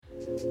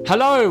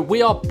Hello,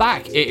 we are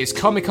back. It is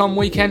Comic-Con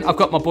weekend. I've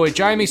got my boy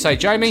Jamie. Say,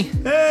 Jamie.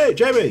 Hey,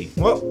 Jamie.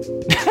 What?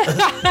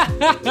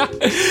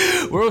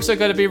 We're also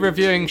going to be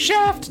reviewing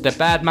Shaft. The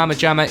Bad Mama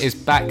Jamma is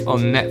back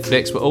on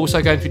Netflix. We're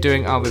also going to be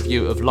doing our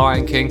review of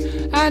Lion King.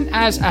 And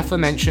as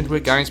aforementioned, we're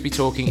going to be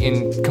talking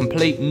in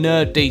complete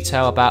nerd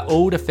detail about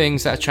all the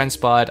things that have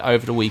transpired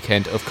over the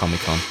weekend of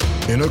Comic-Con.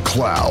 In a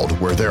cloud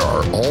where there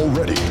are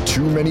already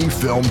too many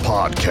film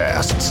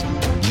podcasts,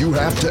 you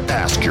have to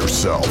ask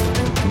yourself,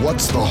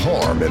 what's the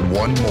harm in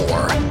one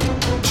more?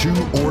 Two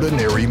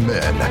ordinary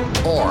men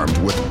armed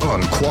with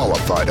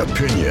unqualified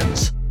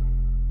opinions.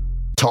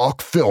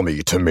 Talk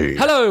filmy to me.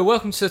 Hello,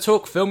 welcome to the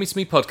Talk Filmy to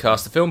Me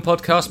podcast, the film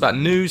podcast about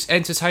news,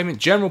 entertainment,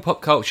 general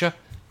pop culture.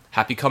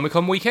 Happy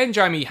Comic-Con weekend,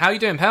 Jamie. How you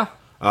doing, pal?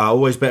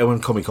 Always better when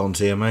Comic-Con's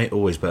here, mate.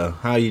 Always better.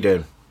 How are you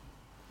doing?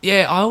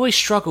 Yeah, I always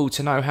struggle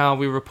to know how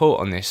we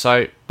report on this.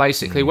 So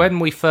basically, when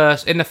we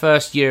in the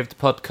first year of the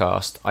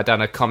podcast, I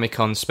done a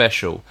Comic-Con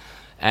special,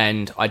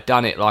 and I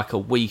done it like a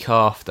week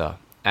after,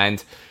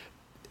 and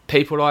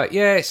people were like,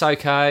 yeah, it's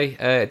okay.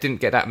 It didn't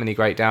get that many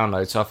great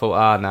downloads, so I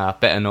thought, nah,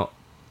 better not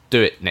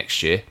do it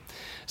next year.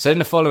 So then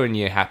the following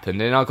year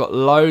happened, and I got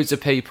loads of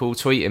people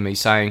tweeting me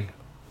saying,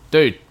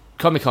 dude,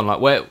 Comic-Con, like,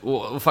 what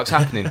the fuck's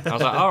happening? I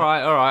was like, all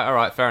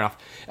right, fair enough.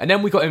 And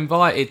then we got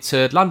invited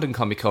to London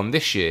Comic-Con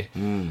this year,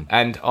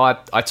 and I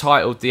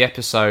titled the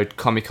episode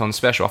Comic-Con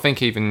Special. I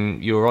think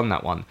even you were on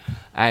that one.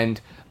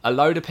 And a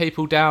load of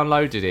people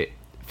downloaded it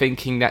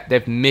thinking that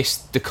they've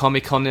missed the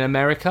Comic-Con in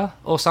America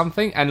or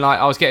something. And like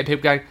I was getting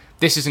people going,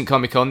 this isn't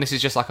Comic-Con, this is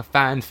just like a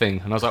fan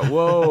thing. And I was like,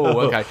 whoa,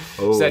 okay.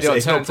 So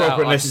it's not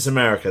proper unless it's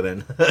America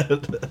then.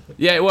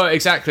 Yeah, well,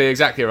 exactly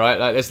right.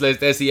 Like,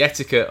 there's the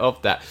etiquette of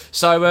that.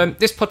 So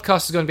this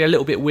podcast is going to be a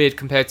little bit weird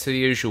compared to the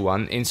usual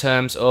one in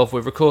terms of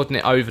we're recording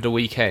it over the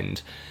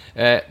weekend.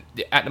 At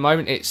the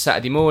moment, it's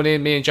Saturday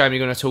morning. Me and Jamie are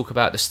going to talk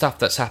about the stuff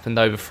that's happened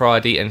over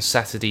Friday and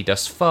Saturday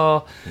thus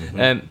far.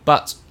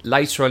 But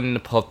later on in the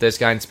pod, there's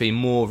going to be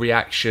more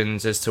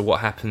reactions as to what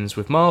happens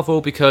with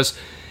Marvel, because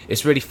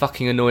it's really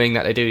fucking annoying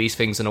that they do these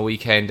things on a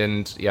weekend,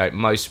 and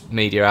most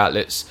media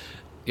outlets,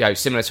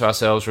 similar to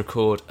ourselves,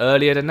 record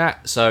earlier than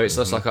that. So it's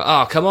just like,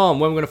 come on,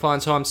 when are we going to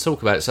find time to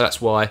talk about it? So that's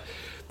why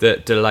the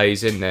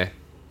delay's in there.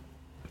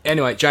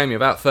 Anyway, Jamie,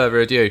 without further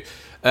ado,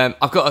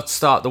 I've got to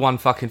start the one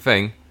fucking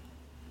thing.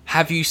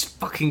 Have you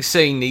fucking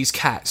seen these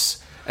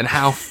cats and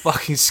how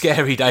fucking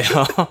scary they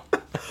are?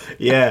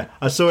 Yeah,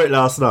 I saw it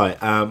last night.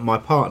 My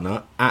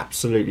partner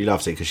absolutely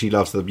loves it because she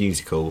loves the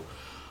musical.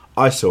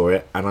 I saw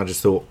it and I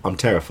just thought, I'm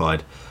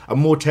terrified. I'm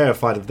more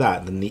terrified of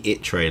that than the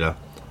It trailer.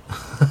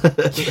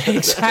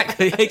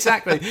 Exactly.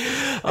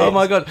 Oh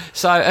my god.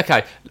 So,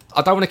 okay,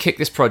 I don't want to kick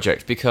this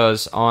project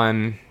because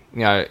I'm,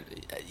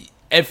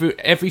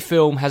 every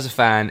film has a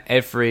fan,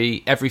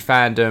 every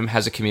fandom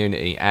has a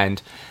community,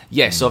 and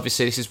yes,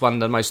 obviously this is one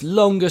of the most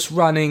longest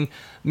running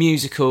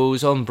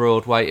musicals on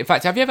Broadway. In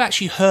fact, have you ever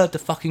actually heard the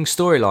fucking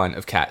storyline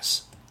of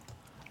Cats?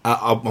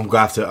 I'm gonna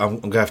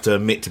have to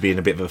admit to being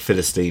a bit of a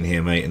philistine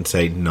here, mate, and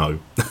say no.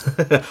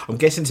 I'm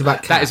guessing it's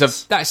about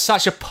cats. That is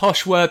such a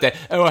posh word there.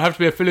 Oh, I have to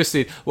be a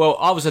philistine. Well,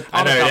 I'm a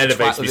dumb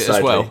twat of it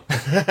as well.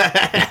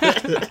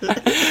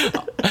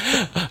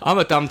 I'm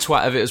a dumb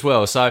twat of it as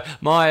well. So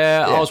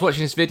I was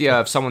watching this video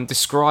of someone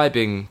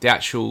describing the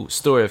actual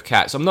story of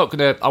Cats.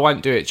 I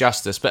won't do it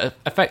justice, but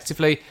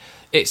effectively,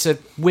 it's a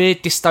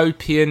weird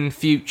dystopian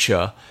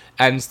future.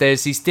 And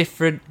there's these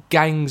different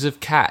gangs of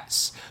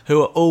cats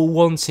who are all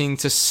wanting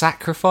to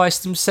sacrifice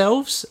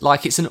themselves.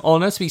 Like it's an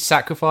honour to be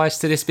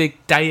sacrificed to this big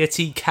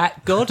deity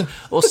cat god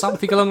or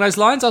something along those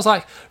lines. I was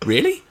like,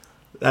 really?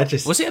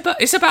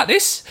 It's about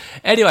this?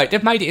 Anyway,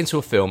 they've made it into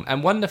a film.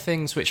 And one of the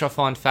things which I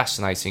find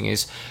fascinating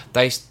is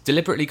they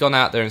deliberately gone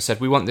out there and said,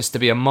 we want this to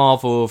be a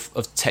marvel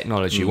of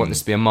technology. We want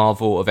this to be a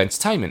marvel of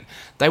entertainment.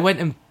 They went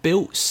and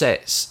built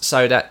sets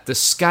so that the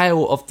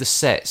scale of the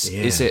sets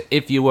is that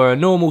if you were a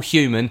normal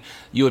human,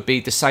 you would be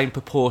the same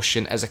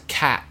proportion as a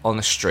cat on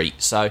the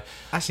street. So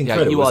that's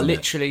incredible, you are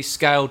literally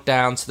scaled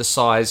down to the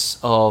size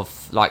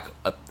of like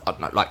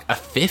a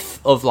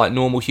fifth of like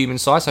normal human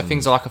size. So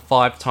things are like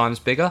 5 times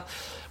bigger.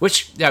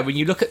 Which, when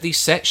you look at these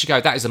sets, you go,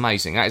 that is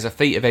amazing. That is a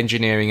feat of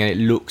engineering, and it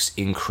looks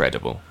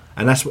incredible.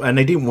 And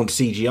they didn't want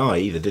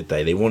CGI either, did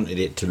they? They wanted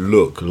it to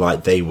look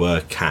like they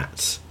were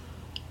cats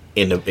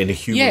in a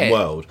human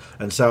world.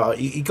 And so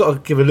you got to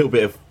give a little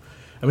bit of...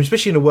 I mean,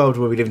 especially in a world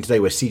where we live in today,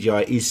 where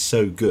CGI is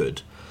so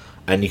good,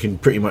 and you can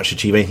pretty much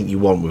achieve anything you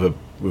want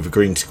with a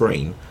green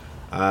screen.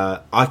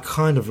 I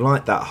kind of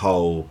like that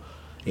whole,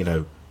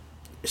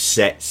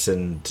 sets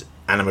and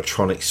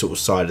animatronic sort of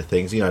side of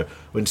things.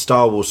 When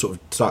Star Wars sort of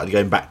started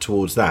going back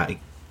towards that,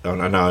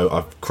 and I know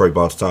I've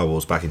crowbarred Star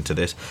Wars back into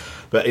this,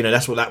 but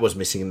that's what that was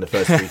missing in the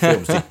first 3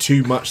 films. Did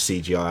too much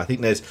CGI. I think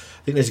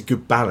there's a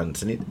good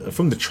balance, and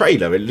from the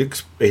trailer, it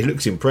looks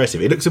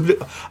impressive. It looks a bit.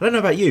 I don't know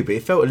about you, but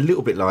it felt a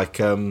little bit like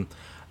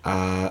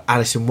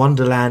Alice in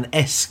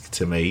Wonderland-esque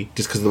to me,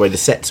 just because of the way the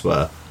sets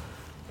were.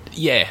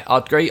 Yeah,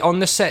 I'd agree. On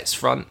the sets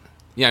front,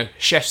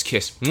 chef's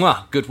kiss.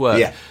 Mwah, good work.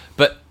 Yeah.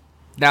 But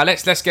now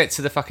let's get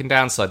to the fucking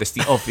downside. This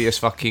is the obvious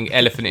fucking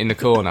elephant in the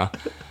corner.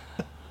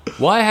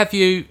 Why have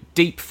you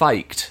deep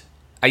faked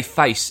a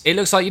face? It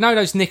looks like, you know,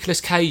 those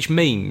Nicolas Cage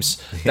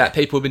memes that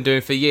people have been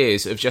doing for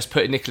years of just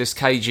putting Nicolas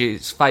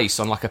Cage's face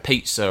on like a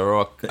pizza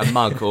or a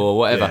mug or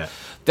whatever. Yeah.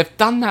 They've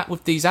done that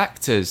with these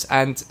actors,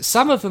 and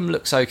some of them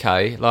looks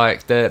okay.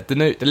 Like the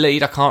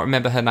lead, I can't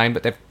remember her name,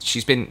 but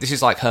this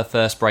is like her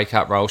first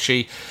breakout role.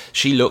 She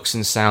looks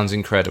and sounds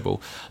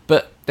incredible.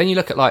 But then you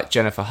look at like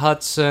Jennifer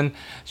Hudson,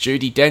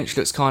 Judi Dench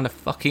looks kind of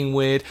fucking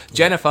weird.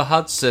 Jennifer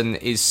Hudson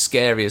is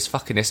scary as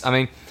fucking this. I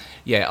mean,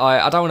 yeah,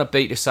 I don't want to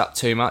beat this up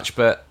too much,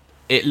 but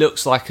it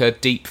looks like a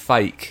deep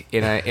fake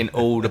in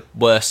all the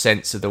worst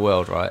sense of the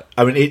world, right?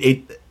 I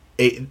mean,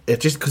 it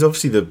just because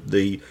obviously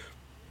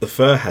the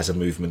fur has a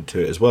movement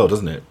to it as well,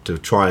 doesn't it? To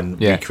try and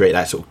recreate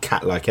that sort of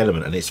cat-like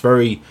element, and it's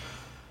very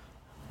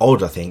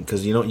odd, I think,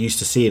 because you're not used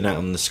to seeing that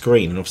on the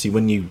screen. And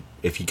obviously,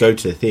 if you go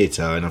to the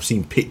theatre, and I've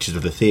seen pictures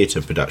of the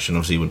theatre production,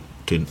 obviously when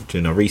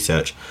doing our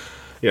research,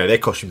 you know, their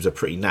costumes are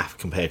pretty naff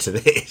compared to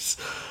this.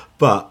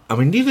 But I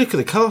mean, you look at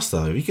the cast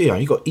though.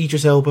 You got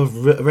Idris Elba,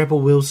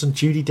 Rebel Wilson,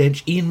 Judi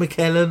Dench, Ian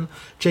McKellen,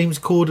 James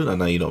Corden. I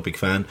know you're not a big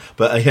fan,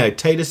 but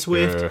Taylor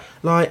Swift.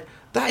 Like,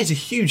 that is a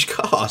huge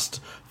cast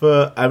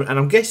for, and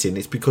I'm guessing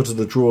it's because of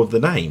the draw of the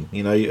name.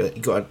 You know, you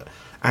got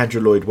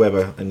Andrew Lloyd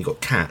Webber and you got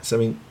Cats. I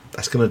mean,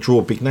 that's going to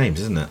draw big names,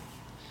 isn't it?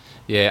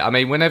 Yeah, I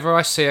mean, whenever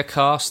I see a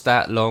cast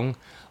that long,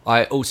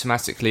 I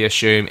automatically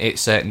assume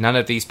it's none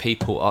of these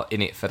people are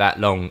in it for that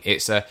long.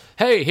 It's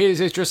hey,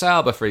 here's Idris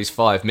Elba for his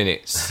 5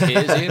 minutes.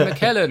 Here's Ian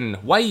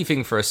McKellen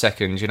waving for a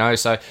second, you know.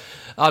 So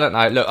I don't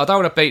know. Look, I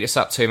don't want to beat this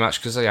up too much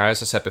because, you know,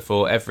 as I said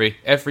before,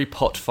 every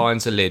pot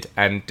finds a lid,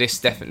 and this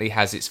definitely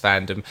has its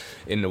fandom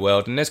in the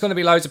world. And there's going to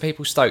be loads of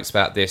people stoked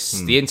about this.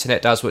 The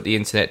internet does what the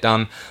internet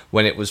done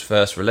when it was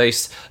first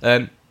released.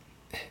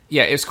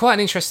 Yeah, it was quite an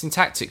interesting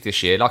tactic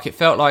this year. Like, it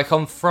felt like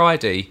on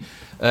Friday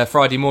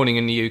morning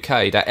in the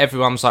UK that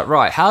everyone was like,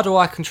 right, how do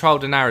I control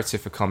the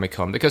narrative for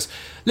Comic-Con? Because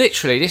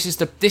literally this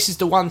is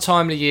the one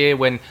time of the year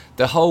when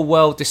the whole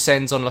world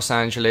descends on Los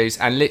Angeles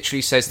and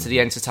literally says to the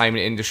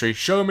entertainment industry,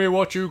 show me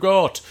what you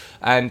got,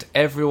 and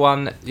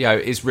everyone, you know,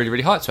 is really,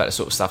 really hyped about this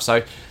sort of stuff.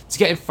 So to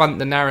get in front of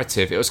the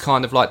narrative, it was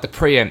kind of like the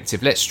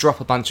preemptive, let's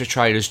drop a bunch of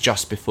trailers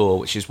just before,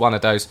 which is one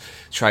of those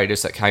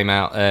trailers that came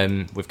out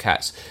with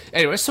Cats.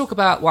 Anyway, let's talk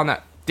about one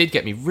that did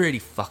get me really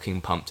fucking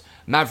pumped.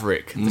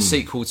 Maverick, the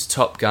sequel to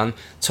Top Gun.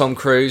 Tom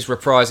Cruise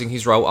reprising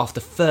his role after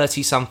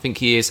 30-something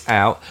years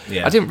out.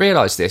 Yeah. I didn't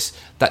realise this,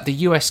 that the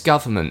US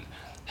government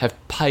have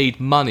paid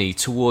money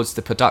towards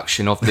the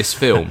production of this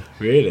film.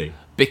 Really?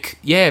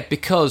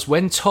 Because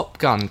when Top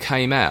Gun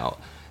came out,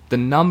 the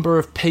number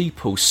of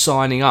people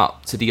signing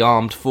up to the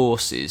armed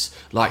forces,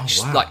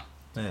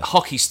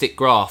 hockey stick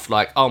graph,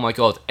 like, oh my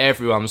god,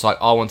 everyone was like,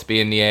 I want to be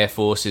in the Air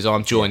Forces,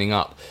 I'm joining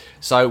up.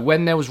 So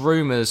when there was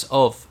rumours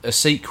of a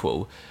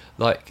sequel,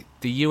 like,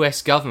 the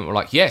US government were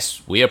like,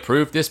 yes, we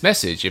approve this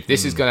message. If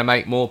this is going to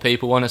make more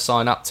people want to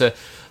sign up to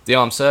the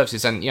armed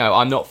services, and, you know,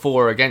 I'm not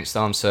for or against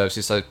armed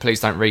services, so please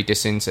don't read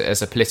this into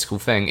as a political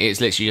thing. It's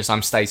literally just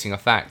I'm stating a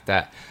fact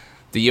that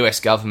the US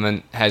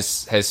government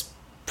has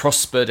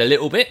prospered a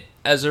little bit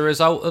as a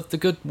result of the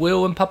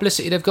goodwill and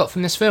publicity they've got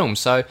from this film.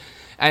 So,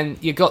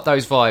 and you got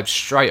those vibes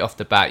straight off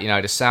the bat. You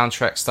know, the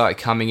soundtrack started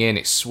coming in,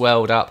 it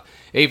swelled up.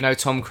 Even though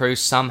Tom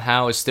Cruise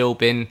somehow has still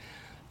been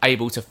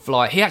able to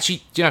fly, he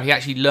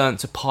actually learned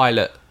to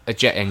pilot a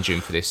jet engine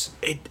for this.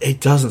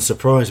 It doesn't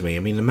surprise me. I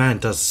mean, the man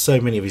does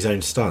so many of his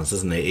own stunts,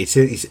 doesn't he? It's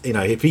you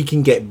know, if he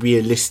can get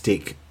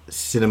realistic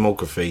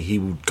cinematography, he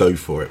would go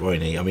for it,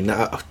 won't he? I mean,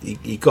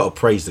 you've got to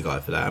praise the guy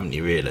for that, haven't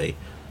you? Really,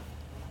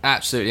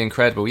 absolutely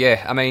incredible.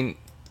 Yeah, I mean,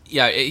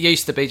 yeah, it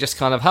used to be just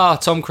kind of,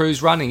 Tom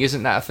Cruise running,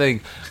 isn't that a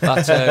thing?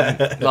 But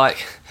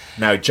like,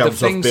 now he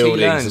jumps off buildings he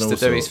learns and all to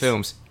sorts. do his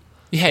films.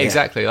 Yeah,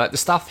 exactly. Like, the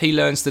stuff he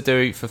learns to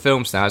do for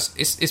films now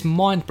is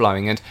mind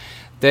blowing. And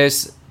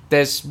there's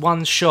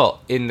one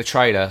shot in the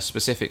trailer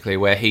specifically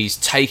where he's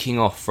taking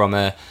off from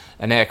an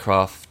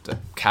aircraft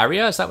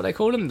carrier. Is that what they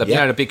call them? You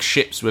know, the big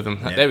ships with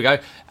them. Yeah. There we go.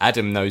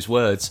 Adam knows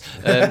words.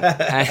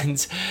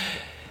 And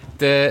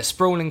the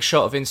sprawling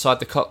shot of inside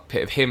the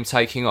cockpit of him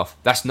taking off.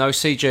 That's no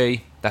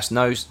CG. That's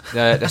no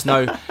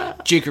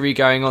jiggery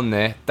going on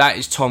there. That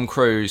is Tom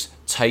Cruise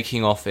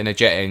taking off in a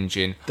jet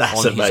engine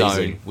his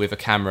own with a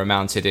camera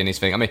mounted in his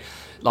thing. I mean,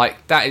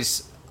 like, that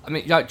is... I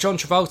mean, like, John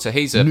Travolta,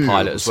 he's a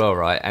pilot as well,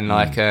 right? And,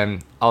 like, I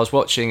was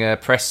watching a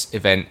press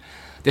event,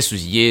 this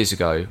was years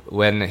ago,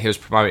 when he was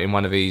promoting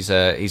one of his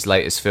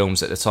latest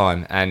films at the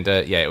time. And,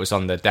 it was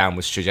on the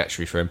downwards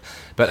trajectory for him.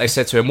 But they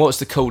said to him, what's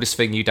the coolest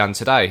thing you done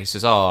today? He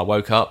says, I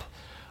woke up,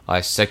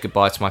 I said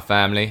goodbye to my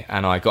family,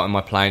 and I got on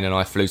my plane and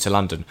I flew to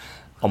London.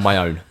 On my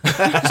own.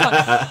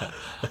 I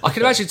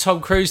can imagine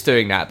Tom Cruise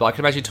doing that, but I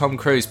can imagine Tom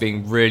Cruise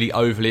being really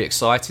overly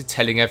excited,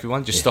 telling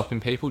everyone, just stopping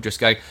people, just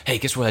going, hey,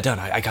 guess what I done?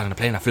 I got on a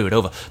plane, I flew it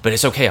over, but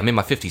it's okay, I'm in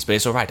my 50s, but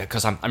it's alright,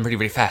 because I'm really,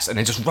 really fast, and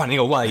then just running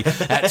away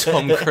at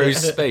Tom Cruise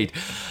speed.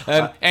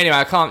 Anyway,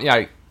 I can't, you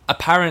know,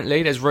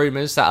 apparently there's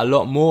rumours that a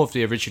lot more of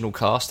the original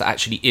cast are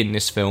actually in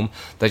this film.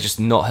 They just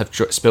not have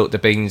spilt the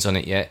beans on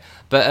it yet.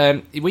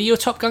 But were you a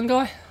Top Gun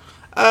guy?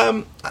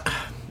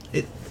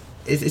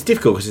 It's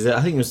difficult, because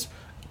I think it was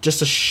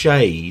just a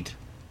shade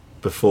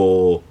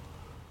before,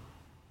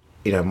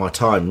 my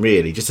time,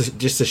 really,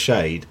 just a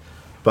shade.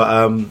 But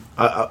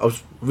I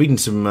was reading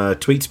some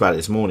tweets about it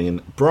this morning,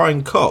 and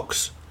Brian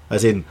Cox,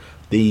 as in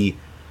the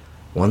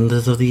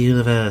Wonders of the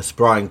Universe,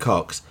 Brian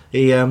Cox,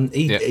 he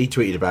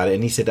tweeted about it,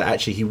 and he said that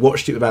actually he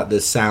watched it without the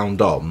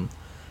sound on,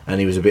 and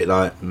he was a bit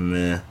like,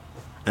 meh.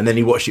 And then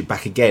he watched it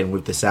back again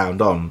with the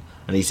sound on,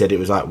 and he said it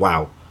was like,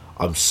 wow,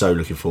 I'm so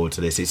looking forward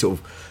to this. It's sort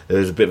of,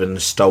 there's a bit of a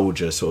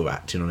nostalgia sort of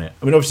acting on it.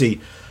 I mean, obviously,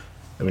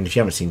 if you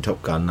haven't seen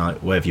Top Gun, like,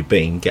 where have you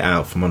been? Get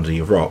out from under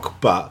your rock.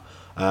 But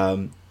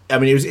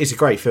it's a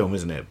great film,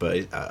 isn't it?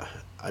 But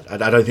I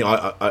don't think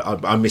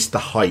I missed the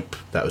hype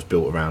that was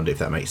built around it, if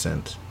that makes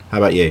sense. How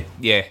about you?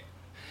 Yeah.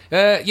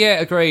 Yeah,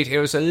 agreed.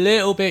 It was a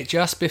little bit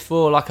just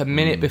before, like a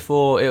minute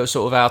before it was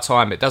sort of our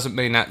time. It doesn't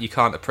mean that you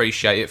can't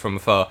appreciate it from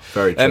afar.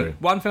 Very true.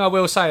 One thing I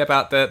will say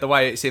about the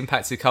way it's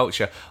impacted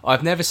culture,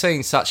 I've never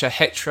seen such a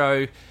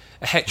hetero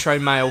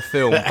male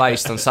film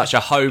based on such a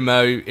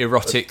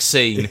homoerotic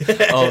scene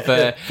of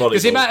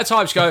because the amount of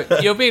times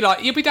you'll be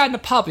down in the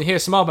pub and hear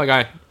some old man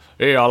going,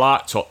 "Yeah, I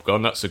like Top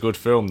Gun, that's a good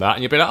film, that."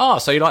 And you'll be like, "Oh,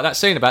 so you like that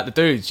scene about the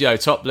dudes,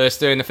 topless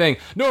doing the thing?"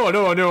 No,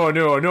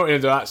 I'm not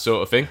into that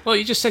sort of thing. Well,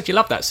 you just said you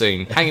love that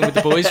scene, hanging with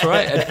the boys,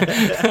 right?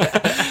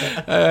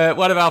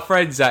 One of our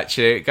friends,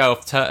 actually, go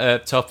off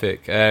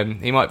topic,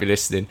 he might be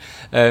listening.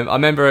 I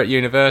remember at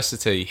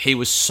university, he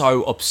was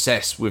so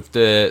obsessed with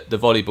the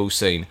volleyball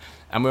scene,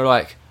 and we were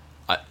like,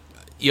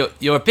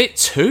 You're a bit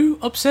too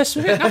obsessed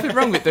with it. Nothing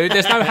wrong with it, dude.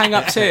 There's no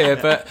hang-ups here,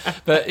 but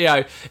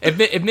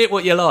admit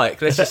what you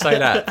like. Let's just say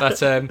that.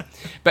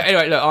 But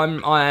anyway, look,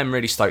 I am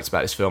really stoked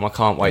about this film. I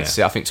can't wait to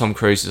see it. I think Tom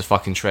Cruise is a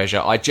fucking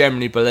treasure. I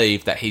generally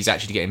believe that he's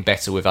actually getting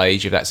better with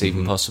age, if that's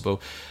even possible.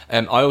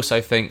 I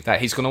also think that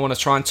he's going to want to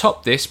try and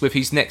top this with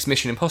his next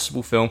Mission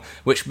Impossible film,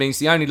 which means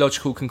the only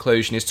logical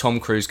conclusion is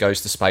Tom Cruise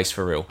goes to space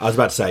for real. I was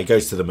about to say, he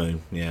goes to the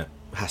moon. Yeah.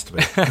 Has to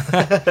be.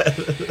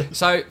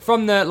 So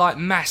from the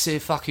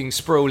massive fucking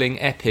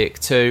sprawling epic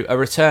to a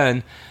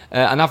return,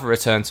 another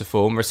return to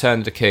form, Return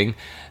of the King,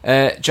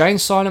 Jay and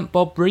Silent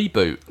Bob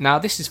reboot. Now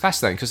this is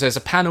fascinating because there's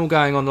a panel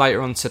going on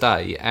later on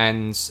today,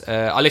 and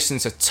I listened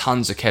to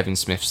tons of Kevin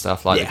Smith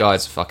stuff. The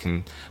guy's a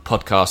fucking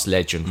podcast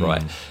legend,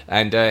 right?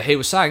 And he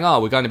was saying,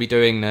 we're going to be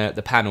doing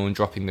the panel and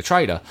dropping the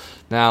trailer.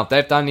 Now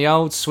they've done the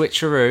old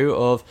switcheroo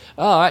of,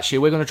 actually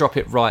we're going to drop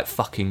it right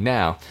fucking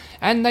now.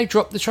 And they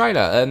dropped the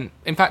trailer.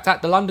 In fact,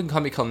 at the London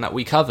Comic Con that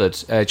we covered,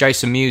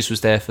 Jason Mewes was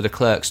there for the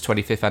Clerks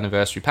 25th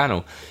anniversary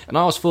panel, and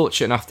I was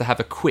fortunate enough to have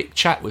a quick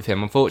chat with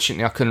him.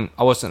 Unfortunately,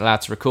 I wasn't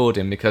allowed to record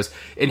him because,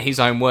 in his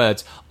own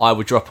words, I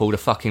would drop all the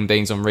fucking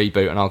beans on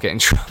reboot and I'll get in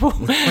trouble.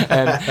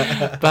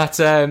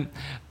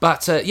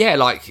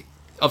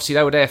 Obviously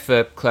they were there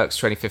for Clerks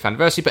 25th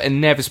anniversary, but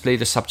inevitably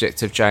the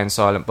subject of Jay and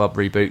Silent Bob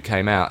reboot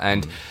came out,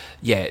 and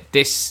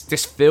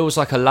this feels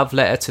like a love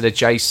letter to the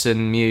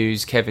Jason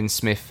Mewes, Kevin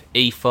Smith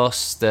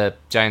ethos, the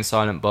Jay and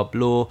Silent Bob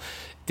lore.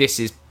 This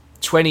is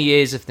 20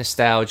 years of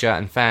nostalgia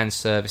and fan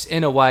service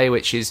in a way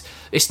which is,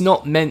 it's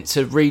not meant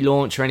to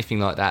relaunch or anything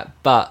like that,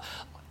 but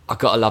I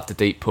gotta love the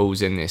deep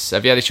pulls in this.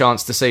 Have you had a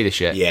chance to see this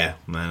yet? Yeah,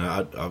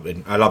 man,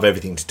 I love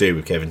everything to do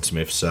with Kevin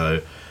Smith,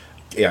 so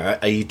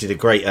yeah, he did a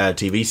great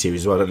TV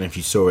series as well. I don't know if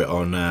you saw it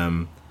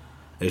on...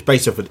 it was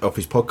based off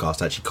his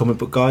podcast, actually. Comic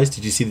Book Guys.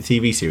 Did you see the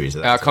TV series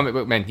of that? Comic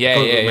Book Men.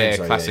 Yeah,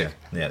 classic.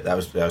 Yeah, that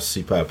was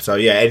superb. So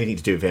yeah, anything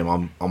to do with him,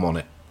 I'm on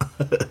it.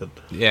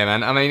 Yeah,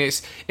 man. I mean,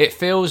 it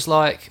feels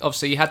like,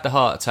 obviously he had the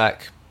heart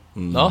attack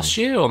last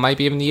year or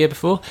maybe even the year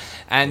before,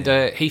 and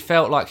he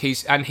felt like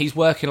he's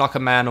working like a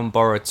man on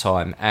borrowed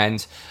time.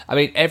 And I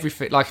mean,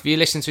 everything, like if you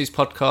listen to his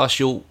podcast,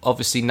 you'll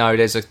obviously know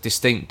there's a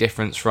distinct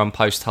difference from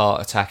post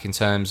heart attack in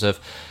terms of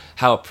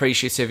how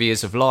appreciative he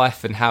is of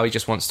life and how he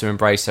just wants to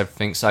embrace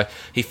everything. So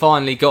he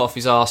finally got off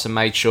his arse and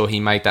made sure he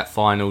made that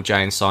final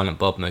Jay and Silent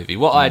Bob movie.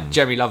 What I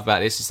generally love about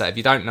this is that, if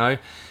you don't know,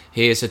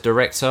 he is a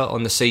director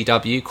on the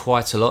CW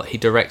quite a lot. He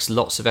directs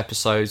lots of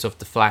episodes of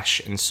The Flash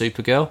and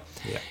Supergirl.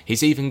 Yeah.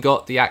 He's even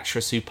got the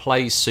actress who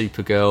plays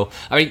Supergirl.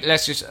 I mean,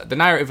 the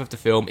narrative of the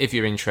film, if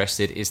you're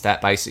interested, is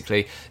that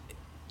basically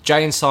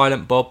Jay and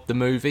Silent Bob, the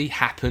movie,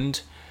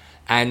 happened,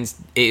 and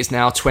it is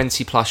now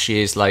 20 plus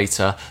years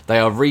later. They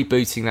are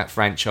rebooting that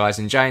franchise,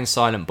 and Jay and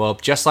Silent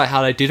Bob, just like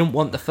how they didn't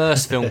want the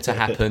first film to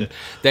happen,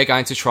 they're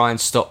going to try and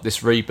stop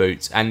this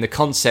reboot. And the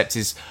concept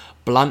is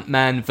Blunt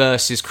Man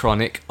versus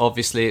Chronic.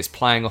 Obviously it's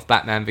playing off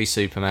Batman v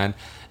Superman,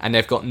 and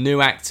they've got new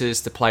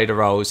actors to play the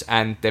roles,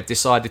 and they've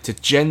decided to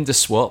gender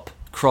swap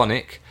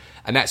Chronic,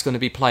 and that's going to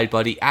be played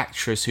by the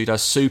actress who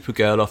does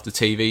Supergirl off the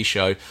TV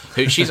show.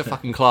 She's a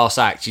fucking class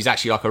act. She's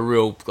actually like a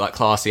real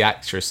classy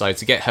actress, so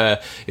to get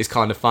her is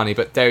kind of funny.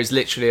 But there is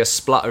literally a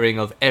spluttering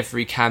of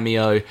every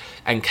cameo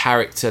and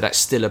character that's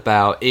still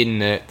about in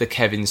the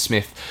Kevin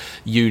Smith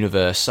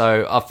universe.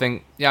 So I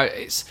think,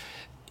 it's...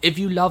 If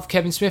you love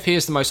Kevin Smith, he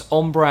is the most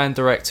on-brand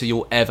director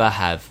you'll ever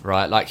have,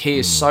 right? Like, he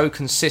is so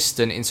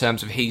consistent in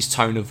terms of his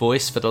tone of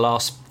voice for the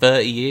last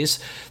 30 years.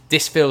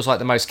 This feels like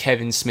the most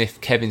Kevin Smith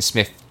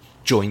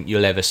joint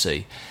you'll ever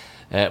see.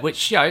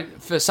 Which,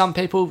 for some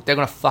people, they're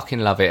going to fucking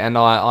love it, and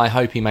I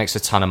hope he makes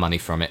a ton of money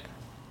from it.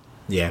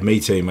 Yeah, me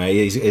too,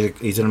 mate.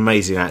 He's an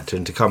amazing actor,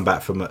 and to come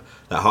back from that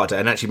heart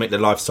and actually make the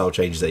lifestyle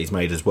changes that he's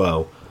made as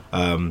well.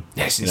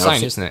 It's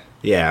insane, isn't it?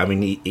 Yeah, I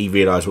mean, he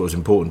realised what was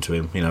important to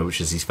him,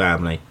 which is his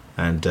family,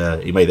 and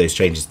he made those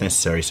changes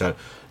necessary. So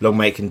long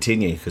may it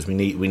continue, because we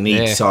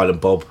need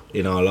Silent Bob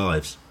in our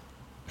lives.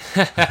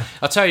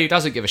 I'll tell you, who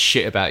doesn't give a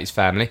shit about his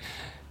family.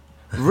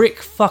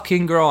 Rick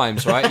fucking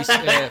Grimes, right? He's,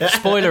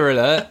 spoiler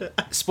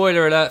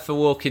alert for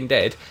Walking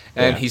Dead.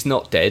 He's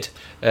not dead.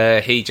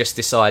 He just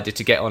decided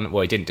to get on.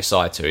 Well, he didn't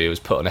decide to. He was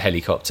put on a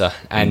helicopter,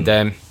 and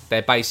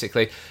they're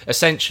basically,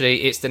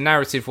 essentially, it's the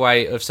narrative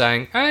way of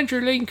saying Andrew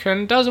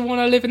Lincoln doesn't want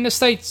to live in the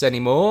States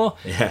anymore.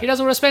 Yeah. He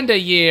doesn't want to spend a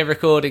year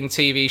recording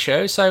TV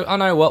shows. So I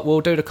know what, we'll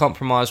do the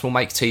compromise. We'll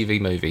make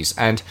TV movies.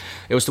 And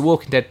it was the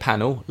Walking Dead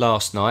panel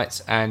last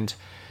night, and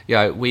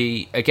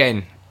we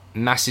again.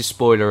 Massive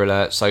spoiler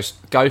alert, so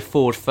go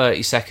forward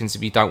 30 seconds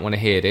if you don't want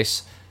to hear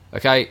this.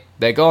 Okay,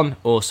 they're gone.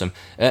 Awesome.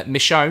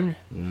 Michonne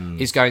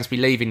is going to be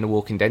leaving The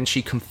Walking Dead.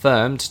 She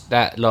confirmed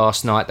that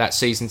last night that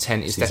season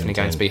 10 is definitely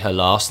going to be her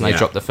last, and they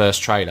dropped the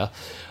first trailer.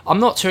 I'm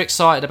not too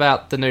excited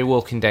about the new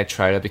Walking Dead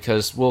trailer,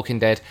 because Walking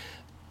Dead,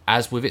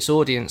 as with its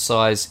audience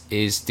size,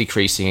 is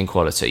decreasing in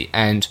quality.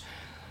 And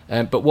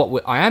but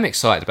what I am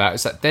excited about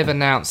is that they've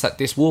announced that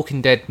this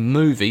Walking Dead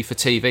movie for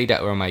TV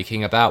that we're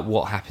making about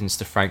what happens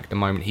to Frank the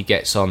moment he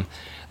gets on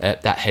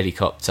that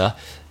helicopter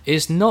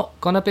is not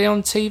going to be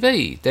on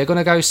TV. They're going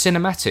to go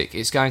cinematic.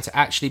 It's going to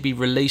actually be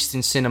released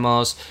in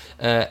cinemas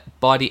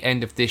by the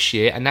end of this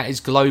year, and that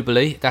is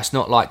globally. That's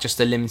not like just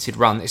a limited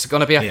run. It's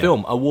going to be a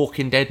film, a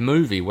Walking Dead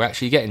movie we're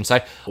actually getting. So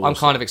awesome. I'm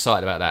kind of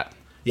excited about that.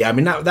 Yeah, I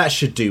mean, that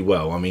should do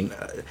well. I mean,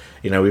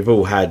 we've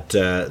all had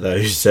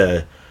those...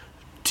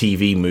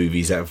 TV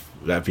movies that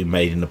have been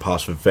made in the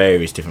past for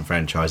various different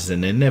franchises,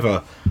 and they're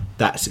never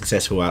that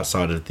successful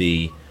outside of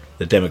the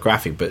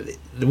demographic. But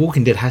The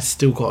Walking Dead has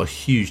still got a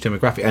huge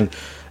demographic,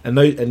 and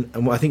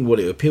I think what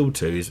it appealed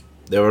to is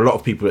there were a lot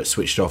of people that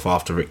switched off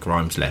after Rick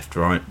Grimes left,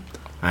 right?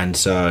 And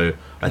so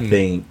I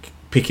think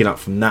picking up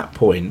from that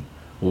point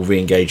will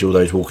re-engage all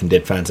those Walking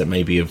Dead fans that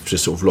maybe have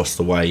just sort of lost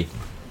the way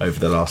over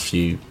the last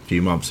few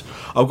months.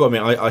 I've got to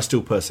admit, I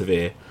still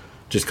persevere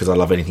just because I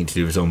love anything to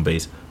do with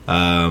zombies.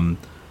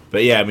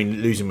 But yeah, I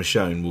mean, losing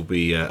Michonne will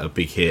be a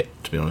big hit.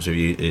 To be honest with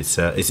you, it's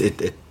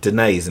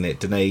Danae, isn't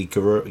it? Danae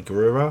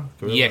Gurira?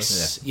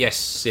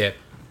 Yes.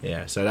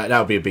 Yeah. So that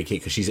would be a big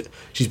hit, because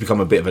she's become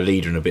a bit of a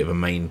leader and a bit of a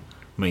main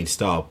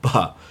star.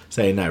 But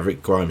saying that,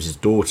 Rick Grimes'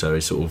 daughter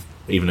is sort of,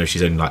 even though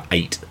she's only like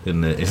 8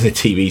 in the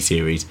TV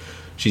series,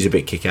 she's a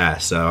bit kick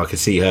ass. So I could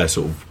see her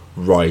sort of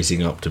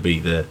rising up to be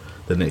the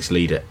next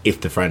leader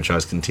if the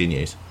franchise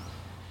continues.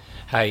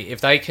 Hey,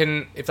 if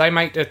they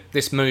make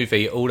this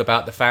movie all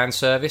about the fan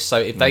service, so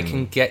if they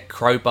can get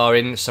crowbar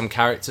in some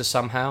characters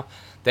somehow,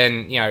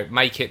 then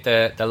make it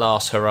the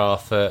last hurrah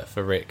for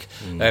Rick.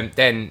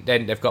 Then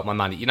they've got my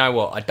money. You know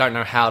what? I don't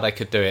know how they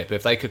could do it, but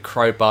if they could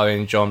crowbar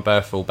in John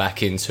Berthel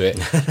back into it,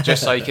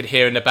 just so you could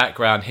hear in the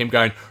background him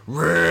going,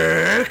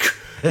 "Rick,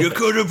 you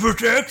gotta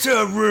protect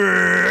her,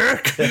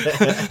 Rick."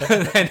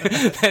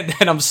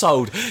 then I'm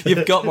sold.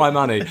 You've got my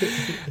money.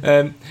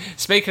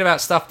 Speaking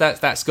about stuff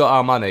that's got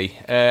our money,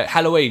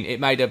 Halloween, it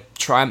made a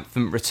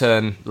triumphant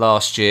return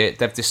last year.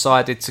 They've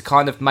decided to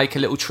kind of make a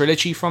little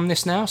trilogy from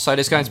this now. So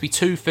there's going to be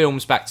 2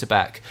 films back to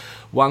back.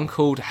 One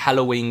called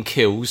Halloween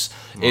Kills,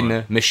 in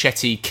the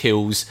Machete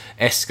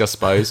Kills-esque, I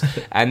suppose.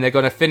 And they're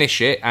going to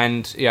finish it,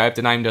 and if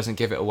the name doesn't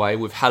give it away,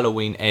 with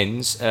Halloween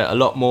Ends. A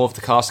lot more of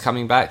the cast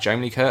coming back.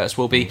 Jamie Lee Curtis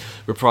will be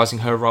reprising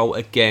her role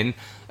again.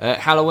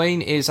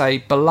 Halloween is a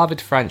beloved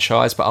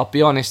franchise, but I'll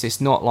be honest,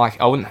 it's not like...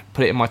 I wouldn't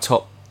put it in my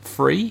top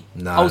 3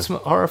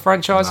 ultimate horror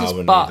franchises,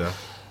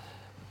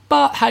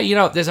 but hey,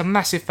 there's a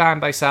massive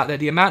fan base out there.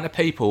 The amount of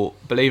people,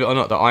 believe it or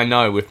not, that I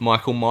know with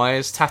Michael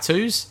Myers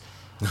tattoos...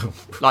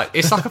 like,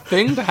 it's like a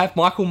thing to have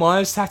Michael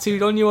Myers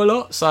tattooed on you a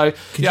lot. So,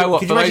 could you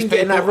imagine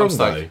getting that wrong,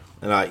 though?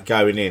 And like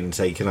going in and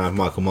say, "Can I have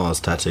Michael Myers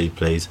tattooed,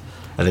 please?"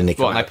 And then they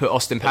put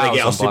Austin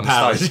Powers on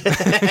by mistake.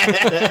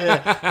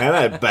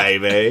 Hello,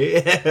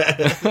 baby.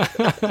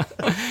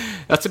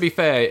 Now, to be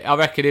fair, I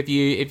reckon if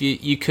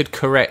you could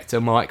correct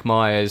a Mike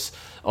Myers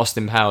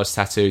Austin Powers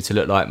tattoo to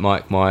look like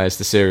Mike Myers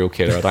the serial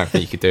killer, I don't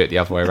think you could do it the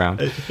other way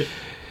around.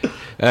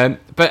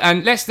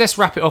 But let's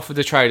wrap it off with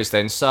the trailers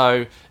then.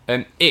 So,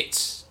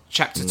 it's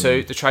Chapter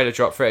 2, the trailer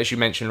dropped for it, as you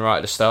mentioned right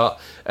at the start.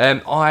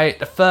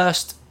 The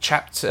first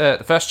chapter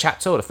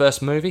or the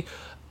first movie,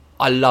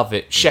 I love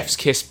it. Chef's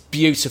kiss,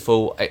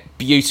 beautiful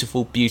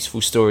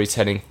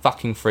storytelling,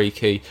 fucking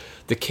freaky.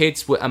 The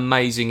kids were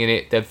amazing in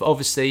it. They've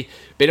obviously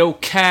been all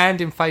canned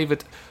in favour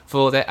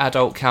for their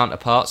adult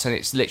counterparts, and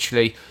it's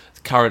literally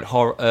current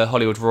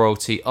Hollywood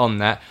royalty on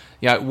that.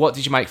 What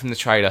did you make from the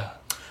trailer?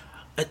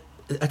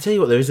 I tell you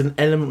what, there is an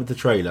element with the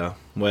trailer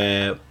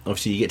where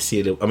obviously you get to see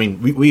a little... I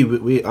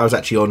mean, I was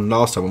actually on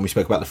last time when we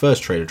spoke about the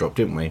first trailer drop,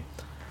 didn't we?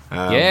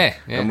 Yeah.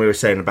 And we were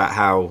saying about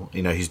how,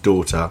 his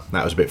daughter,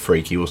 that was a bit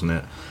freaky, wasn't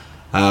it?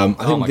 I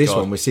think this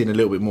one, we're seeing a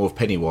little bit more of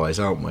Pennywise,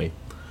 aren't we?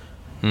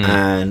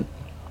 And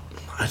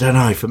I don't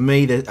know, for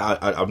me,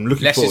 I'm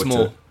looking less forward is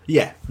more. to...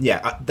 Yeah,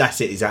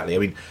 that's it exactly. I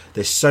mean,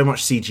 there's so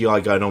much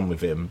CGI going on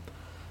with him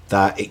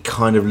that it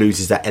kind of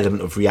loses that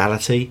element of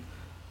reality,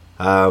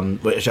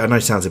 which I know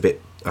sounds a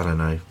bit, I don't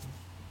know,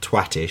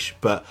 twatish,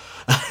 but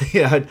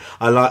yeah,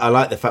 I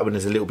like the fact when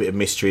there's a little bit of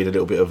mystery and a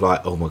little bit of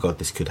like, oh my god,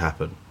 this could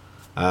happen.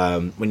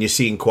 When you're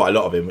seeing quite a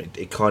lot of him,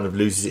 it kind of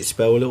loses its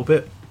spell a little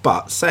bit.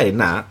 But saying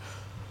that,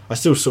 I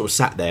still sort of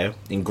sat there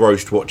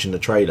engrossed watching the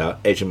trailer,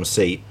 edge of my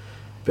seat,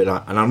 and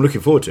I'm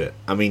looking forward to it.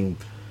 I mean,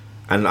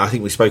 and I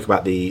think we spoke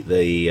about the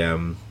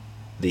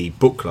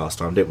book last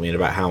time, didn't we? And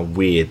about how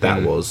weird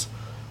that was,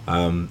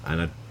 and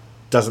it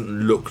doesn't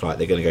look like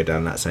they're going to go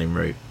down that same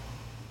route.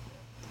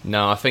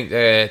 No, I think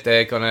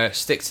they're going to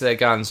stick to their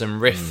guns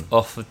and riff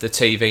off of the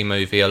TV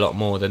movie a lot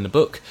more than the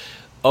book.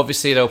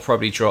 Obviously, they'll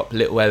probably drop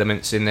little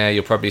elements in there.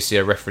 You'll probably see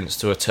a reference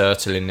to a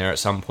turtle in there at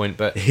some point.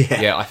 But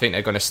yeah, I think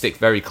they're going to stick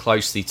very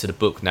closely to the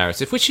book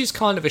narrative, which is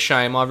kind of a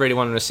shame. I really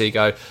wanted to see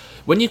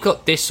when you've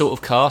got this sort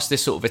of cast,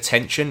 this sort of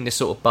attention, this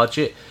sort of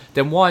budget,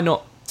 then why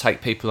not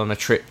take people on a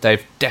trip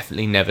they've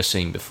definitely never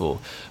seen before,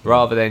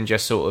 rather than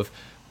just sort of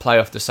play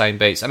off the same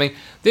beats. I mean,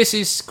 this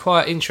is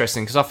quite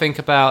interesting because I think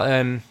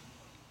about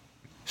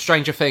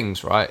Stranger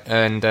Things, right?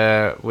 And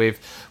we've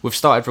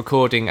started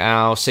recording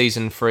our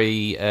season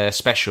 3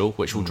 special,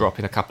 which will drop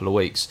in a couple of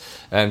weeks,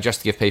 just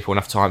to give people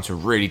enough time to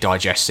really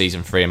digest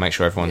season 3 and make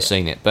sure everyone's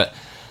seen it. But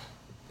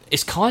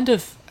it's kind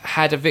of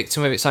had a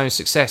victim of its own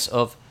success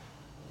of,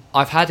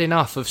 I've had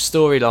enough of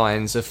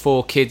storylines of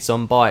 4 kids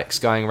on bikes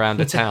going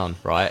around a town,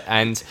 right?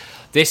 And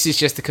this is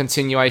just a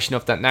continuation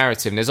of that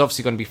narrative. And there's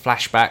obviously going to be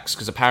flashbacks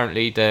because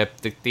apparently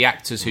the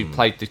actors who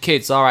played the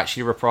kids are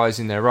actually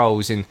reprising their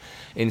roles in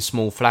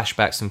small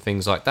flashbacks and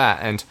things like that.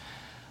 And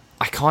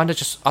I kind of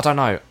just, I don't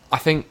know, I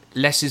think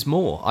less is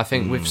more. I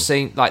think we've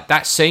seen, like,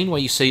 that scene where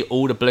you see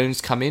all the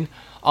balloons come in,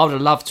 I would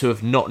have loved to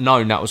have not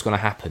known that was going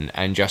to happen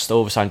and just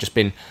all of a sudden just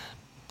been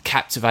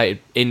captivated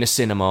in the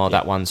cinema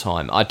that one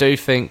time. I do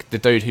think the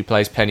dude who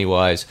plays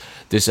Pennywise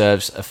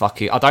deserves a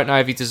fucking, I don't know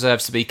if he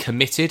deserves to be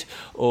committed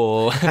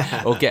or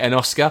or get an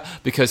Oscar,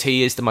 because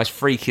he is the most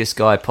freakiest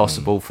guy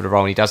possible for the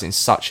role and he does it in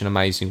such an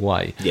amazing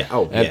way.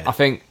 I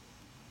think,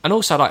 and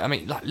also, like, I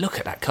mean, like, look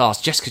at that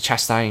cast. Jessica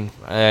Chastain,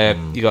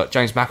 you got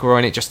James McAvoy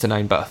in it, just to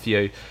name but a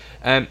few.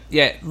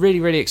 Really,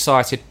 really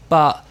excited,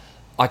 but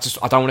I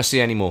don't want to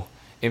see any more.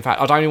 In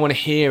fact, I don't even want to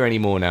hear any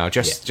more now.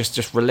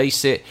 Just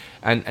release it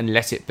and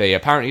let it be.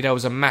 Apparently, there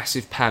was a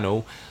massive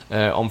panel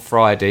on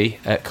Friday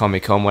at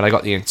Comic-Con where they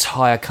got the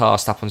entire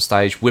cast up on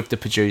stage with the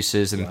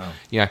producers, and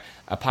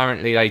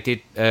apparently they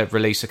did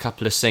release a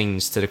couple of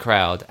scenes to the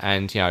crowd,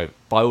 and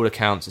by all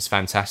accounts, it's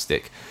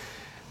fantastic.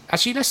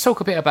 Actually, let's talk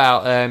a bit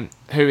about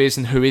who is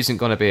and who isn't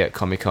going to be at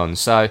Comic-Con.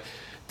 So,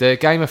 the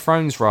Game of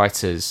Thrones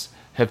writers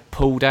have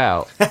pulled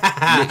out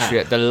literally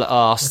at the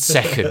last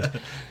second.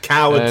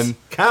 Cowards.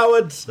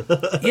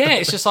 Yeah,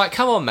 it's just like,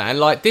 come on, man.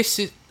 Like, this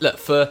is, look,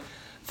 for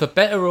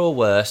better or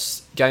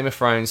worse, Game of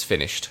Thrones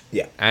finished.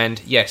 Yeah.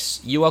 And yes,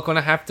 you are going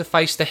to have to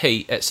face the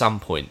heat at some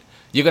point.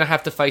 You're going to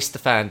have to face the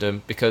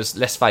fandom because,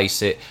 let's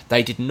face it,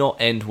 they did not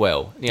end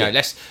well.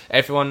 Ladies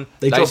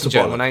and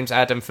gentlemen, my name's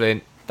Adam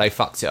Flint. They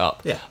fucked it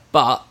up. Yeah.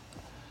 But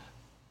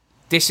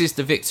this is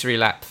the victory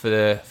lap for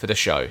the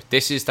show.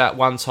 This is that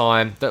one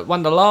time,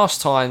 one of the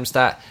last times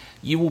that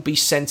you will be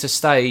centre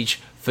stage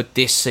for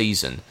this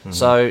season.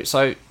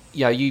 So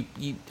you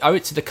owe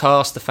it to the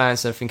cast, the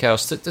fans, and everything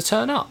else to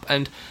turn up.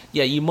 And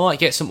you might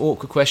get some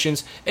awkward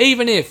questions,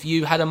 even if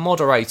you had a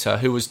moderator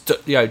who was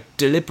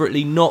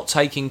deliberately not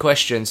taking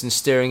questions and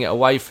steering it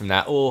away from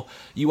that, or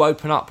you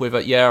open up with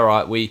it. All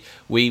right,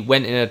 we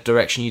went in a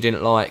direction you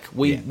didn't like.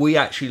 We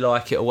actually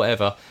like it or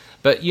whatever.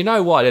 But you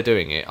know why they're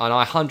doing it, and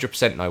I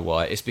 100% know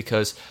why. It's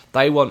because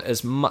they want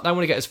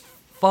to get as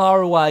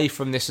far away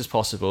from this as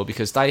possible,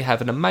 because they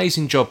have an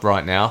amazing job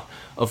right now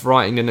of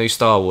writing the new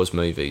Star Wars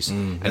movies.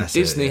 And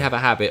Disney have a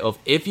habit of,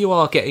 if you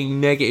are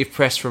getting negative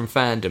press from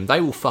fandom, they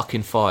will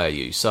fucking fire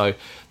you. So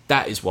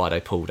that is why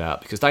they pulled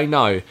out, because they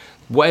know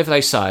whatever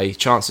they say,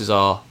 chances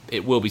are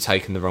it will be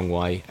taken the wrong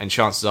way, and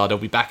chances are they'll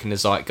be back in the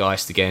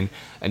zeitgeist again,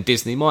 and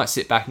Disney might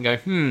sit back and go,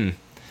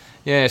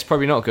 yeah, it's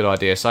probably not a good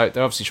idea. So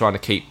they're obviously trying to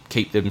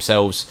keep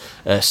themselves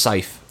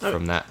safe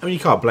from that. I mean, you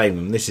can't blame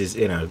them. This is,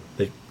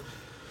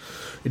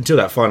 until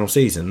that final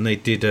season, they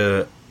did,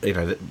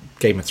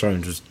 Game of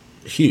Thrones was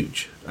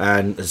huge,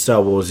 and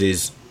Star Wars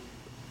is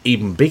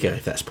even bigger,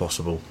 if that's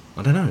possible.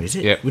 I don't know, is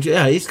it?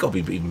 Yeah, it's got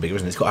to be even bigger,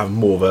 isn't it? It's got to have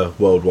more of a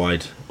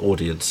worldwide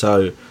audience.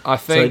 So I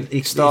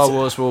think Star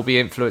Wars will be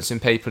influencing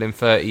people in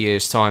 30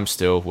 years' time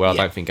still, where I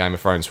don't think Game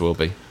of Thrones will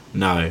be.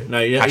 No.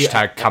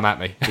 Hashtag come at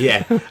me.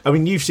 Yeah, I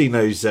mean, you've seen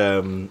those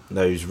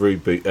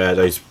reboots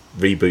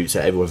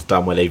that everyone's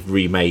done where they've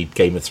remade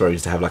Game of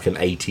Thrones to have like an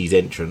 80s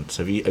entrance.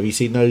 Have you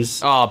seen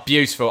those? Oh,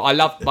 beautiful! I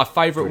love, my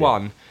favourite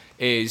one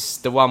is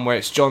the one where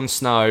it's Jon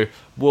Snow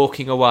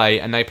walking away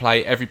and they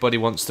play "Everybody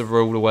Wants to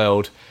Rule the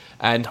World,"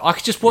 and I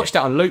could just watch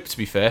that on loop. To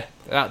be fair,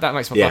 that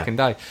makes my fucking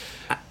day.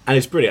 And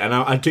it's brilliant. And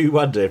I do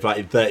wonder if, like,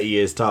 in 30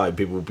 years' time,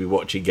 people will be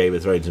watching Game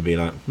of Thrones and be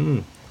like,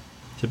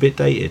 it's a bit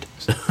dated.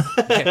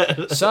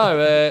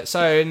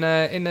 So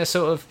in the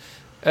sort of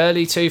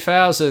Early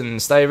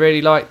 2000s. They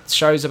really liked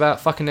shows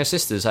about fucking their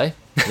sisters, eh?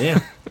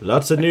 Yeah,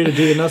 lots of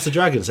nudity and lots of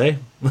dragons, eh?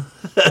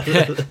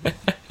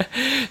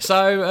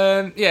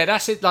 So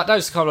that's it. Like,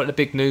 those are kind of like the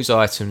big news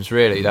items,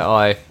 really, that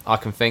I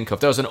can think of.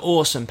 There was an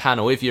awesome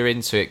panel. If you're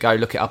into it, go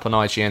look it up on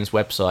IGN's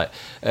website.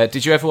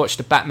 Did you ever watch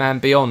the Batman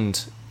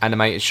Beyond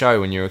animated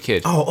show when you were a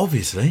kid? Oh,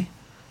 obviously.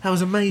 That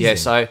was amazing. Yeah,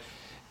 so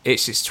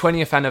it's its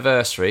 20th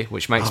anniversary,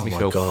 which makes me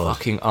feel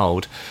fucking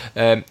old.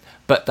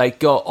 But they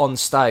got on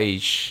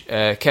stage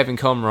Kevin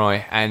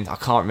Conroy and I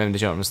can't remember the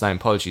gentleman's name,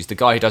 apologies, the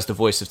guy who does the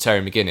voice of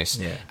Terry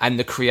McGinnis and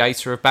the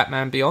creator of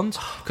Batman Beyond,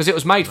 because it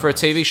was made for a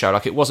TV show.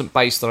 Like, it wasn't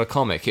based on a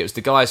comic. It was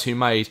the guys who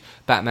made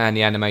Batman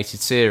the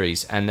animated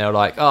series, and they were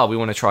like, oh, we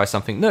want to try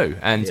something new.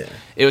 And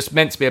it was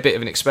meant to be a bit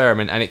of an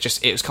experiment, and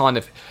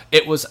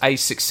it was a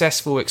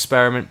successful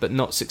experiment, but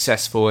not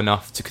successful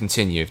enough to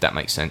continue, if that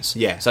makes sense.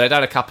 Yeah. So they'd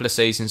had a couple of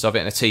seasons of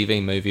it in a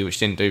TV movie, which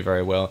didn't do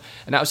very well,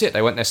 and that was it.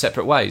 They went their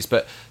separate ways.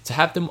 But to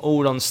have them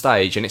all on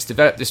stage, and it's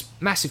developed this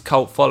massive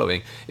cult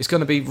following. It's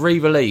going to be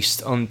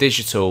re-released on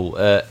digital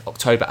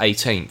October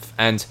 18th,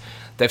 and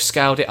they've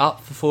scaled it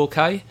up for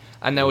 4K,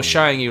 and they were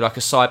showing you like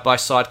a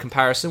side-by-side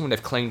comparison when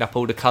they've cleaned up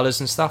all the colours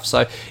and stuff.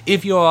 So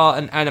if you are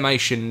an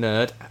animation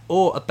nerd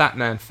or a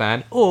Batman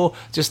fan, or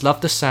just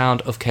love the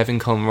sound of Kevin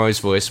Conroy's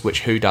voice,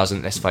 which who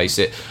doesn't, let's face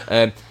it,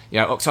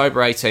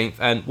 October 18th,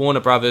 and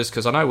Warner Brothers,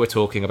 because I know we're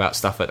talking about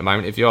stuff at the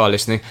moment, if you are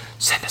listening,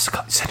 send us a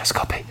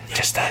copy.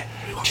 Just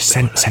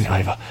send it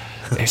over.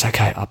 It's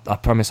okay. I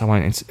promise I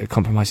won't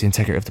compromise the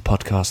integrity of the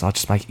podcast. I'll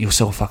just make you'll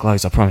sell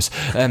fuckloads. I promise.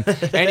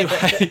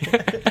 Anyway,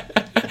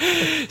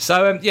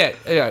 so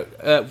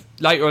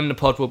later on in the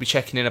pod we'll be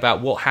checking in about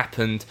what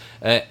happened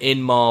at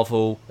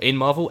Marvel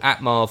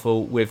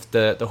with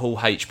the Hall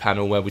H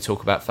panel where we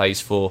talk about Phase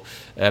 4.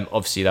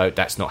 Obviously, though,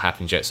 that's not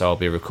happened yet, so I'll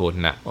be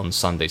recording that on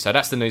Sunday. So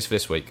that's the news for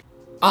this week.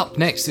 Up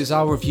next is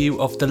our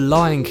review of The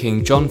Lion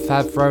King. Jon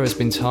Favreau has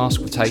been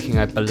tasked with taking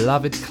a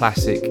beloved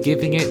classic,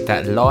 giving it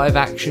that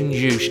live-action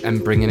zhoosh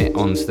and bringing it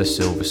onto the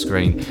silver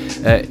screen.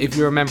 If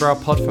you remember our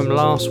pod from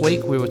last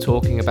week, we were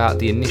talking about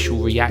the initial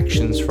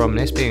reactions from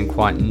this being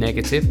quite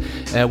negative.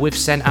 We've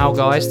sent our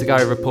guys to go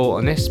report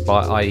on this,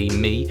 i.e.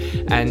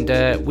 me, and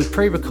we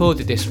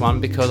pre-recorded this one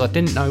because I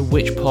didn't know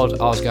which pod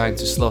I was going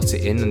to slot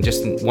it in and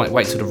just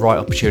wait till the right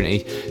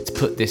opportunity to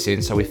put this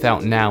in, so we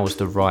felt now was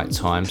the right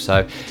time.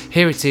 So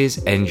here it is.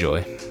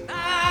 Enjoy.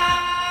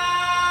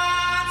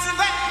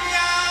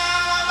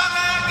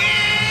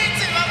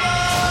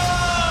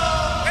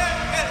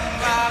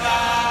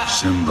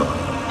 Simba,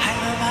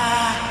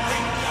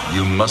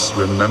 you must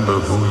remember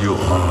who you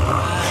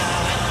are.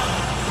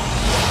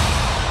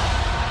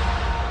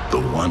 The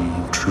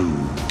one true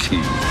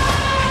king.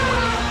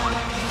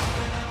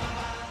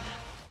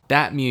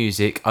 That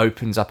music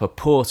opens up a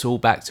portal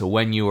back to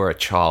when you were a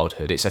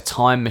childhood. It's a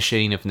time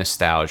machine of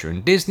nostalgia,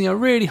 and Disney are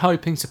really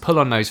hoping to pull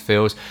on those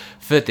feels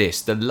for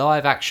this, the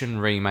live-action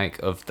remake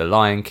of The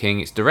Lion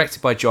King. It's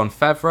directed by Jon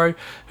Favreau,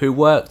 who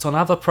worked on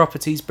other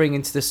properties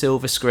bringing to the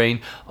silver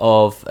screen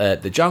of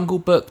The Jungle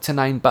Book, to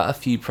name but a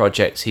few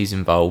projects he's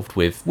involved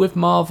with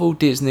Marvel,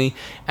 Disney,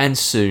 and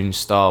soon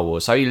Star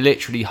Wars. So he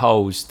literally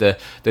holds the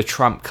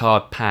trump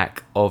card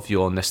pack of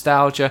your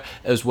nostalgia,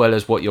 as well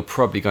as what you're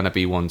probably going to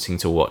be wanting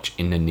to watch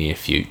in the near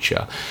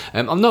future.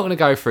 I'm not going to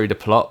go through the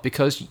plot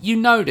because you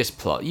know this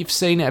plot. You've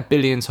seen it a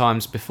billion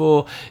times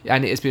before,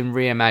 and it has been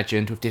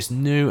reimagined with this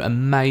new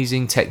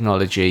amazing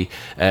technology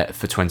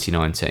for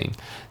 2019.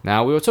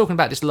 Now, we were talking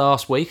about this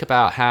last week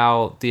about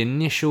how the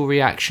initial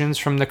reactions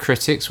from the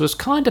critics was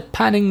kind of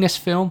panning this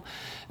film.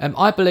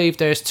 I believe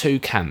there's two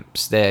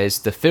camps. There's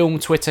the film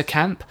Twitter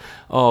camp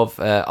of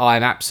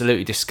I'm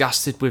absolutely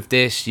disgusted with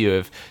this. You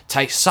have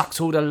sucked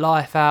all the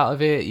life out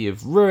of it.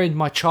 You've ruined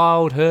my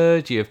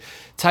childhood. You've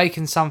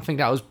taken something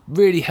that was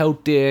really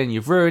held dear and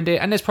you've ruined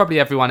it. And there's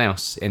probably everyone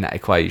else in that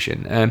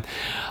equation. I'm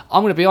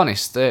going to be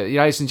honest,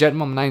 ladies and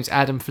gentlemen, my name's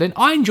Adam Flynn.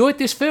 I enjoyed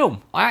this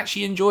film. I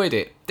actually enjoyed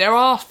it. There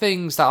are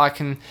things that I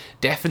can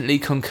definitely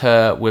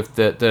concur with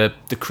the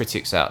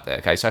critics out there.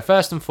 Okay, so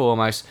first and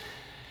foremost,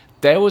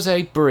 there was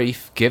a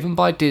brief given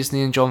by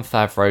Disney and Jon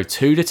Favreau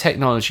to the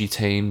technology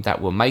team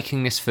that were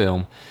making this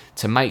film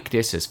to make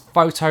this as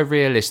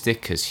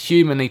photorealistic as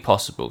humanly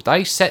possible.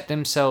 They set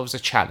themselves a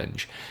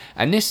challenge,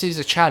 and this is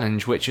a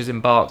challenge which has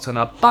embarked on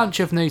a bunch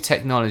of new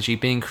technology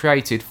being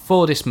created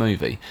for this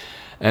movie.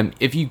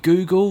 If you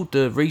Google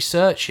the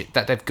research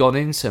that they've gone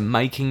into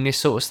making this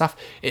sort of stuff,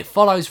 it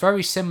follows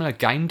very similar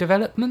game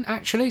development,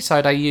 actually.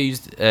 So they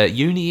used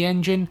Unity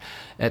engine.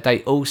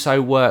 They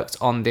also worked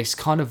on this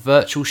kind of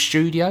virtual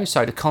studio.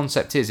 So the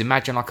concept is,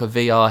 imagine like a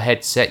VR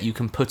headset you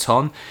can put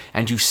on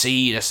and you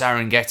see the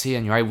Serengeti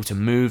and you're able to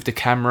move the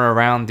camera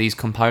around these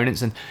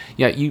components. And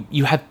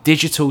you have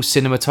digital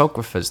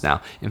cinematographers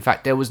now. In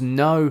fact, there was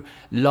no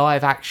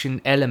live action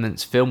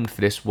elements filmed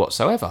for this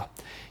whatsoever.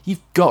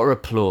 You've got to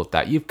applaud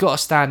that. You've got to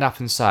stand up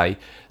and say,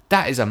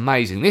 that is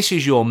amazing. This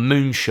is your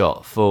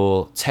moonshot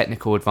for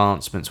technical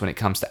advancements when it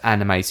comes to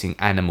animating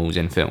animals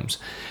in films.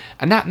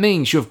 And that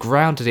means you've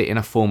grounded it in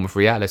a form of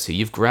reality.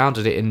 You've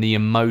grounded it in the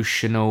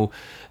emotional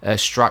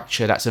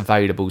structure that's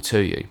available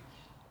to you.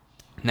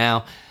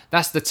 Now,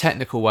 that's the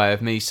technical way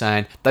of me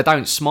saying they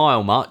don't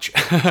smile much,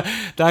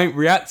 don't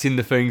react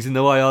into things in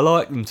the way I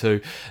like them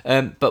to.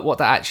 But what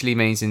that actually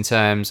means in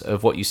terms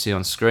of what you see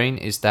on screen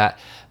is that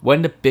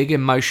when the big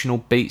emotional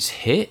beats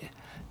hit,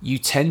 you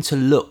tend to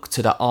look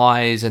to the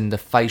eyes and the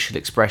facial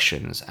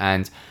expressions,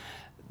 and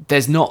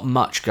there's not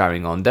much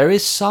going on. There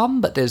is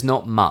some, but there's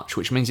not much,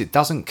 which means it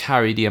doesn't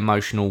carry the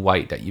emotional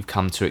weight that you've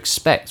come to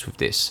expect with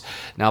this.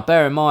 Now,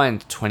 bear in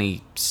mind,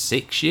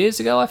 26 years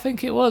ago, I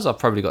think it was, I've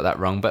probably got that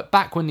wrong, but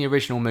back when the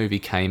original movie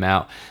came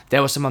out,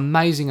 there were some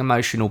amazing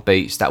emotional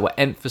beats that were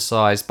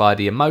emphasised by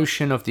the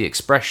emotion of the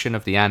expression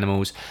of the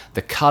animals,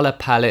 the colour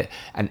palette,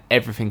 and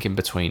everything in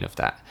between of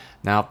that.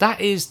 Now, that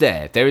is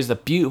there. There is a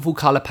beautiful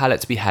colour palette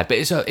to be had, but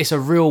it's a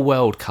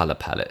real-world colour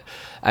palette.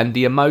 And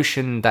the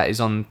emotion that is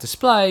on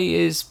display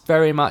is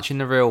very much in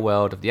the real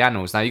world of the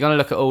animals. Now, you're going to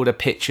look at all the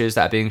pictures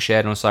that are being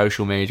shared on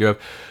social media of,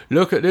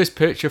 look at this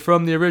picture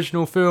from the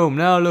original film,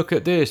 now look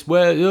at this,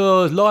 where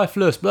it's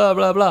lifeless, blah,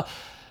 blah, blah.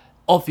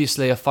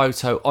 Obviously, a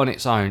photo on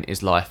its own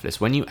is lifeless.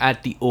 When you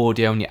add the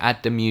audio and you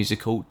add the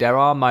musical, there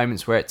are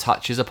moments where it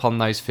touches upon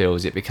those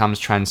feels, it becomes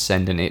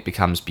transcendent, it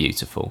becomes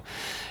beautiful.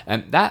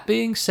 That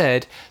being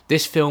said,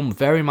 this film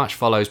very much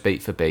follows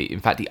beat for beat. In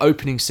fact, the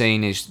opening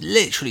scene is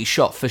literally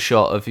shot for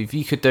shot of, if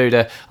you could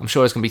do I'm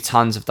sure there's going to be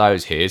tons of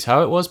those, here's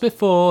how it was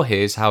before,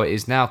 here's how it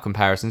is now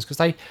comparisons,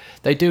 because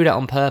they do that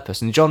on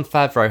purpose. And Jon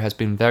Favreau has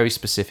been very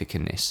specific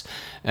in this.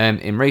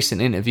 In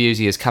recent interviews,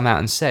 he has come out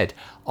and said,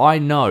 I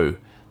know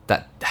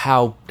that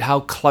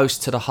how close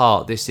to the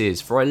heart this is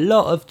for a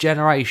lot of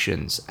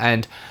generations,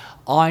 and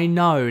I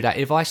know that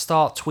if I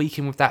start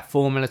tweaking with that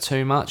formula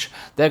too much,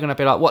 they're going to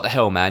be like, what the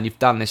hell, man, you've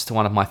done this to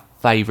one of my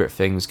favourite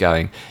things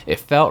going. It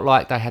felt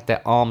like they had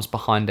their arms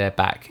behind their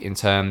back in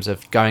terms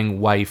of going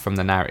away from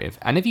the narrative.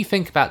 And if you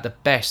think about the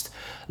best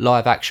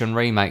live action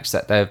remakes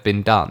that have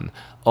been done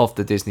of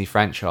the Disney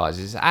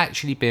franchises, it's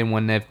actually been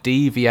when they've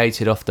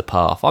deviated off the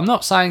path. I'm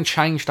not saying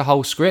change the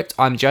whole script,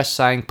 I'm just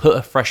saying put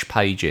a fresh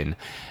page in.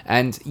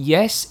 And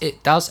yes,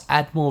 it does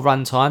add more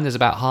runtime, there's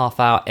about half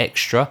hour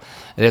extra,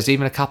 there's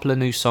even a couple of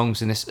new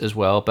songs in this as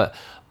well, but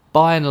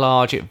by and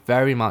large it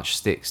very much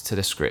sticks to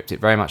the script, it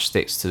very much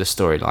sticks to the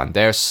storyline.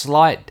 There are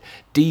slight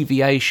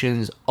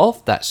deviations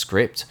of that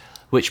script,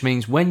 which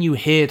means when you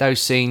hear those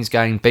scenes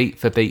going beat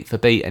for beat for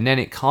beat, and then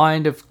it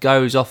kind of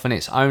goes off in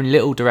its own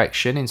little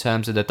direction in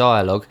terms of the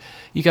dialogue,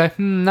 you go,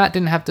 that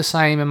didn't have the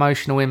same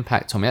emotional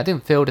impact on me, that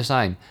didn't feel the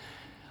same.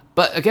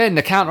 But again,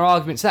 the counter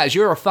argument to that is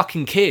you're a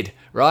fucking kid,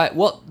 right?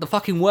 What the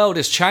fucking world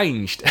has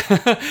changed.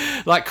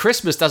 Like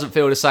Christmas doesn't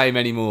feel the same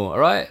anymore,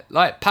 right?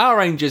 Like Power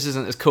Rangers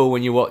isn't as cool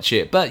when you watch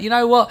it, but you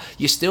know what?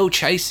 You're still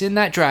chasing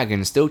that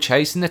dragon, still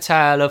chasing the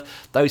tale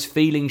of those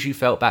feelings you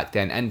felt back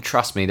then. And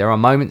trust me, there are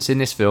moments in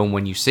this film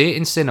when you see it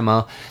in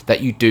cinema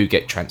that you do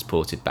get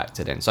transported back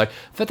to then. So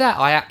for that,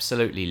 I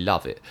absolutely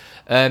love it.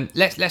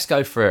 Let's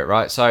go through it,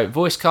 right? So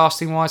voice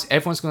casting wise,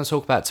 everyone's going to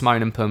talk about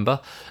Timon and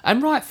Pumbaa,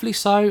 and rightfully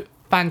so.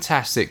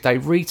 Fantastic. They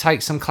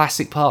retake some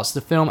classic parts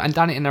of the film and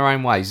done it in their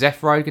own way.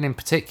 Seth Rogen in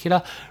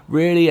particular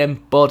really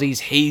embodies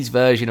his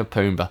version of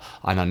Pumbaa,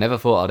 and I never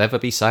thought I'd ever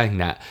be saying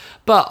that.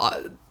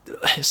 But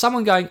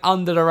someone going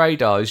under the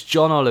radar is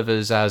John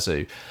Oliver's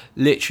Zazu.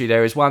 Literally,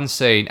 there is one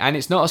scene, and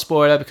it's not a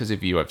spoiler because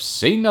if you have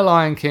seen The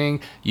Lion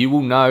King, you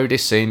will know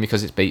this scene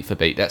because it's beat for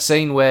beat. That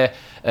scene where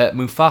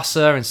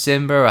Mufasa and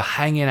Simba are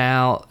hanging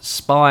out,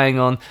 spying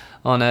on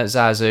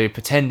Zazu,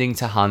 pretending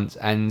to hunt,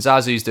 and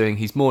Zazu's doing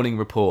his morning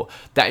report.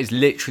 That is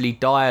literally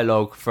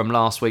dialogue from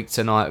Last Week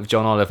Tonight with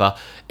John Oliver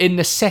in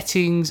the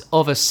settings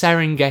of a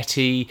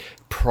Serengeti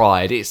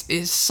pride.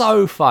 It's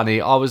so funny.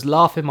 I was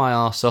laughing my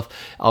ass off.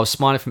 I was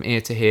smiling from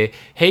ear to ear.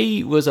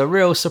 He was a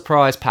real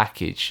surprise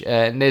package,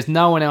 and there's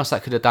no one else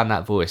that could have done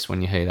that voice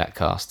when you hear that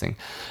casting.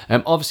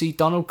 Obviously,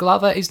 Donald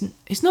Glover is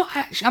not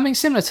actually, I mean,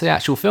 similar to the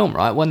actual film,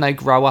 right? When they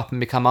grow up and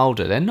become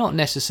older, they're not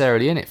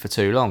necessarily in it for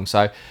too long.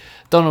 So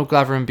Donald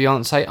Glover and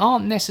Beyonce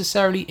aren't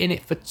necessarily in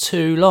it for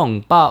too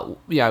long, but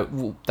you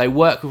know, they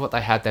work with what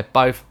they had. They're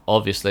both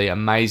obviously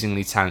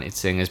amazingly talented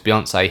singers.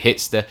 Beyonce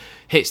hits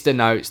the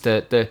notes.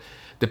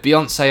 The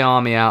Beyonce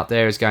army out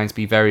there is going to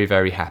be very,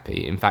 very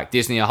happy. In fact,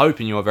 Disney are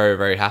hoping you're very,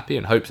 very happy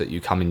and hope that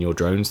you come in your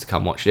drones to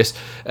come watch this.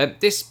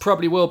 This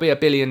probably will be $1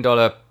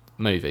 billion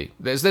movie.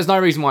 There's no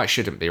reason why it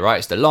shouldn't be, right?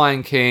 It's The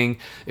Lion King.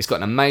 It's got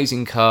an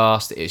amazing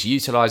cast. It's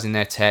utilising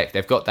their tech.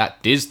 They've got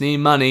that Disney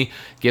money,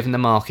 given the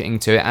marketing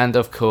to it. And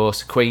of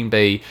course, Queen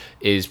Bee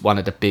is one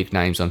of the big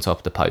names on top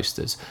of the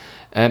posters.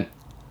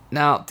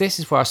 Now, this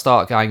is where I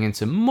start going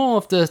into more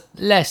of the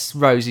less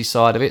rosy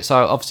side of it. So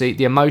obviously,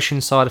 the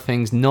emotion side of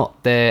things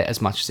not there as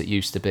much as it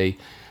used to be.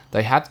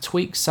 They have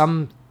tweaked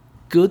some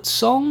good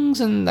songs,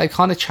 and they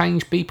kind of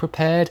changed Be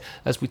Prepared,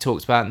 as we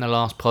talked about in the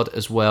last pod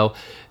as well,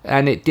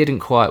 and it didn't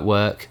quite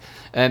work.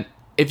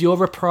 If you're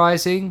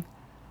reprising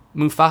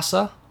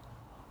Mufasa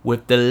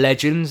with the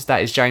legends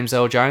that is James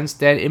Earl Jones,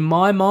 then in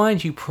my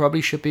mind you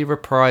probably should be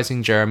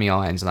reprising Jeremy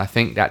Irons, and I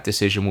think that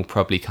decision will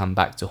probably come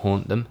back to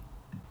haunt them.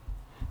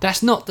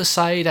 That's not to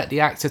say that the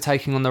actor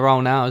taking on the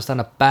role now has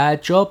done a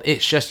bad job.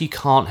 It's just you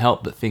can't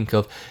help but think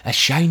of a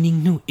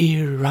shining new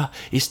era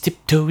is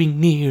tiptoeing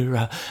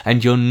nearer,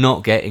 and you're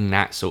not getting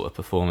that sort of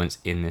performance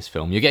in this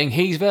film. You're getting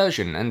his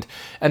version,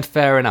 and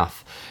fair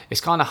enough.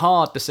 It's kind of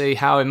hard to see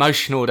how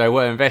emotional they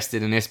were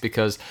invested in this,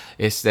 because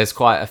there's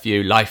quite a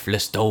few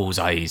lifeless doll's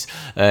eyes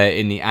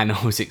in the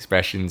animals'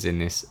 expressions in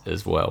this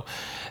as well.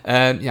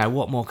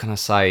 What more can I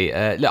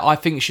say? Look, I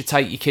think you should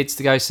take your kids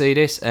to go see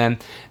this.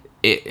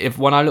 If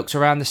when I looked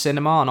around the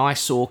cinema and I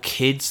saw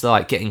kids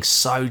like getting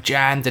so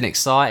jammed and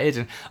excited,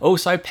 and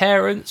also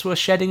parents were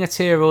shedding a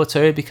tear or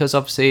two, because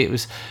obviously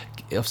it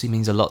obviously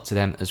means a lot to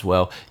them as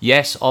well.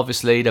 Yes,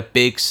 obviously the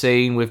big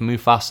scene with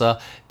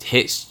Mufasa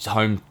hits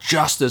home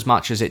just as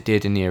much as it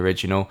did in the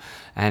original,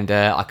 and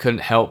I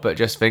couldn't help but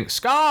just think,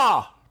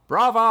 Scar,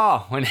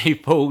 brother, when he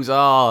pulls,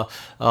 I'm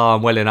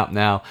welling up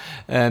now.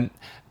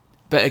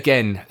 But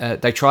again,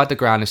 they tried to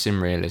ground us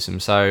in realism.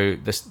 So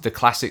the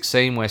classic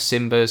scene where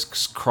Simba's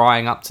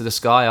crying up to the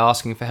sky,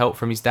 asking for help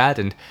from his dad,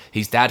 and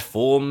his dad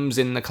forms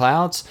in the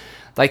clouds.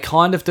 They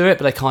kind of do it,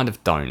 but they kind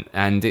of don't.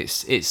 And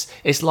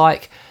it's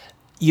like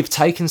you've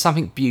taken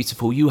something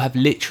beautiful, you have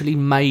literally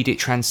made it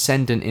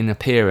transcendent in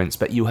appearance,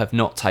 but you have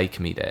not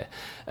taken me there.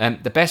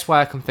 The best way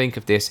I can think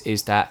of this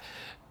is that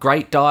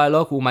great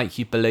dialogue will make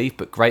you believe,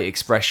 but great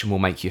expression will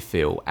make you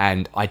feel.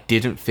 And I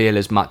didn't feel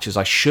as much as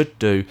I should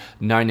do,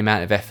 knowing the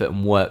amount of effort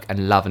and work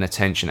and love and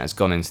attention that's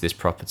gone into this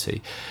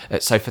property.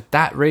 So for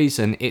that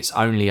reason, it's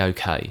only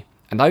okay.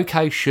 And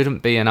okay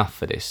shouldn't be enough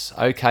for this.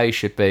 Okay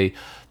should be,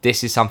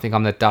 this is something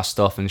I'm going to dust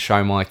off and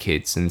show my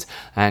kids,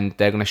 and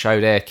they're going to show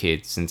their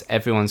kids, and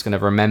everyone's going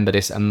to remember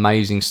this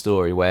amazing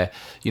story where,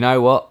 you know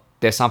what,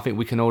 there's something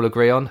we can all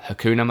agree on,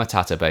 Hakuna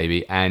Matata,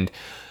 baby. And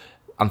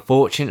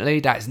unfortunately,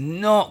 that's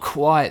not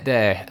quite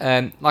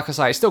there. Like I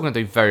say, it's still going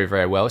to do very,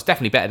 very well. It's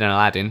definitely better than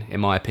Aladdin, in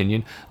my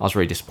opinion. I was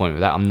really disappointed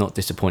with that. I'm not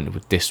disappointed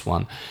with this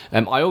one.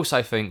 I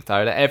also think,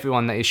 though, that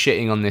everyone that is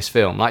shitting on this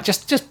film, like,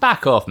 just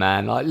back off,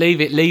 man. Like, leave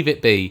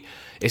it be.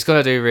 It's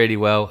going to do really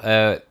well.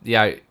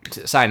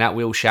 Saying that,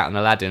 we all shout on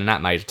Aladdin, and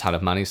that made a ton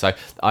of money, so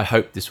I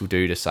hope this will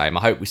do the same.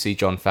 I hope we see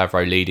Jon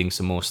Favreau leading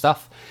some more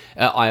stuff.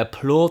 I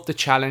applaud the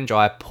challenge.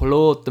 I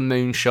applaud the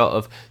moonshot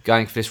of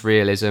going for this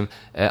realism,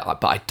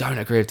 but I don't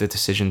agree with the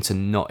decision to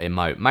not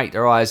emote. Make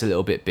their eyes a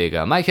little bit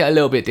bigger. Make it a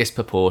little bit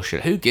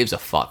disproportionate. Who gives a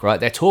fuck, right?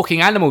 They're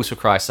talking animals, for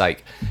Christ's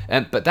sake.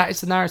 But that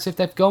is the narrative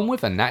they've gone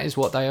with, and that is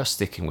what they are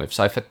sticking with.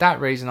 So for that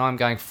reason, I'm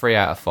going 3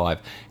 out of 5.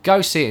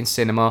 Go see it in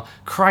cinema.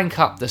 Crank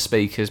up the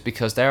speakers,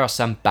 because there are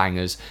some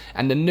bangers,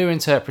 and the new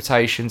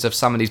interpretations of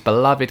some of these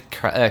beloved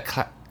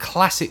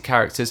classic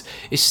characters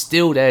is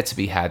still there to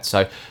be had.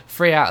 So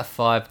 3 out of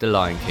 5, The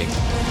Lion King.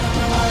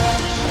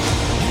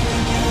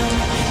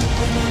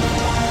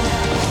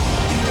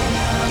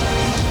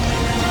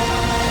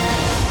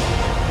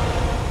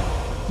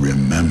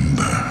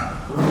 Remember.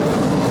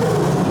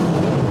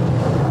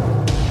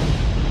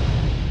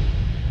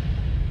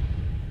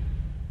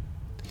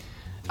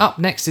 Up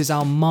next is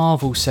our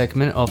Marvel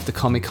segment of the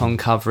Comic-Con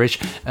coverage.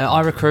 I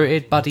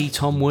recruited Buddy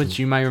Tom Woods.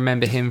 You may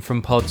remember him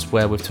from pods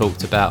where we've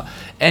talked about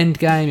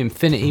Endgame,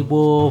 Infinity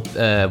War,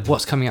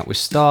 what's coming up with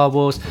Star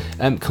Wars.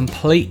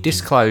 Complete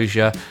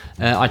disclosure,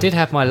 I did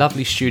have my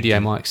lovely studio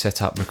mic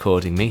set up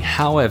recording me.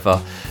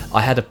 However, I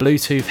had a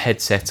Bluetooth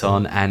headset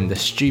on, and the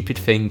stupid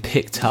thing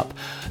picked up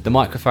the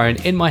microphone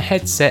in my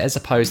headset as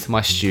opposed to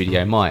my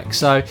studio mic.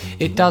 So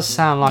it does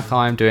sound like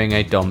I'm doing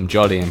a Dom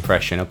Jolly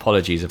impression.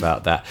 Apologies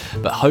about that.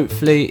 But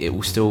hopefully it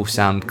will still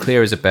sound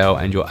clear as a bell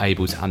and you're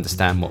able to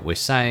understand what we're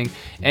saying.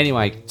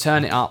 Anyway,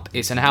 turn it up.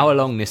 It's an hour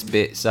long, this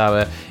bit.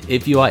 So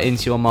if you are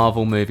into your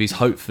Marvel movies,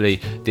 hopefully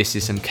this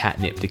is some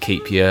catnip to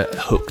keep you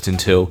hooked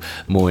until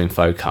more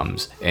info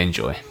comes.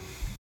 Enjoy.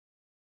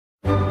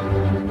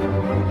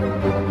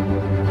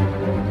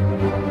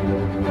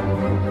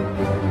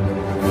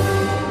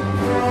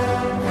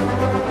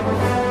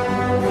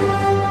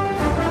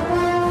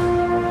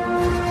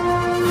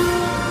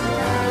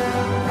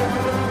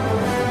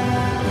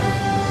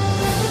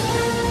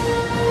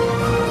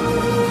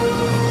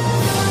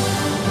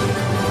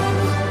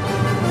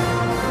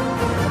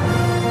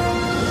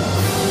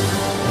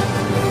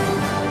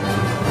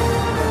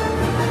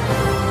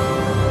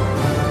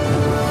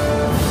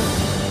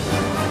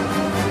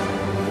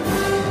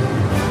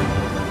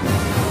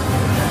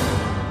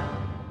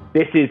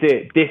 This is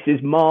it. This is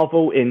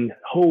Marvel in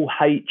Hall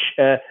H.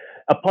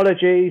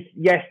 Apologies.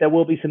 Yes, there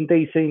will be some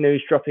DC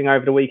news dropping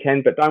over the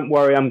weekend, but don't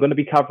worry, I'm going to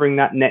be covering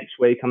that next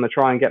week. I'm going to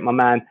try and get my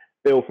man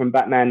Bill from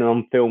Batman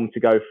on Film to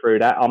go through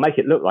that. I'll make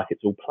it look like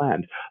it's all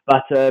planned.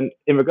 But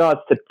in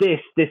regards to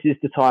this is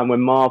the time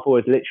when Marvel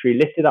has literally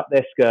lifted up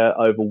their skirt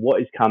over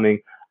what is coming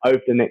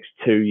over the next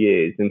 2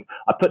 years. And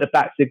I put the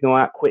bat signal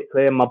out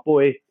quickly, and my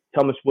boy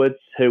Thomas Woods,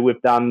 who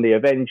we've done the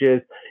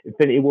Avengers,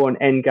 Infinity War and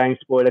Endgame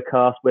spoiler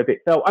cast with, it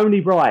felt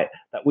only right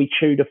that we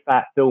chewed a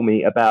fat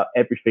filmy about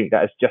everything that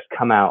has just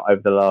come out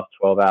over the last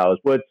 12 hours.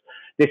 Woods,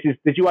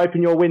 did you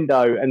open your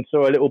window and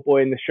saw a little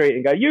boy in the street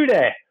and go, "You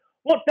there?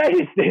 What day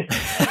is this?"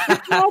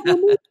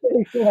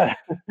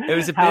 It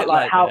was a bit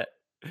like that.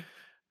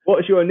 what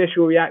was your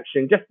initial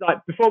reaction? Just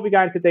like before we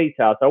go into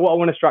detail. So what I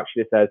want to structure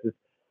this as is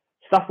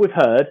stuff we've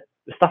heard,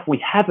 the stuff we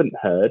haven't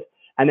heard,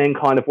 and then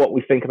kind of what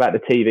we think about the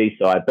TV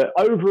side. But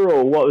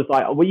overall, what was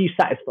like? Were you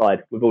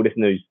satisfied with all this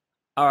news?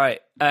 All right.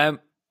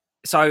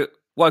 So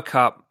woke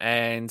up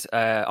and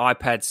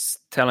iPad's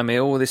telling me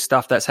all this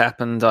stuff that's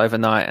happened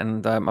overnight,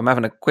 and I'm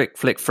having a quick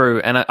flick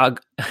through. And I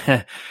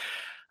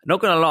not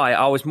going to lie,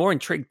 I was more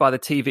intrigued by the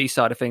TV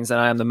side of things than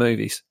I am the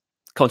movies.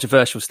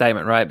 Controversial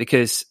statement, right?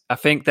 Because I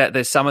think that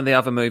there's some of the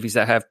other movies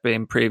that have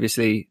been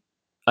previously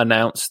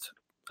announced,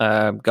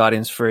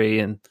 Guardians 3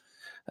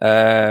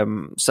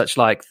 and such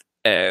like,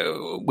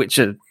 which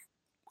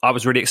I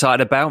was really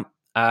excited about.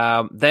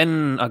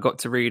 Then I got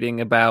to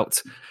reading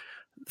about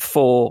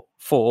 4,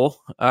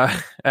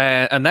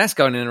 and that's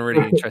going in a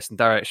really interesting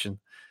direction.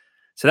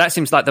 So that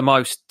seems like the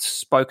most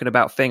spoken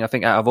about thing, I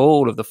think, out of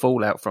all of the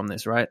fallout from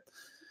this, right?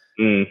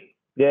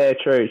 Yeah,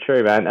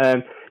 true,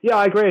 man. Yeah,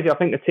 I agree with you. I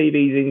think the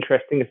TV is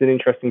interesting. It's an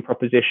interesting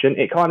proposition.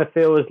 It kind of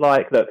feels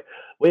like, look,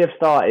 we have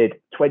started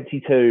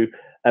 22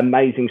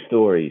 amazing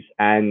stories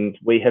and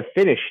we have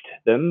finished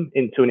them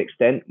to an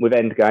extent with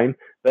Endgame,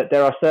 but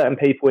there are certain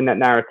people in that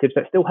narrative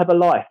that still have a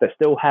life, that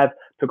still have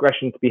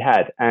progression to be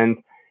had. And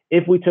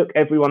if we took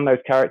every one of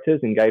those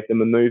characters and gave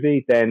them a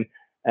movie, then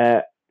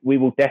we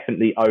will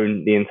definitely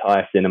own the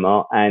entire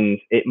cinema and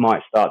it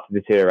might start to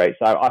deteriorate.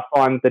 So I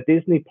find the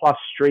Disney Plus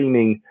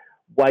streaming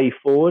way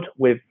forward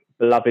with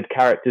beloved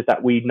characters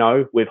that we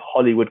know, with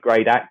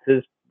Hollywood-grade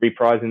actors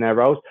reprising their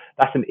roles,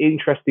 that's an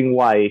interesting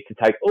way to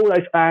take all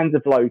those fans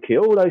of Loki,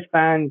 all those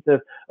fans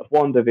of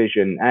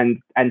WandaVision,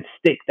 and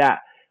stick that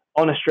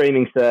on a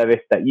streaming service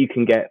that you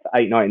can get for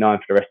 $8.99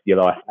 for the rest of your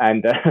life.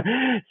 And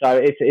so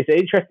it's an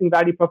interesting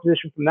value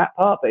proposition from that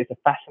part, but it's a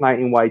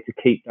fascinating way to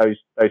keep those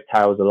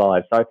tales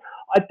alive. So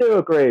I do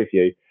agree with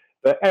you.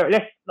 But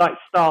Eric, let's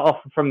start off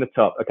from the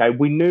top. Okay,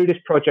 we knew this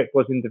project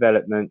was in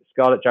development.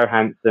 Scarlett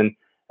Johansson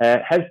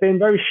has been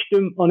very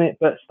stump on it,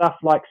 but stuff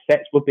like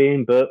sets were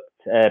being booked,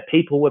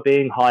 people were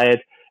being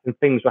hired, and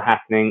things were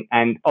happening.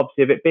 And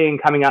obviously, of it being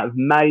coming out of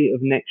May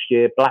of next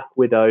year, Black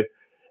Widow,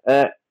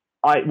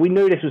 we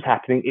knew this was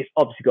happening. It's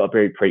obviously got to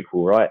be a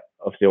prequel, right?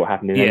 Obviously, what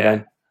happened in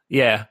Endgame.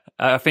 Yeah,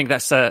 I think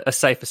that's a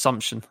safe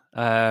assumption.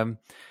 Do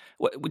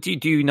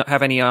you not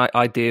have any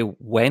idea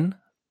when?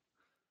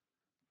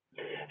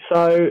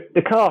 So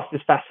the cast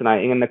is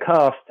fascinating, and the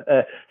cast.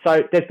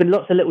 So there's been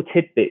lots of little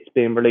tidbits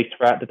being released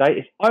throughout the day.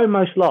 It's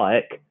almost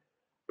like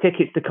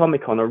tickets to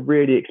Comic-Con are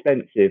really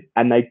expensive,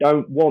 and they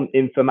don't want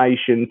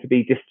information to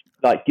be just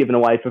like given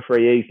away for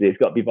free easily. It's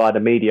got to be via the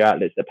media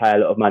outlets that pay a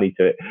lot of money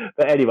to it.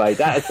 But anyway,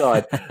 that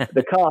aside,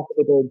 the cast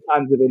are doing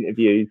tons of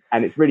interviews,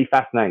 and it's really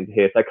fascinating to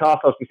hear. So cast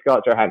obviously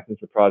Scarlett Johansson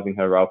reprising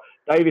her role.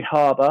 David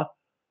Harbour,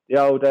 the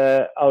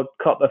old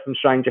copper from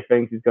Stranger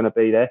Things, is going to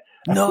be there.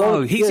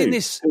 No, he's in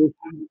this.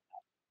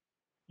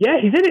 Yeah,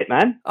 he's in it,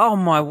 man. Oh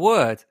my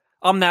word!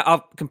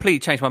 I've completely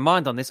changed my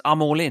mind on this.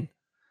 I'm all in.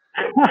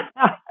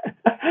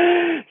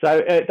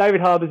 So David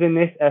Harbour's in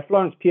this.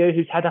 Florence Pugh,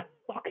 who's had a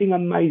fucking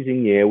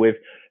amazing year with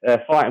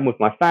Fighting With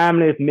My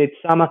Family, of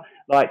Midsummer.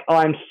 Like,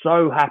 I'm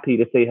so happy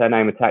to see her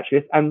name attached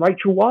to this. And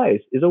Rachel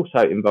Weisz is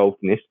also involved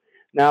in this.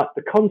 Now,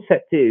 the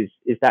concept is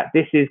that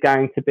this is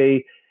going to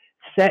be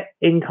set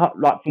in,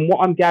 like, from what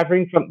I'm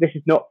gathering from, this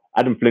is not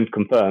Adam Flint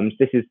confirms,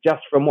 this is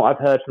just from what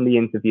I've heard from the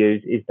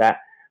interviews, is that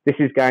this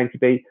is going to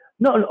be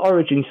not an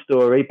origin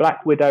story.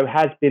 Black Widow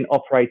has been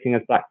operating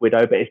as Black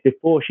Widow, but it's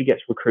before she gets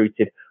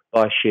recruited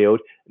by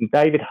S.H.I.E.L.D. And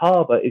David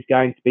Harbour is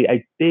going to be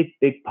a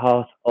big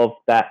part of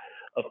that,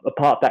 a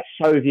part of that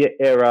Soviet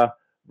era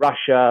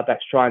Russia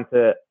that's trying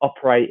to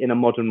operate in a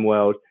modern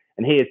world.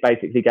 And he is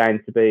basically going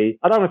to be,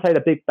 I don't want to say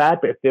the big bad,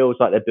 but it feels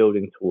like they're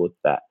building towards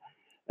that.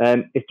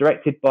 It's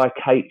directed by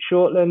Kate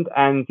Shortland,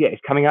 and yeah,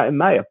 it's coming out in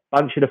May. A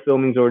bunch of the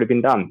filming's already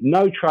been done.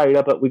 No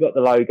trailer, but we got the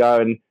logo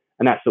and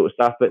that sort of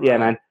stuff. But yeah,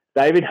 man,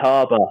 David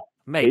Harbour,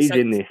 he's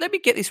in this. Let me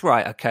get this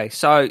right, okay?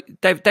 So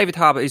David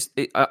Harbour is,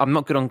 I'm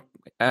not good on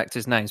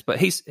actors' names, but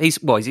he's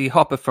is he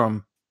Hopper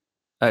from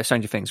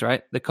Stranger Things,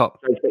 right? The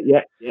cop.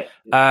 Yeah.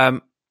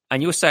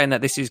 And you're saying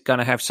that this is going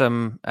to have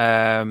some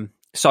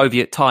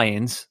Soviet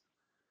tie-ins.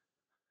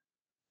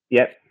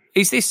 Yep.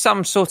 Is this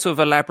some sort of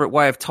elaborate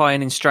way of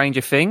tying in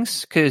Stranger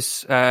Things?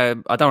 Because I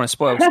don't want to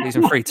spoil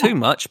season 3 too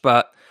much,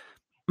 but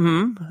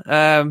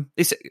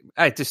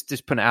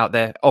just put it out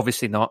there.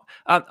 Obviously not.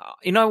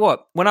 You know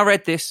what? When I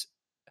read this,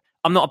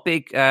 I'm not a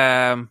big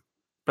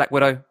Black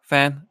Widow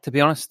fan, to be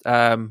honest.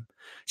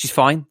 She's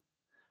fine.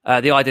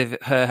 The idea of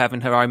her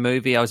having her own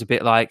movie, I was a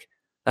bit like,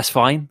 that's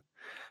fine.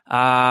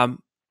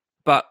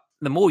 But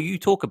the more you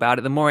talk about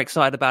it, the more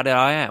excited about it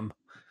I am.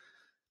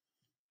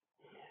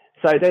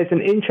 So there's an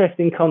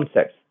interesting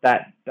concept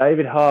that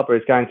David Harbour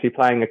is going to be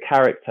playing a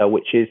character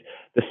which is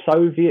the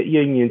Soviet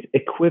Union's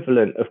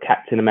equivalent of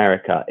Captain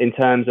America, in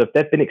terms of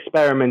they've been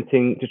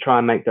experimenting to try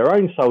and make their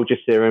own soldier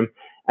serum.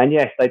 And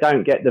yes, they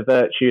don't get the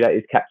virtue that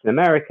is Captain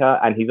America,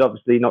 and he's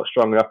obviously not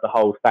strong enough to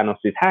hold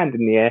Thanos' hand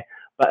in the air,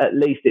 but at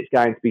least it's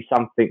going to be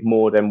something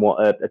more than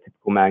what a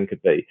typical man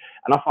could be.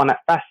 And I find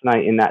that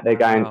fascinating that they're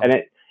going, and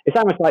It's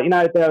almost like,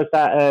 there was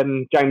that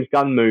James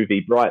Gunn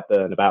movie,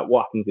 Brightburn, about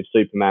what happens if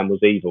Superman was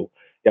evil.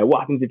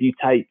 What happens if you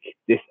take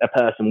a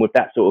person with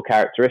that sort of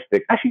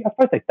characteristic? Actually, I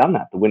suppose they've done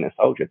that for Winter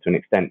Soldier to an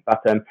extent.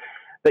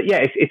 But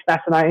yeah, it's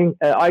fascinating.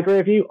 I agree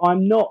with you.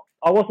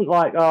 I wasn't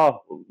like,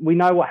 oh, we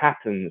know what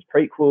happens.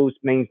 Prequels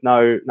means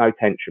no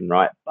tension,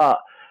 right? But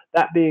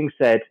that being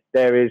said,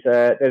 there's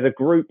a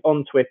group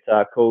on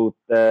Twitter called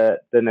the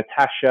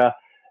Natasha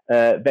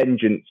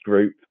Vengeance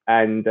Group,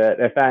 and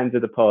they're fans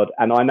of the pod.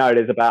 And I know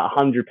there's about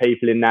 100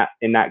 people in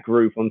that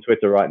group on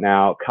Twitter right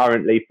now,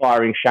 currently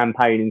firing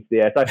champagne into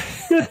the air. So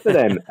good for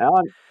them.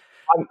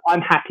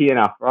 I'm happy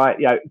enough, right?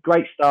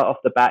 Great start off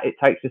the bat. It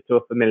takes us to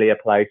a familiar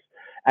place.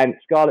 And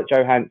Scarlett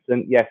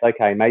Johansson, yes,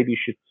 okay, maybe you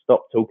should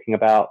stop talking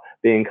about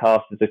being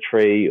cast as a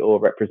tree or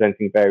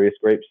representing various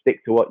groups.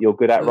 Stick to what you're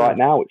good at right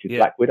now, which is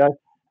Black Widow.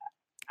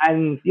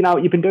 And,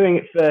 you've been doing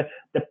it for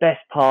the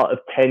best part of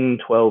 10,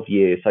 12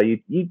 years. So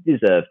you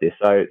deserve this.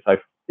 So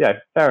yeah,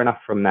 fair enough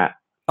from that.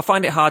 I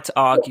find it hard to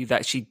argue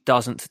that she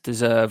doesn't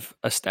deserve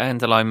a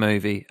standalone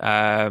movie.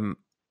 Of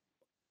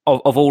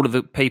all of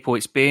the people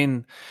it's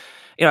been,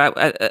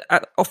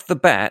 off the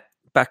bat,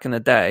 back in the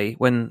day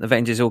when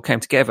Avengers all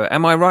came together,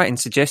 am I right in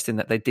suggesting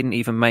that they didn't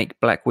even make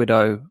Black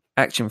Widow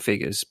action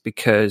figures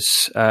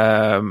because,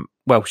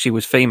 she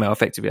was female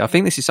effectively? I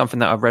think this is something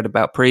that I've read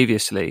about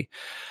previously.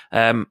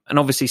 And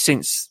obviously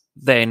since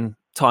then,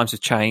 times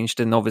have changed,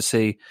 and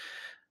obviously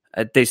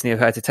Disney have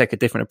had to take a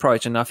different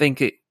approach. And I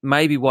think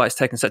maybe why it's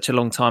taken such a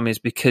long time is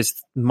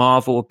because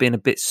Marvel have been a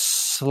bit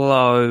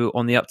slow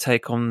on the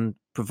uptake on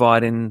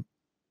providing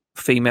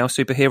female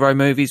superhero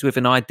movies with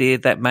an idea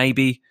that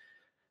maybe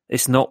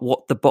it's not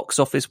what the box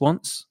office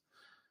wants.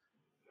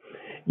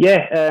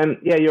 Yeah,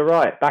 you're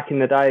right. Back in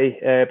the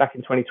day, back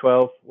in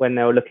 2012, when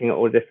they were looking at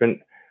all the different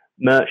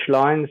merch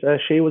lines,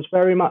 she was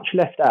very much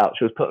left out.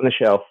 She was put on the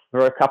shelf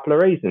for a couple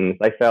of reasons.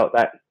 They felt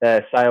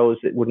that sales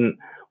it wouldn't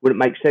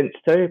make sense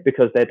to,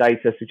 because their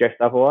data suggests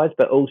otherwise.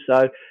 But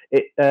also,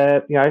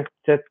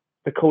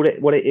 to call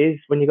it what it is,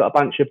 when you've got a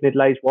bunch of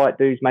middle-aged white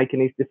dudes making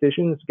these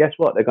decisions, guess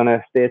what? They're going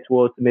to steer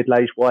towards the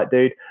middle-aged white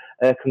dude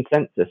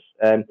consensus.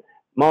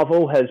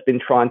 Marvel has been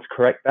trying to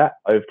correct that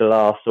over the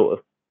last sort of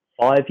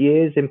 5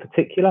 years in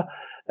particular,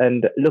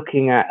 and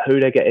looking at who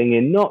they're getting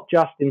in, not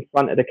just in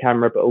front of the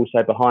camera, but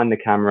also behind the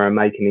camera, and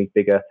making these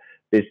bigger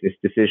business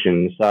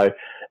decisions. So,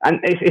 and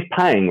it's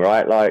paying,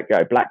 right? Like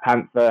Black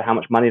Panther, how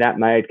much money that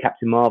made,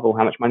 Captain Marvel,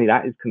 how much money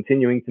that is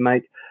continuing to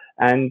make.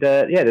 And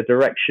the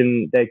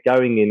direction they're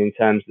going in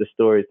terms of the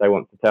stories they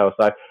want to tell.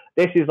 So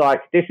this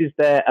is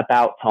their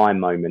about time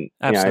moment.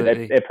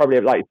 Absolutely. They're probably,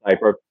 like you say,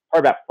 probably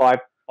about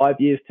five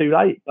years too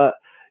late, but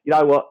you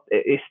know what?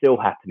 It's still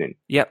happening.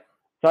 Yep.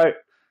 So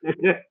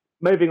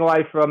moving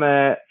away from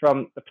the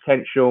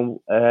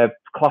potential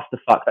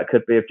clusterfuck that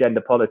could be of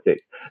gender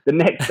politics, the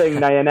next thing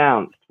they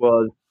announced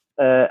was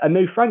a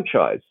new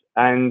franchise,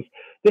 and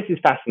this is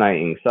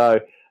fascinating. So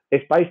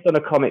it's based on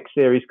a comic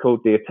series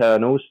called The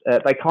Eternals.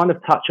 They kind of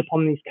touch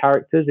upon these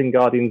characters in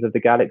Guardians of the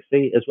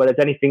Galaxy, as well as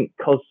anything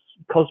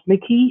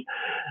cosmic-y.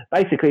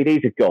 Basically,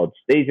 these are gods.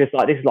 This is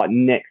like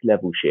next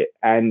level shit.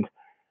 And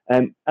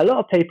a lot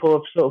of people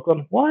have sort of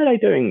gone, why are they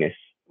doing this?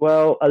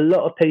 Well, a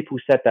lot of people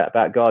said that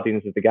about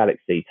Guardians of the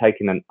Galaxy,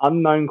 taking an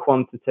unknown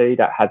quantity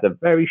that has a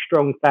very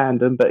strong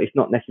fandom, but it's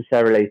not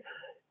necessarily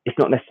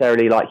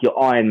like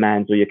your Iron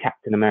Mans or your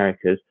Captain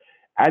Americas,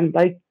 and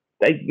they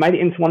made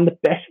it into one of the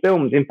best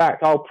films. In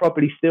fact, I'll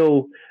probably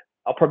still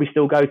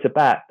go to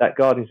bat that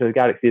Guardians of the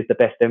Galaxy is the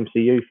best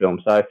MCU film.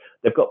 So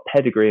they've got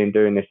pedigree in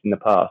doing this in the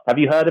past. Have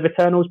you heard of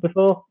Eternals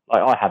before?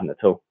 I haven't at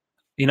all.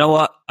 You know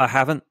what? I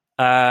haven't.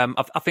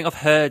 I think I've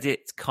heard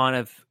it kind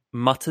of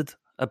muttered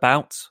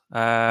about,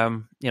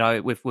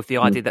 with the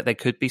idea that there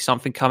could be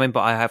something coming,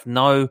 but I have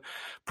no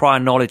prior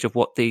knowledge of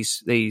what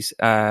these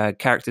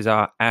characters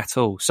are at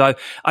all. So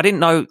I didn't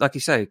know, like you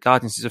say,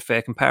 Guardians is a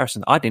fair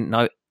comparison. I didn't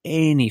know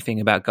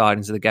anything about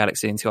Guardians of the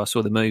Galaxy until I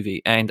saw the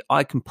movie, and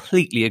I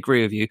completely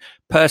agree with you.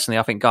 Personally,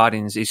 I think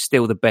Guardians is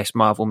still the best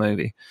Marvel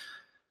movie.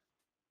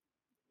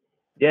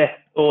 Yeah,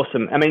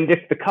 awesome. I mean,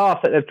 the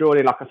cast that they've drawn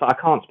in, like I said, I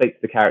can't speak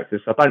to the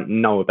characters, so I don't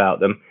know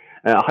about them.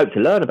 I hope to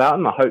learn about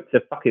them. I hope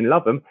to fucking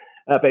love them.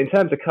 But in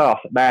terms of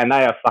cast, man,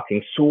 they are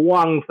fucking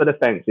swung for the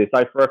fences.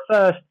 So for a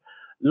first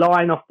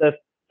line off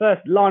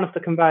the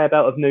conveyor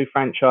belt of new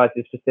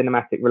franchises for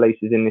cinematic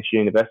releases in this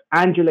universe,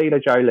 Angelina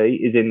Jolie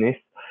is in this.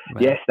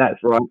 Man. Yes, that's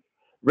right.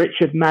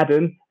 Richard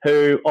Madden,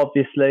 who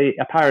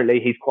apparently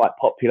he's quite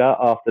popular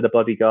after The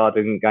Bodyguard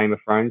and Game of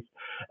Thrones.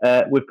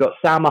 We've got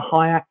Salma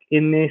Hayek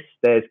in this.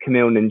 There's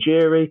Camille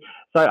Nanjiry.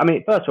 So, I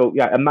mean, first of all,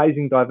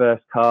 amazing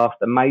diverse cast,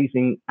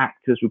 amazing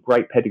actors with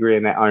great pedigree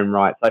in their own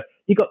right. So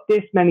you've got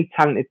this many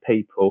talented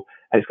people,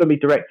 and it's going to be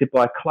directed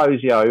by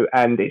Chloe Zhao,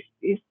 and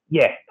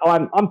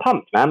I'm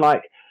pumped, man.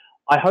 Like,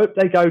 I hope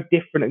they go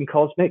different and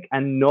cosmic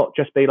and not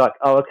just be like,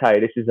 oh,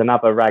 okay, this is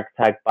another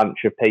ragtag bunch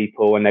of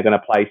people and they're going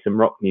to play some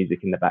rock music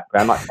in the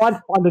background. Like, find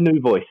a new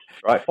voice,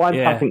 right? Find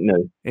something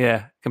new.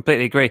 Yeah,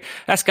 completely agree.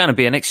 That's going to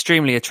be an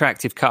extremely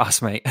attractive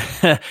cast, mate.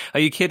 Are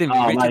you kidding me?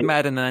 Richard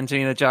Madden and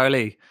Angelina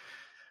Jolie.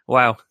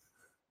 Wow.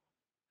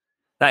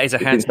 That is a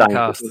It's handsome insane.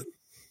 cast.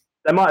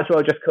 They might as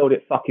well just called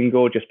it fucking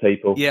Gorgeous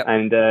People, Yep.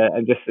 and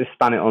just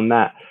spun it on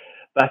that.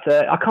 But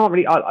I can't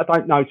really, I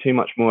don't know too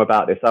much more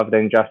about this other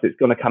than just it's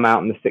going to come out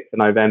on the 6th of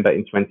November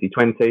in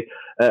 2020.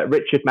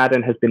 Richard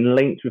Madden has been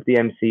linked with the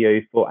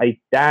MCU for a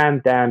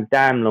damn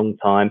long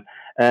time.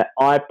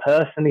 I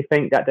personally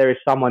think that there is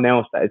someone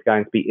else that is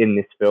going to be in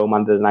this film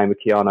under the name of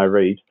Keanu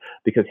Reeves,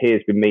 because he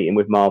has been meeting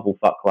with Marvel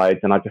fuckloads,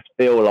 and I just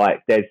feel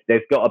like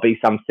there's got to be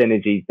some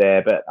synergies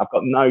there, but I've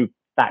got no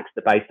facts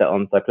to base that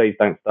on, so please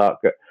don't start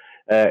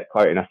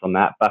quoting us on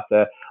that. But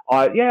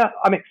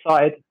I'm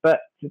excited. But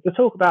to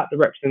talk about the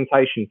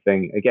representation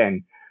thing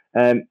again,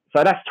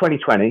 so that's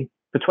 2020.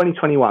 For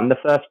 2021, the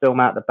first film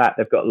out the bat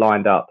they've got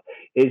lined up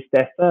is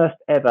their first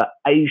ever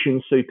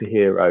Asian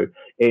superhero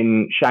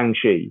in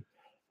Shang-Chi.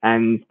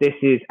 And this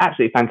is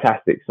absolutely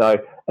fantastic. So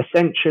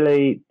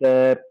essentially,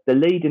 the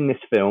lead in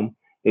this film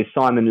is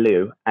Simon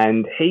Liu,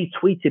 and he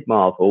tweeted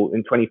Marvel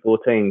in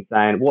 2014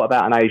 saying, "What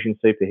about an Asian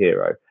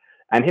superhero?"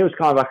 And he was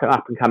kind of like an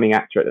up-and-coming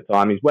actor at the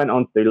time. He's went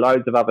on to do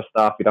loads of other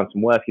stuff. He'd done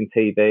some work in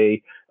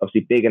TV,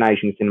 obviously big in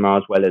Asian cinema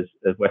as well as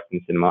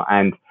Western cinema.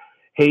 And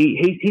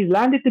he's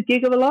landed the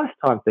gig of a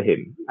lifetime for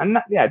him. And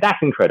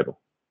that's incredible.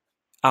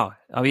 Oh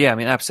yeah, I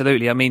mean,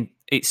 absolutely. I mean,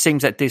 it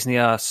seems that Disney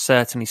are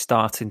certainly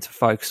starting to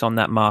focus on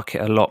that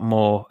market a lot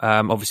more.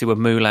 Obviously, with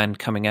Mulan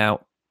coming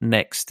out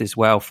next as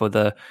well for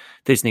the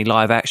Disney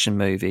live-action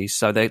movies.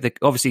 So they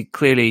obviously,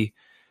 clearly,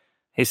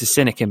 here's the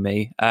cynic in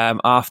me,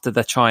 after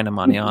the China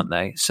money, aren't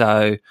they?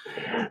 So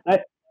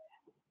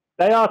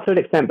they are to an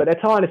extent, but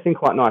they're tying this in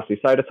quite nicely.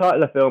 So the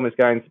title of the film is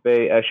going to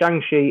be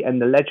Shang-Chi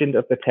and the Legend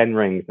of the Ten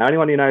Rings. Now,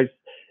 anyone who knows,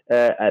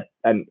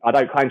 and I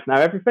don't claim to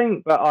know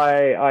everything, but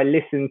I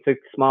listen to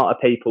smarter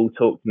people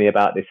talk to me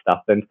about this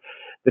stuff. And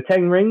the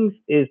Ten Rings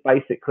is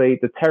basically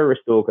the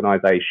terrorist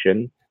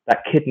organisation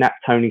that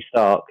kidnapped Tony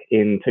Stark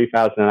in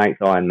 2008's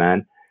Iron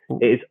Man.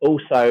 It is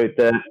also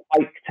the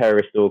fake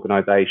terrorist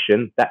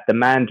organisation that the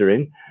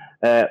Mandarin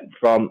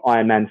from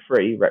Iron Man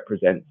 3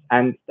 represents.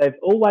 And they've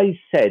always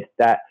said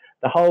that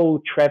the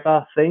whole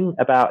Trevor thing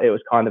about it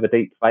was kind of a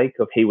deep fake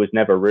of he was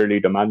never really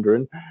the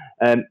Mandarin.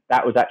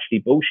 That was actually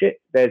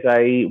bullshit. There's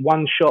a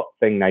one-shot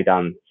thing they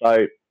done.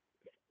 So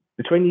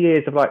between the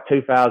years of like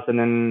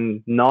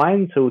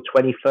 2009 till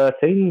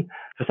 2013,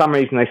 for some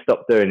reason they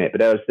stopped doing it,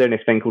 but they was doing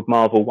this thing called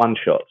Marvel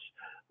one-shots,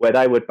 where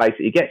they would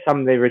basically get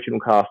some of the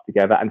original cast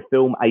together and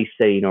film a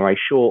scene or a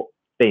short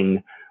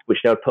thing, which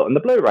they would put on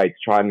the Blu-ray to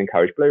try and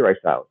encourage Blu-ray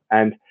sales.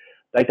 And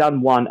they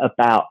done one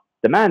about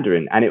the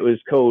Mandarin, and it was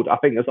called, I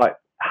think it was like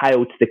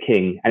Hail to the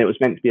King, and it was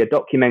meant to be a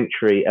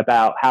documentary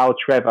about how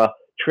Trevor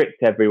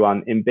tricked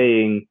everyone in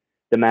being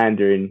the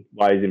Mandarin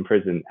while he's in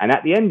prison. And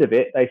at the end of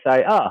it, they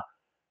say,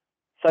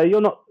 so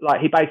you're not,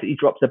 like, he basically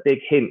drops a big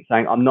hint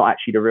saying, I'm not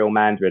actually the real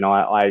Mandarin,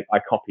 I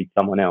copied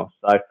someone else.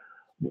 So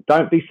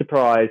don't be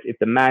surprised if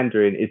the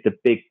Mandarin is the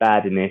big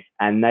bad in this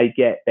and they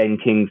get Ben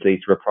Kingsley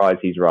to reprise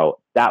his role.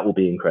 That will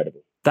be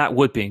incredible. That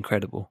would be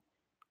incredible.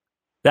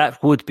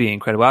 That would be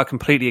incredible. I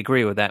completely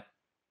agree with that.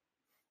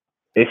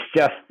 It's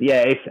just,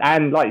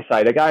 and like you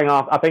say, they're going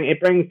off. I think it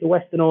brings the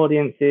Western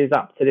audiences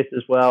up to this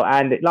as well.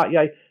 And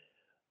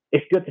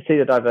it's good to see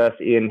the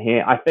diversity in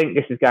here. I think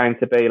this is going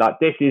to be like,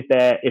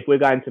 if we're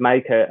going to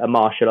make a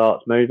martial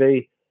arts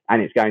movie,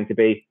 and it's going to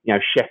be,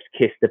 chef's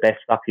kiss, the best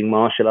fucking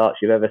martial arts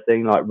you've ever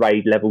seen, like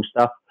raid level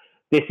stuff.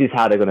 This is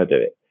how they're going to do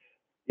it.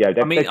 They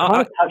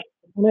kind of touched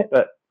upon it,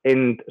 but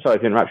sorry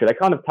to interrupt you, they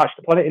kind of touched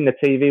upon it in the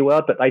TV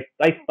world, but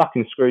they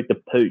fucking screwed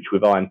the pooch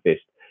with Iron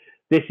Fist.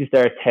 This is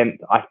their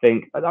attempt, I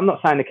think. I'm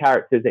not saying the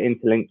characters are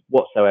interlinked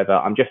whatsoever.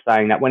 I'm just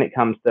saying that when it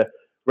comes to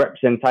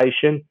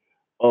representation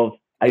of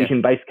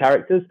Asian-based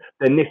characters,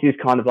 then this is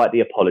kind of like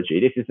the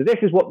apology. This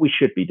is what we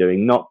should be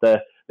doing, not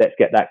the let's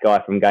get that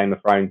guy from Game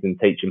of Thrones and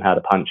teach him how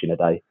to punch in a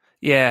day.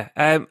 Yeah,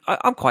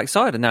 I'm quite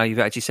excited now you've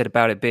actually said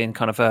about it being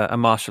kind of a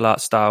martial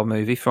arts style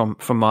movie from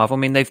Marvel. I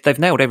mean, they've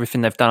nailed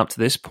everything they've done up to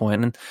this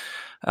point.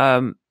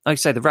 And like I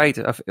say, The Raid,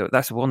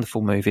 that's a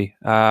wonderful movie.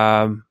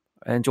 I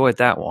enjoyed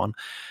that one.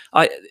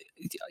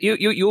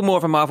 You're more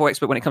of a Marvel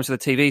expert when it comes to the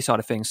TV side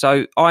of things.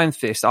 So Iron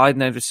Fist, I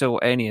never saw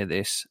any of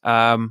this.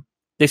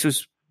 This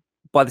was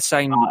by the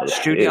same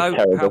studio.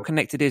 How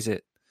connected is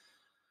it?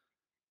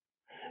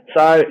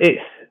 So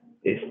it's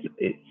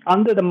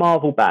under the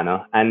Marvel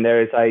banner, and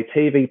there is a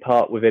TV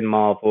part within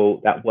Marvel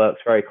that works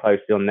very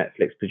closely on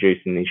Netflix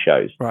producing these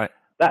shows. Right.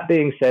 That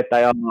being said,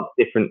 they are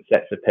different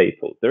sets of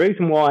people. The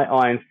reason why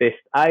Iron Fist,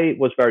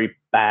 was very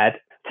bad,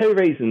 two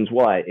reasons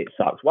why it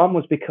sucks. One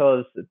was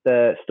because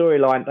the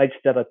storyline, they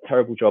just did a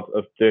terrible job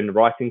of doing the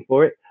writing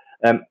for it.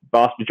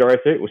 Vast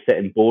majority of it was set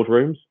in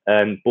boardrooms,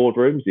 and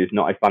boardrooms is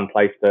not a fun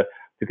place for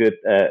good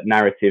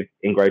narrative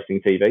engrossing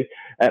TV.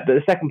 But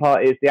the second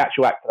part is the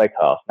actual actor they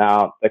cast.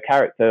 Now, the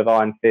character of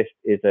Iron Fist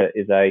is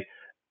a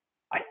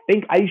I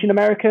think Asian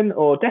American,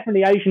 or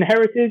definitely Asian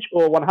heritage,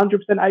 or 100%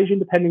 Asian,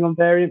 depending on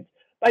variants.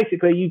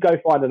 Basically, you go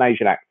find an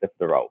Asian actor for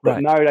the role.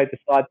 But no, they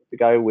decided to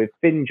go with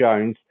Finn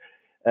Jones,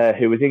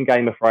 who was in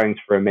Game of Thrones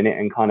for a minute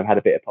and kind of had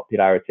a bit of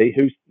popularity,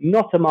 who's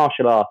not a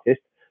martial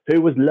artist,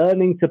 who was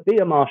learning to be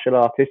a martial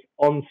artist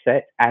on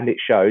set, and it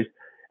shows.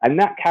 And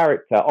that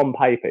character on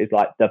paper is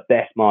like the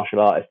best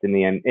martial artist in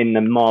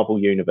the Marvel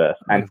universe.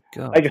 And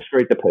they just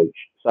screwed the pooch.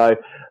 So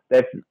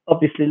they've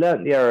obviously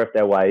learnt the error of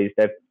their ways.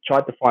 They've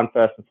tried to find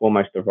first and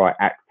foremost the right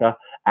actor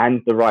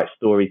and the right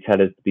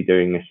storytellers to be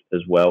doing this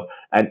as well.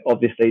 And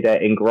obviously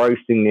they're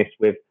engrossing this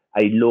with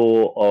a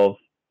lore of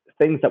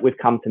things that we've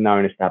come to know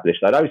and establish.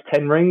 So those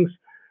 10 rings,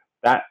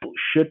 that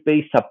should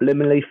be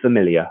subliminally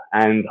familiar.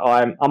 And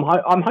I'm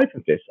hoping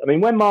for this. I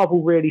mean, when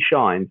Marvel really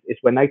shines is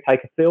when they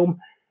take a film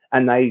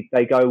and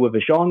they go with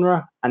a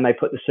genre and they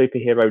put the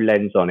superhero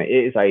lens on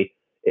it.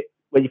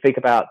 When you think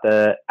about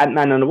the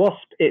Ant-Man and the Wasp,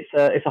 it's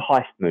a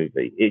heist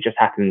movie. It just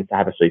happens to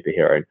have a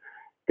superhero.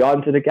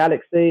 Guardians of the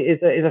Galaxy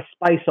is a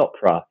space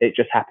opera. It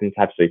just happens to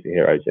have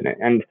superheroes in it.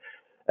 And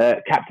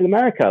Captain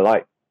America,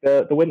 like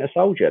the Winter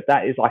Soldier,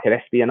 that is like an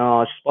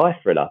espionage spy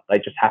thriller. They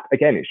just have,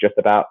 again, it's just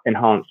about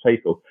enhanced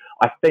people.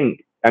 I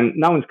think, and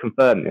no one's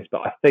confirmed this,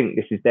 but I think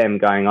this is them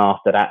going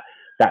after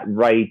that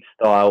Raid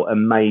style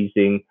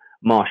amazing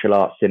martial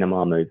arts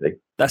cinema movie.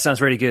 That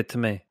sounds really good to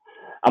me.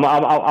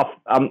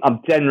 I'm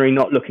generally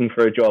not looking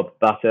for a job,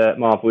 but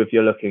Marvel, if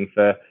you're looking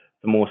for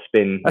more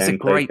spin, that's a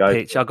great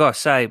pitch. I gotta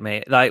say,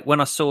 mate. Like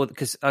when I saw,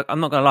 because I'm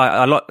not gonna lie,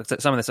 I like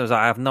some of this. I was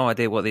like, I have no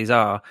idea what these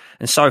are,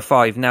 and so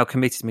far, you've now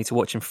committed me to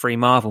watching 3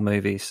 Marvel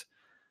movies.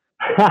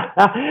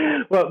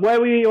 Well, where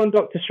were you on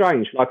Doctor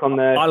Strange? Like on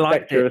the? I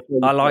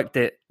liked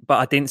it, but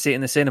I didn't see it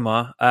in the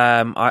cinema.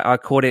 I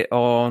caught it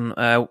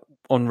on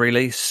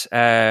release.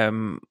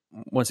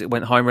 Once it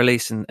went home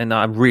release, and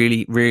I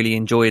really, really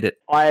enjoyed it.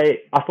 I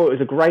thought it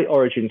was a great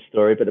origin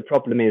story, but the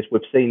problem is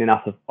we've seen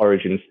enough of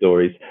origin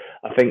stories.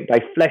 I think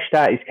they fleshed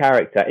out his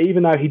character,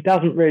 even though he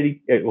doesn't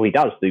really, well, he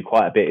does do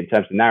quite a bit in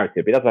terms of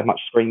narrative. He doesn't have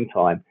much screen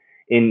time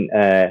in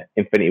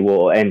Infinity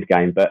War or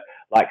Endgame, but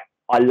like,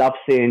 I love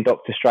seeing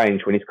Doctor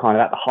Strange when he's kind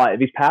of at the height of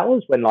his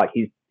powers, when like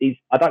he's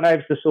I don't know if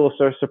he's the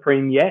Sorcerer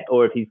Supreme yet,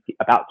 or if he's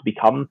about to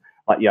become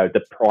like,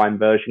 the prime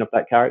version of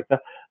that character.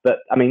 But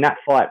I mean, that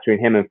fight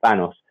between him and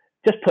Thanos,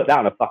 just put that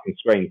on a fucking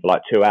screen for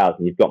like 2 hours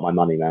and you've got my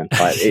money, man.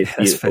 Like, it's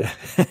beautiful.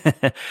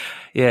 Fair.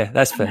 Yeah,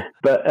 that's fair.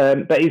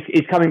 But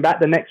he's coming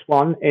back. The next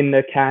one in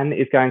the can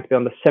is going to be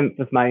on the 7th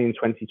of May in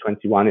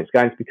 2021. It's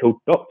going to be called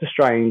Doctor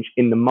Strange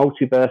in the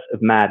Multiverse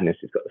of Madness.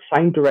 It's got the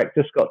same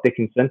director, Scott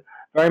Dickinson,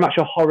 very much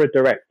a horror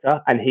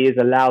director, and he's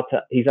allowed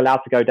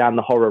to go down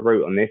the horror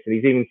route on this. And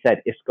he's even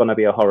said it's going to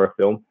be a horror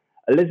film.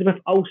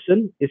 Elizabeth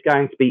Olsen is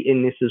going to be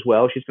in this as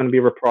well. She's going to be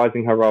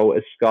reprising her role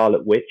as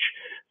Scarlet Witch.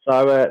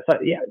 So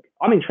yeah,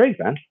 I'm intrigued,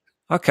 man.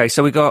 Okay,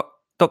 so we got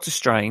Doctor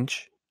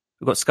Strange,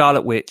 we've got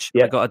Scarlet Witch,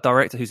 yep. We've got a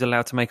director who's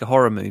allowed to make a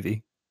horror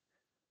movie.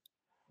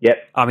 Yep.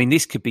 I mean,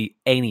 this could be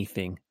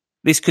anything.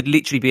 This could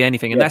literally be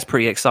anything, and that's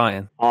pretty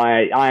exciting.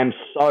 I am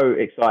so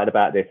excited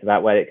about this,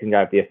 about where it can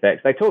go with the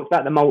effects. They talked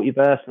about the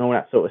multiverse and all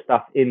that sort of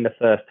stuff in the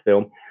first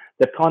film.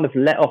 They've kind of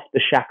let off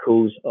the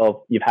shackles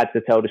of, you've had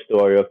to tell the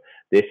story of,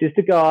 this is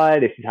the guy,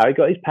 this is how he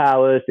got his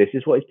powers, this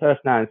is what his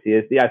personality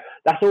is.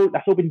 That's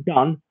all been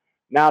done.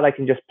 Now they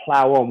can just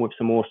plow on with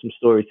some awesome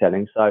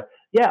storytelling. So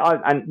yeah,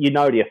 and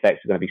the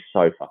effects are going to be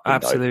so fucking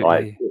absolutely dope.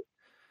 Like,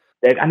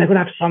 and they're going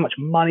to have so much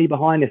money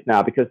behind this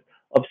now, because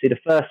obviously the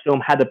first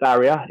film had a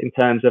barrier in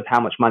terms of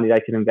how much money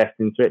they could invest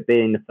into it,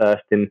 being the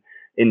first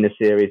in the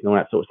series and all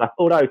that sort of stuff.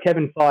 Although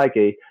Kevin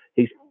Feige,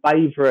 his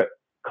favourite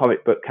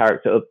comic book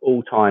character of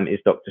all time is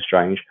Doctor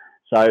Strange.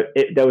 So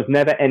there was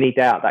never any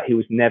doubt that he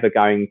was never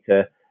going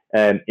to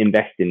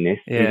invest in this.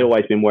 Yeah. He's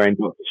always been wearing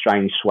Doctor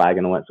Strange swag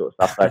and all that sort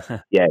of stuff. So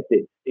yeah,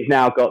 he's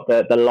now got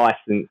the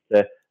license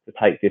to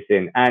take this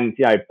in. And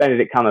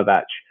Benedict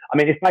Cumberbatch, I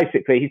mean, he's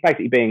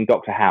basically being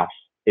Dr. House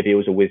if he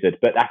was a wizard,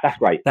 but that's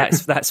great.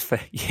 That's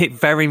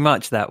very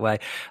much that way.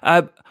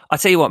 I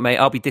tell you what, mate,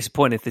 I'll be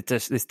disappointed if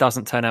this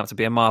doesn't turn out to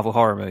be a Marvel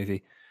horror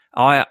movie.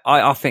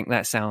 I think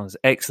that sounds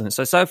excellent.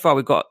 So far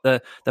we've got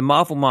the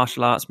Marvel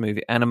martial arts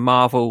movie and a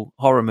Marvel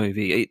horror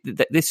movie.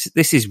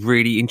 This is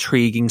really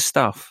intriguing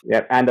stuff.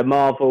 Yeah, and a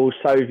Marvel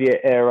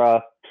Soviet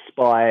era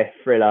spy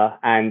thriller,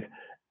 and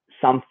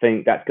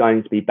something that's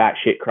going to be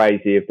batshit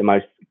crazy of the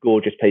most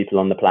gorgeous people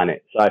on the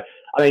planet. So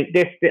I mean,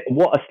 this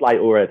what a slate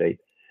already.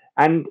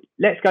 And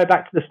let's go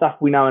back to the stuff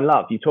we know and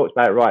love. You talked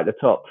about it right at the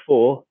top.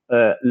 For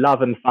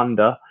Love and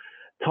Thunder,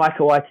 Taika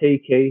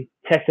Waititi,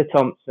 Tessa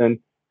Thompson,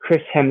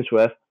 Chris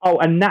Hemsworth. Oh,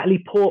 and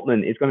Natalie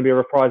Portman is going to be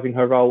reprising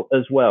her role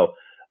as well.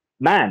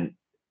 Man,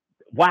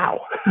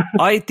 wow.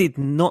 I did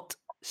not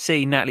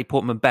see Natalie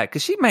Portman back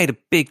because she made a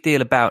big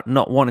deal about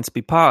not wanting to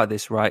be part of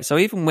this, right? So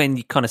even when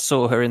you kind of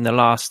saw her in the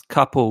last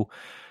couple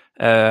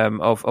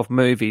of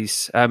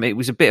movies, it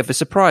was a bit of a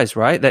surprise,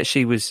 right? That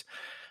she was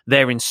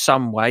there in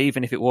some way,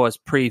 even if it was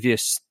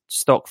previous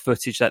stock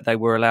footage that they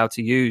were allowed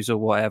to use or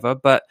whatever.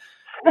 But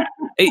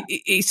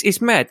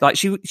it's mad. Like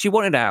she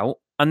wanted out,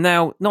 and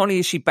now not only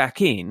is she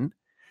back in,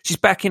 she's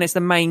back in as the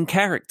main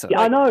character.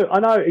 Yeah, like, I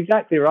know,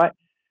 exactly right.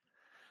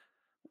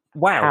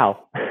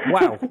 Wow.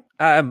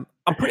 I'm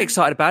pretty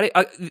excited about it.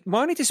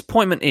 My only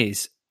disappointment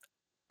is,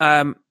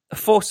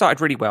 4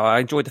 started really well. I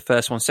enjoyed the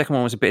first one. Second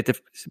one was a bit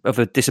of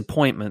a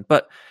disappointment,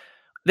 but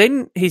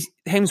then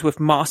Hemsworth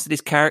mastered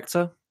his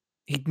character.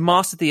 he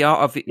mastered the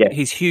art of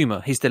his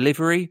humor, his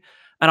delivery,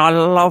 and I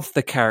love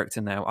the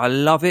character now. I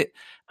love it,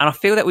 and I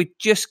feel that we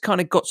just kind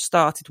of got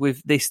started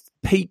with this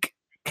peak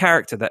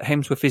character that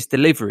Hemsworth is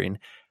delivering,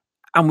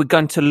 and we're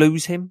going to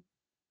lose him.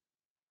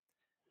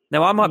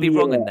 Now, I might be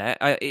wrong in that.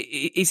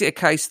 Is it a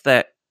case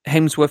that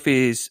Hemsworth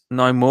is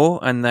no more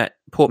and that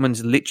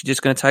Portman's literally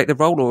just going to take the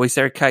role, or is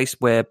there a case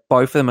where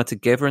both of them are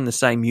together in the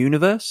same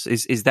universe?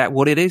 Is that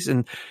what it is?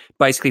 And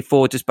basically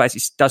Thor just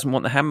basically doesn't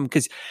want the hammer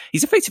because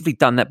he's effectively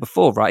done that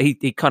before, right?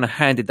 He kind of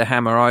handed the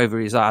hammer over.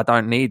 He's like, I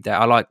don't need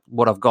that. I like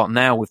what I've got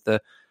now with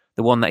the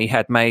one that he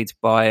had made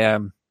by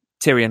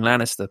Tyrion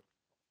Lannister.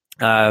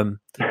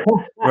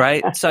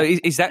 Right? So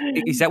is that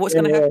what's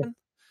going to happen?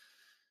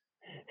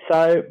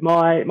 So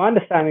my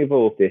understanding of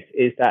all of this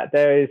is that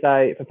there is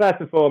first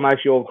and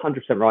foremost, you're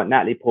 100% right.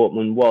 Natalie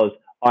Portman was,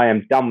 I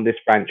am done with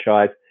this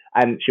franchise.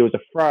 And she was a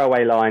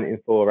throwaway line in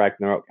Thor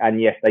Ragnarok. And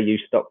yes, they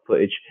used stock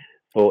footage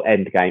for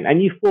Endgame.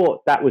 And you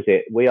thought that was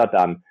it. We are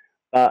done.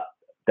 But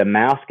the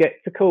mouse gets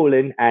to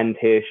calling and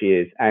here she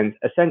is. And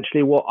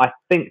essentially what I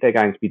think they're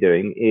going to be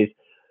doing is,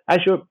 as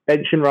you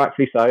mentioned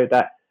rightfully so,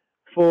 that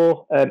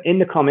for in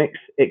the comics,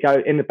 it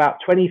go in about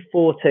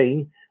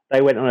 2014,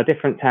 they went on a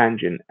different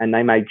tangent and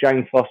they made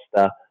Jane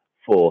Foster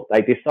Thor.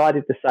 They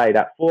decided to say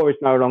that Thor is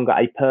no longer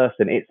a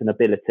person, it's an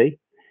ability.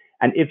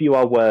 And if you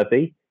are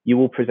worthy, you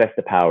will possess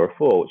the power of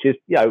Thor, which is,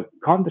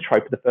 kind of the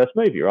trope of the first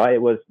movie, right?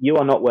 It was, you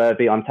are not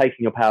worthy, I'm taking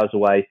your powers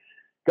away.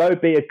 Go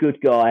be a good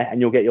guy and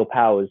you'll get your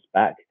powers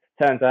back.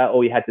 Turns out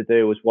all you had to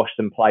do was wash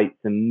some plates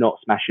and not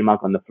smash your mug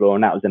on the floor,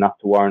 and that was enough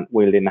to warrant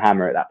wielding the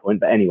hammer at that point.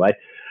 But anyway,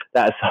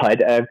 that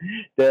aside,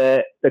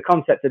 the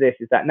concept of this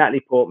is that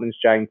Natalie Portman's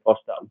Jane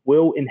Foster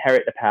will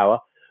inherit the power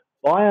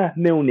via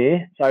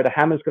Mjolnir, so the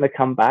hammer's going to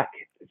come back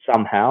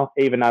somehow,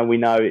 even though we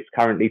know it's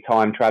currently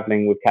time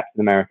traveling with Captain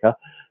America.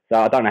 So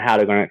I don't know how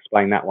they're going to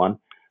explain that one.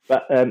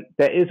 But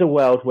there is a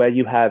world where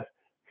you have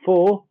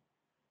Thor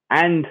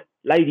and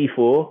Lady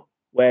Thor,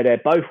 where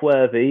they're both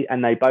worthy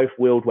and they both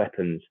wield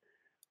weapons.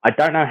 I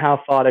don't know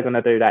how far they're going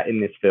to do that in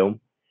this film.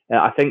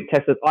 I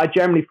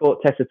generally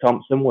thought Tessa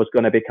Thompson was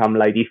going to become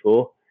Lady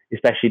Thor,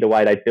 especially the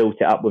way they built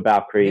it up with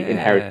Valkyrie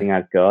inheriting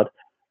Asgard.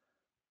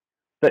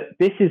 But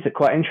this is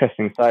quite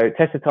interesting. So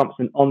Tessa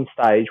Thompson on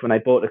stage when they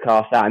brought the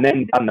cast out, and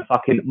then done the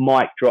fucking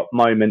mic drop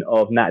moment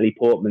of Natalie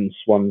Portman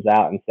swans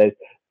out and says,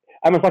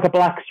 almost like a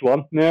black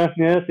swan, yes,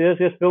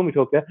 film we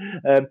talk there,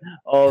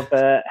 of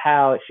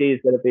how she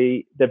is going to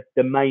be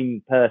the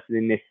main person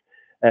in this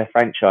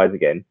franchise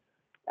again.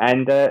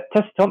 And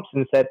Tessa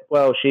Thompson said,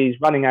 well, she's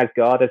running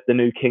Asgard as the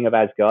new king of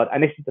Asgard,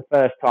 and this is the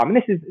first time, and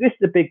this is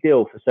a big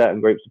deal for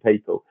certain groups of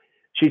people.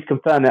 She's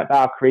confirmed that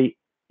Valkyrie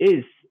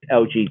is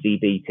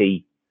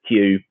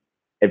LGBTQ,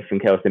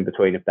 everything else in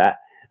between of that,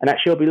 and that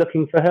she'll be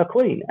looking for her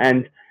queen.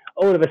 And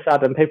all of a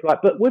sudden, people are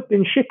like, but we've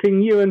been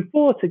shipping you and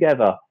Thor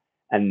together.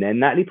 And then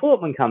Natalie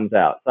Portman comes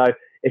out. So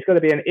it's going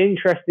to be an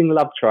interesting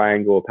love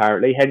triangle,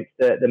 apparently, hence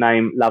the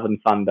name Love and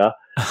Thunder.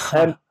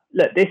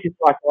 Look, this is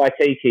like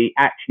Waititi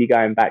actually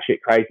going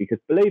batshit crazy, because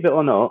believe it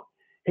or not,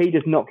 he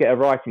does not get a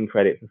writing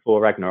credit for Thor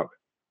Ragnarok.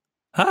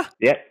 Huh?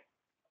 Yep.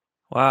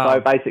 Wow.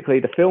 So basically,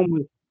 the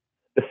film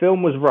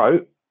was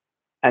wrote,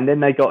 and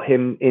then they got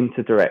him in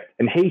to direct,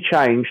 and he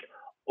changed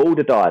all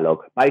the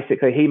dialogue.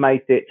 Basically, he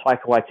made it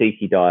Taika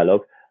Waititi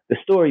dialogue. The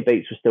story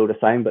beats were still the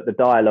same, but the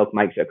dialogue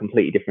makes it a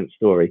completely different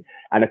story.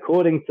 And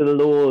according to the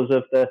laws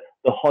of the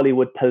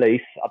Hollywood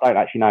police, I don't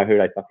actually know who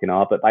they fucking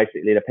are, but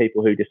basically the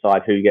people who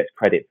decide who gets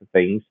credit for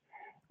things,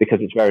 because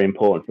it's very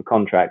important for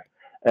contracts,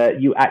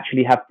 you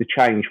actually have to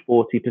change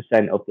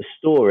 40% of the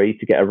story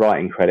to get a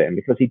writing credit. And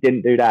because he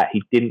didn't do that,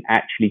 he didn't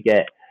actually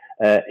get...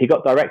 he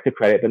got director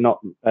credit, but not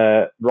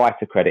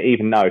writer credit,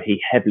 even though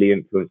he heavily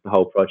influenced the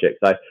whole project.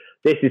 So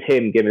this is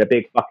him giving a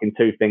big fucking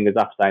two fingers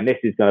up, saying this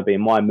is going to be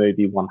my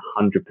movie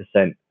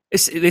 100%.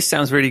 This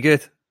sounds really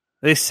good.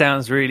 This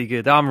sounds really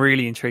good. I'm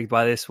really intrigued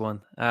by this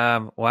one.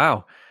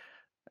 Wow.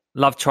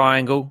 Love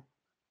triangle.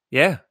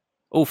 Yeah.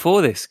 All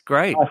for this.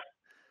 Great.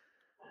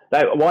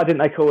 Why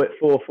didn't they call it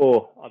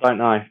 4-4? I don't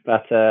know.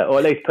 But or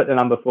at least put the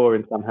number 4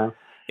 in somehow.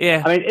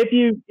 Yeah. I mean, if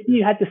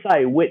you had to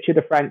say which of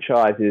the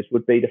franchises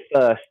would be the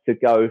first to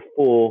go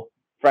 4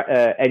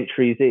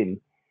 entries in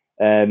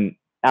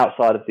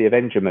outside of the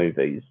Avenger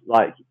movies,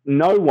 like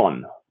no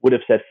one would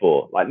have said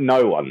 4. Like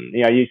no one.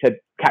 You said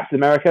Captain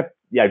America,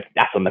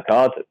 that's on the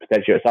cards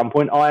potentially at some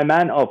point. Iron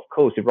Man, of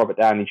course, if Robert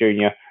Downey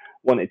Jr.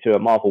 wanted to, or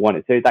Marvel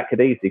wanted to, that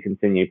could easily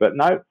continue. But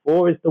no,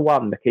 4 is the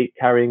one to keep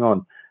carrying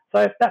on.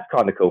 So that's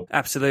kind of cool.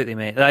 Absolutely,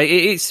 mate.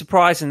 It's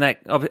surprising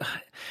that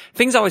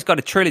things always go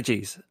to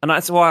trilogies, and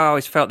that's why I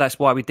always felt that's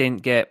why we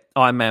didn't get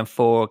Iron Man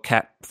 4,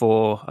 Cap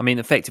 4. I mean,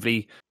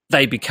 effectively,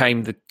 they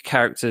became the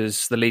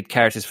lead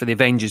characters for the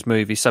Avengers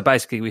movie. So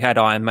basically, we had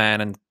Iron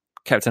Man and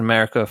Captain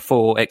America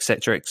 4,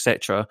 etc.,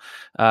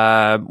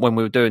 when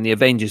we were doing the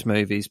Avengers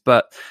movies.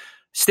 But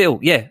still,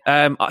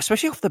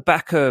 especially off the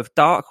back of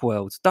Dark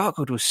World. Dark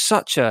World was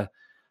such a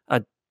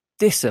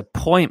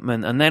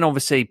disappointment, and then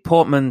obviously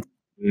Portman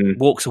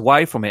walks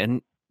away from it,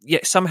 and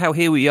yet somehow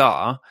here we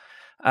are,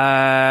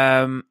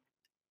 and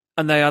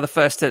they are the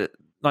first to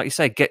like you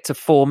say, get to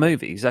 4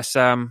 movies.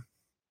 That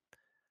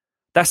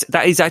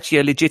is actually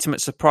a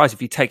legitimate surprise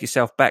if you take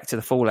yourself back to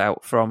the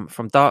fallout from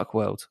Dark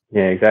World.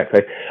 Yeah,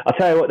 exactly. I'll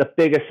tell you what the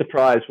biggest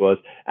surprise was,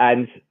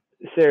 and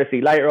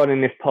seriously, later on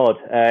in this pod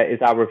is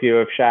our review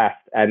of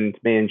Shaft, and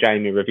me and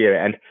Jamie review it,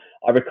 and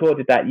I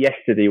recorded that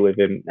yesterday with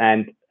him,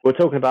 and we're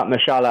talking about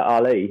Mahershala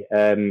Ali,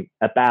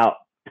 about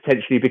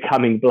potentially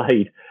becoming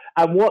Blade.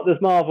 And what does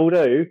Marvel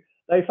do?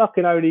 They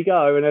fucking only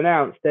go and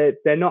announce that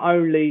they're not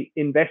only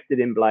invested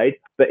in Blade,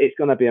 but it's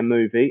going to be a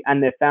movie,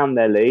 and they've found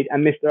their lead.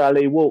 And Mr.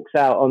 Ali walks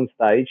out on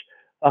stage,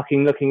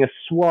 fucking looking as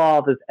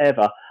suave as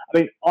ever. I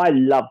mean, I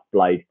loved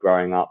Blade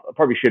growing up. I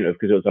probably shouldn't have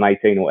because it was an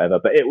 18 or whatever,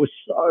 but it was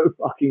so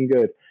fucking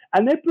good.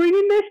 And they're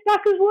bringing this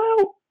back as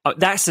well. Oh,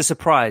 that's the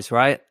surprise,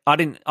 right? I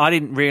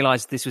didn't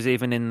realize this was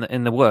even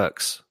in the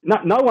works.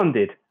 No one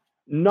did.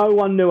 No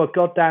one knew a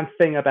goddamn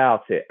thing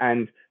about it,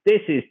 and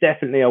this is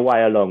definitely a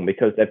way along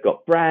because they've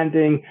got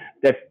branding.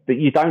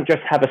 You don't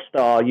just have a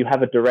star; you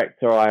have a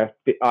director. I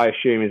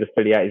assume is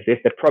affiliated with this.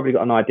 They've probably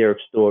got an idea of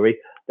story.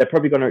 They're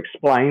probably going to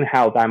explain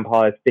how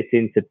vampires fit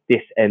into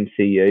this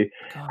MCU,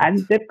 and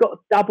they've got a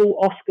double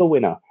Oscar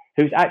winner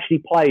who's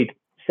actually played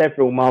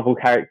several Marvel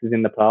characters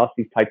in the past.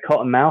 He's played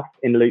Cottonmouth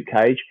in Luke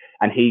Cage,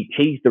 and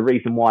he's the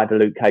reason why the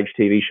Luke Cage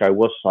TV show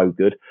was so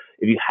good.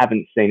 If you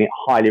haven't seen it,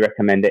 highly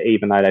recommend it,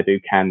 even though they do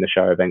can the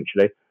show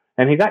eventually.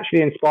 And he's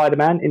actually in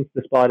Spider-Man, Into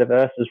the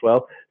Spider-Verse as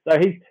well. So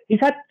he's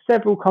had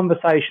several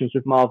conversations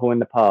with Marvel in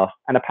the past,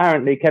 and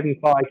apparently Kevin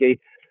Feige,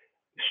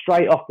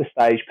 straight off the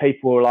stage,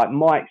 people were like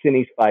mics in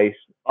his face,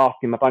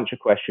 asking him a bunch of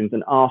questions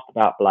and asked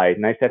about Blade.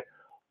 And they said,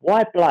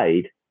 why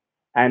Blade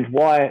and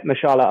why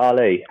Mahershala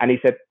Ali? And he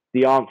said,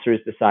 the answer is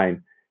the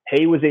same.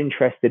 He was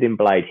interested in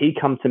Blade. He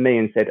come to me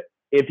and said,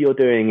 if you're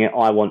doing it,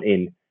 I want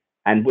in.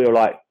 And we were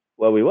like,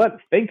 well, we weren't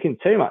thinking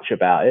too much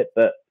about it,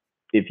 but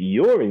if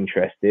you're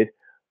interested,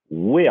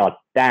 we are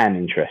damn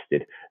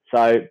interested.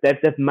 So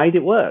they've made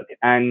it work.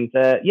 And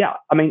yeah,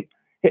 I mean,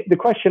 the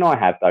question I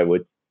have though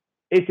would,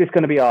 is this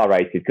going to be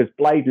R-rated? Because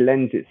Blade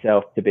lends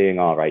itself to being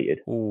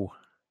R-rated.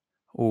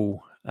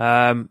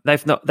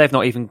 They've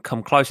not even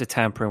come close to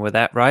tampering with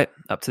that, right?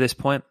 Up to this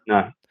point.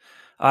 No.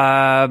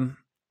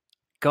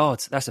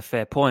 God, that's a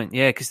fair point.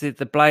 Yeah, because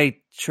the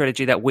Blade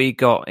trilogy that we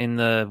got in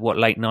the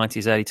late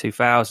 90s, early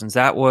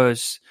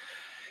 2000s,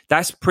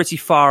 that's pretty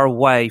far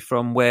away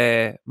from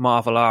where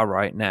Marvel are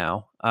right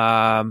now.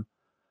 I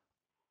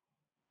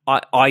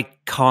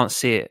can't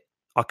see it.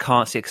 I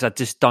can't see it because I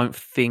just don't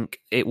think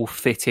it will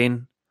fit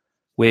in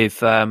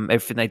with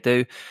everything they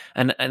do,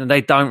 and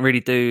they don't really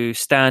do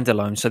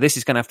standalone. So this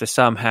is going to have to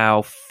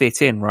somehow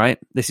fit in, right?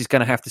 This is going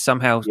to have to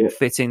somehow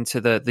fit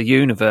into the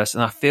universe,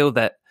 and I feel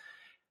that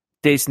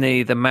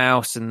Disney, the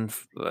mouse, and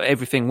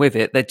everything with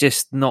it, they're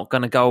just not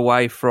going to go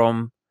away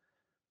from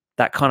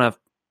that kind of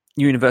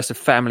universe of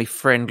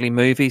family-friendly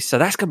movies. So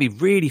that's going to be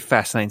really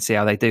fascinating to see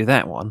how they do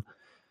that one.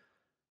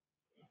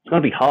 It's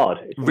going to be hard.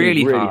 It's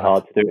really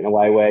hard to do it in a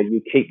way where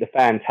you keep the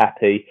fans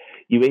happy,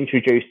 you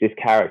introduce this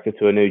character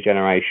to a new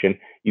generation,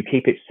 you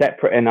keep it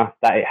separate enough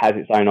that it has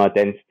its own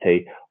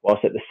identity,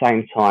 whilst at the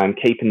same time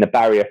keeping the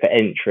barrier for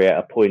entry at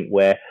a point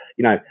where,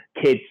 you know,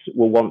 kids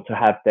will want to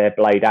have their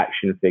Blade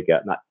action figure.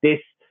 Like this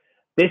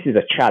is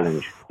a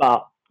challenge,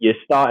 but you're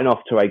starting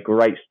off to a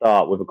great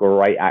start with a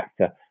great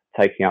actor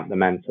taking up the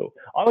mantle.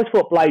 I always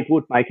thought Blade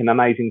would make an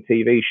amazing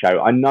TV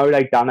show. I know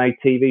they've done a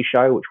TV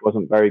show, which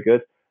wasn't very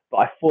good, but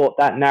I thought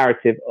that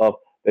narrative of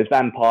there's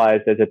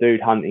vampires, there's a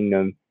dude hunting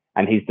them,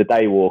 and he's the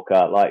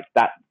daywalker, like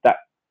that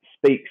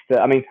speaks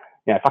to, I mean,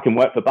 you know, fucking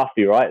work for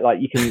Buffy, right? Like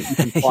you can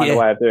find a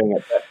way of doing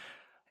it, but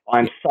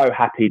I'm so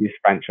happy this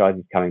franchise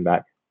is coming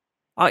back.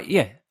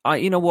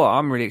 You know what?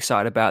 I'm really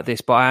excited about this,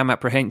 but I am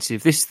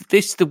apprehensive. This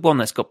is the one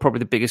that's got probably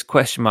the biggest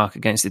question mark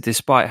against it,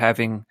 despite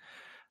having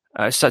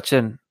such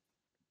a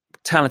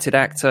talented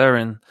actor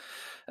and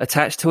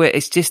attached to it.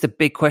 It's just a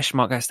big question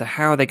mark as to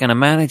how they're going to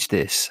manage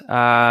this.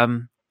 I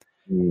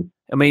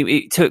mean,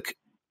 it took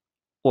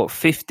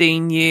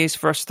 15 years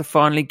for us to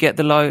finally get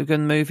the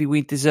Logan movie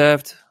we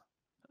deserved,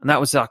 and that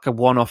was like a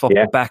one-off off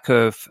the back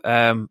of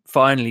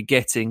finally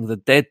getting the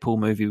Deadpool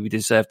movie we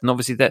deserved. And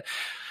obviously that.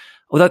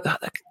 Although,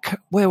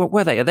 where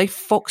were they? Are they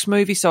Fox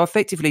movies? So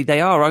effectively, they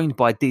are owned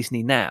by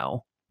Disney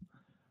now,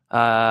 in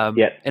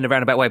a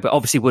roundabout way. But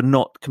obviously, we're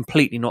not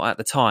completely not at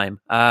the time.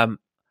 God,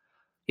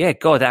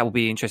 that will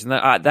be interesting.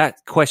 That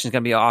question is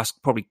going to be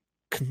asked probably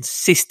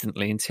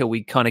consistently until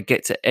we kind of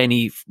get to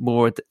any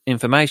more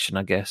information,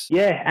 I guess.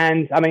 Yeah,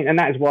 and I mean, and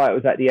that is why it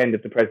was at the end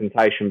of the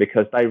presentation,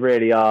 because they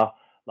really are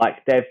like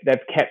they've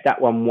kept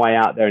that one way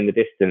out there in the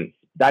distance.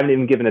 They haven't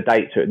even given a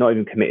date to it, not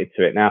even committed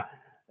to it now.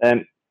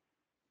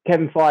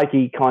 Kevin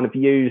Feige kind of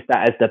used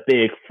that as the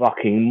big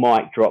fucking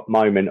mic drop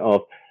moment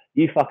of,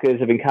 you fuckers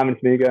have been coming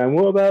to me going,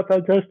 what about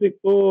Fantastic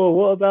Four?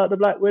 What about the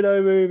Black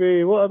Widow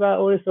movie? What about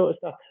all this sort of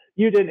stuff?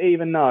 You didn't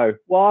even know.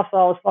 Whilst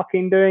I was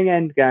fucking doing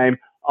Endgame,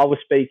 I was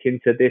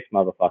speaking to this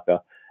motherfucker.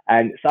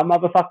 And some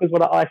motherfuckers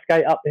want to ice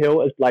skate up the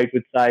hill, as Blade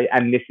would say,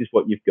 and this is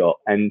what you've got.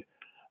 And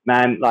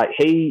man, like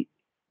I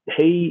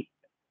mean,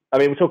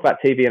 we'll talk about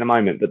TV in a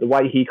moment, but the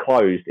way he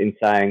closed in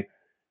saying,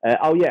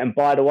 Oh yeah, and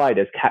by the way,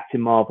 there's Captain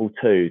Marvel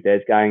 2.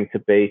 There's going to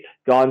be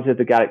Guardians of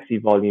the Galaxy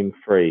Volume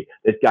 3.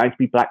 There's going to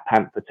be Black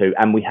Panther 2,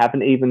 and we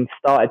haven't even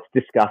started to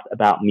discuss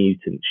about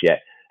mutants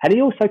yet. And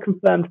he also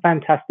confirmed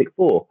Fantastic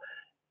Four,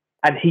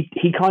 and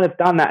he kind of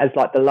done that as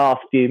like the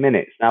last few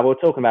minutes. Now we're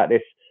talking about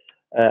this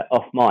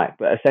off mic,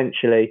 but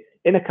essentially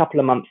in a couple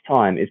of months'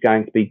 time is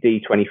going to be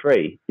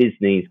D23,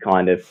 Disney's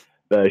kind of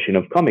version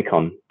of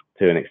Comic-Con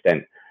to an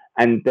extent.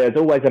 And there's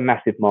always a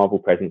massive Marvel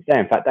presence there.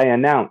 In fact, they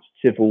announced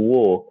Civil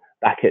War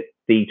back at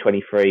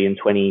D23 in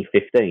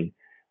 2015.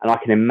 And I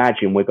can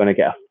imagine we're going to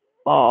get a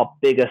far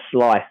bigger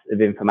slice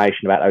of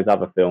information about those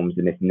other films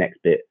in this next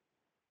bit.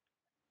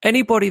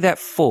 Anybody that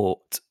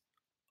thought,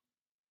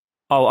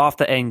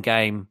 after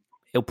Endgame,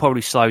 it'll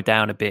probably slow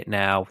down a bit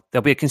now.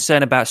 There'll be a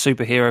concern about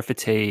superhero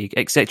fatigue,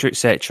 etc.,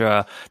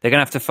 etc. They're going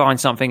to have to find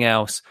something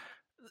else.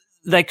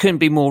 They couldn't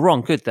be more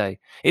wrong, could they?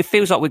 It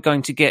feels like we're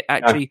going to get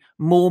actually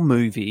more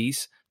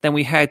movies than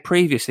we had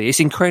previously. It's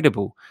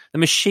incredible. The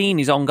machine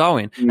is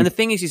ongoing. And the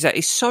thing is that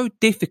it's so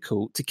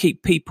difficult to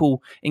keep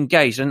people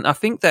engaged. And I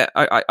think that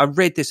I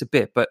read this a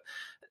bit, but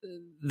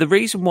the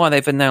reason why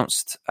they've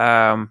announced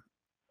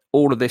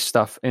all of this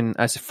stuff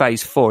as a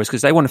phase 4 is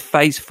because they want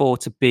phase 4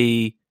 to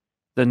be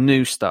the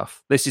new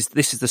stuff. This is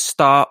the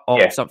start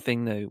of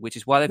something new, which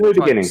is why they've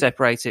tried to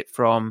separate it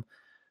from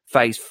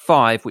phase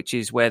 5, which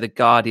is where the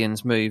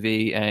Guardians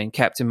movie and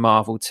Captain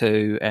Marvel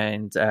 2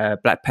 and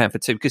Black Panther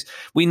 2, because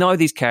we know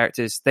these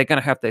characters, they're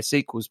going to have their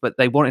sequels, but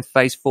they wanted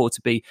phase 4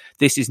 to be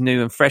this is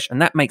new and fresh,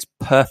 and that makes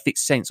perfect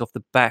sense off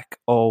the back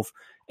of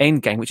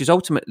Endgame, which is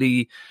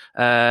ultimately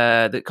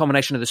the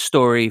combination of the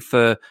story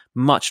for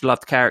much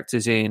loved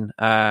characters in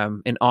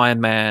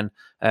Iron Man,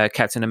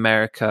 Captain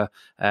America,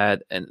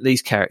 and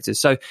these characters.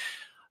 So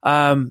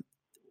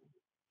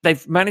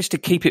they've managed to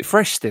keep it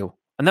fresh still,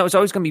 and that was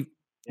always going to be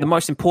the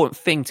most important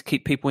thing to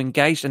keep people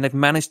engaged, and they've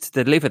managed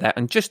to deliver that.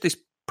 And just this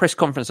press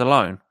conference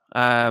alone,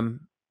 I'm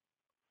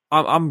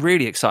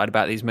really excited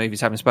about these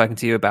movies, having spoken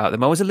to you about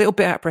them. I was a little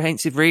bit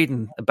apprehensive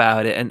reading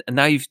about it, and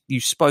now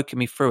you've spoken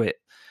me through it.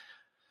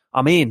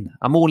 I'm in.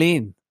 I'm all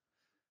in.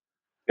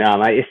 No,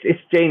 mate, it's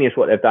genius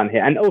what they've done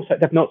here. And also,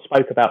 they've not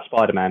spoke about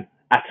Spider-Man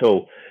at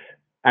all.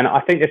 And I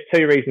think there's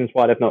two reasons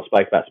why they've not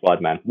spoke about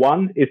Spider-Man.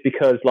 One is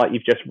because, like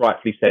you've just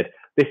rightfully said,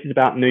 this is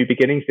about new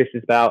beginnings. This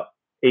is about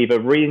either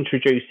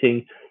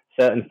reintroducing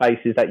certain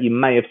faces that you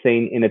may have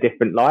seen in a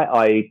different light,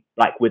 i.e.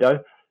 Black Widow,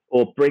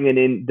 or bringing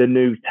in the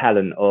new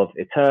talent of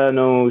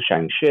Eternal,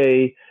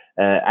 Shang-Chi,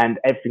 and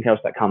everything else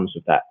that comes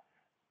with that.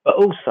 But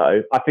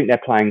also, I think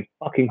they're playing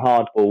fucking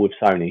hardball with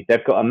Sony.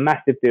 They've got a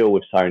massive deal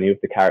with Sony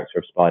with the character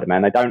of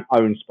Spider-Man. They don't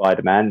own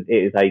Spider-Man. It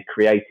is a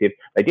creative...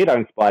 They did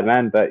own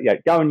Spider-Man, but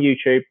go on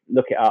YouTube,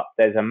 look it up.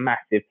 There's a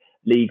massive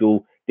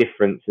legal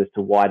difference as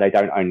to why they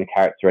don't own the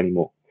character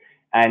anymore.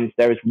 And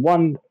there is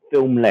one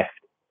film left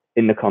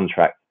in the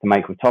contract to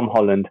make with Tom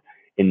Holland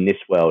in this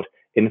world.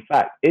 In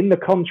fact, in the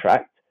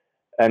contract,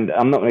 and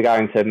I'm not going to go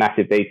into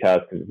massive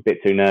details because it's a bit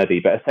too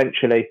nerdy, but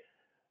essentially,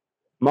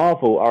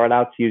 Marvel are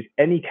allowed to use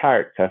any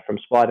character from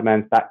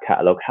Spider-Man's back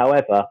catalogue.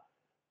 However,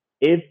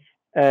 if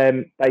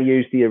they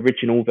use the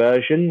original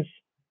versions,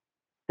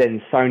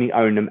 then Sony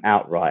own them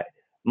outright.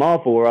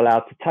 Marvel are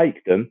allowed to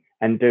take them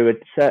and do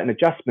certain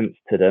adjustments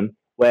to them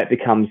where it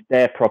becomes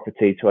their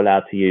property to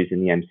allow to use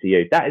in the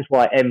MCU. That is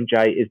why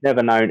MJ is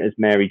never known as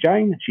Mary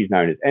Jane. She's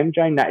known as MJ.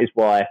 And that is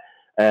why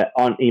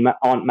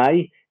Aunt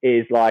May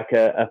is like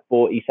a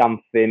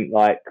 40-something,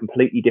 like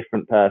completely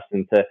different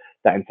person to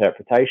that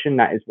interpretation.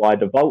 That is why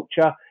the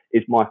Vulture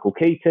is Michael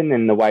Keaton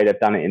and the way they've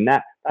done it in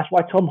that. That's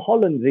why Tom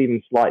Holland's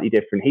even slightly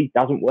different. He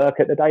doesn't work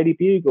at the Daily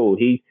Bugle.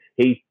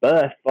 He's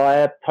birthed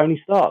by Tony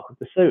Stark with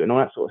the suit and all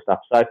that sort of stuff.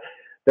 So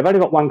they've only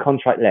got one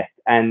contract left,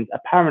 and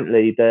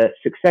apparently the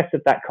success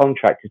of that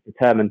contract is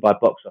determined by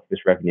box office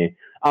revenue.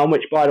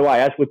 Which, by the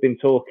way, as we've been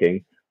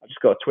talking, I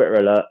just got a Twitter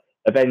alert,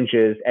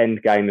 Avengers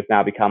Endgame has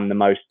now become the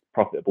most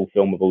profitable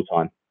film of all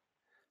time.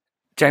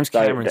 James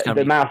Cameron's going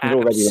to be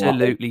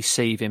absolutely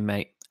seething,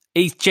 mate.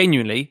 He's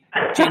genuinely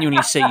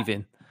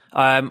seething.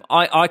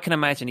 I can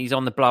imagine he's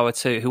on the blower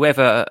too.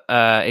 Whoever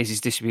is his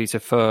distributor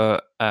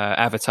for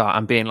Avatar,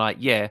 and being like,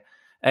 yeah,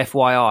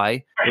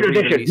 FYI, he's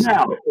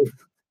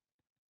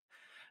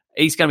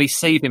going to be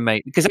seething,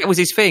 mate, because that was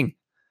his thing.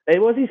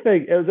 It was his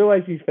thing. It was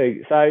always his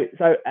thing. So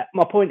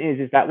my point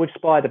is that with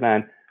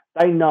Spider-Man,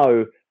 they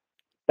know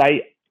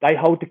they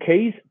hold the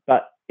keys,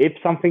 but if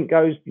something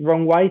goes the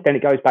wrong way, then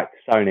it goes back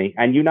to Sony,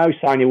 and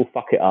Sony will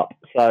fuck it up.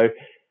 So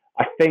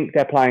I think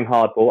they're playing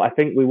hardball. I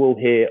think we will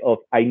hear of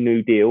a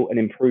new deal, an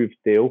improved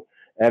deal,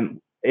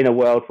 in a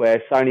world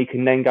where Sony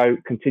can then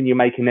continue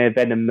making their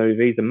Venom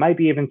movies and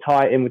maybe even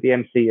tie it in with the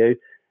MCU,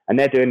 and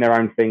they're doing their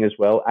own thing as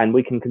well. And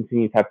we can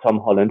continue to have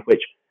Tom Holland,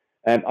 which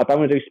I don't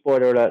want to do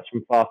spoiler alerts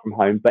from Far From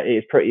Home, but it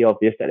is pretty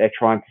obvious that they're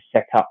trying to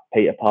set up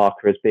Peter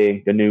Parker as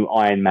being the new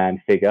Iron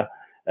Man figure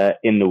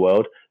in the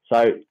world.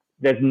 So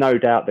there's no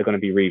doubt they're going to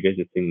be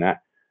revisiting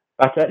that.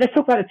 But let's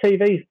talk about the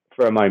TV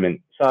for a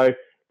moment. So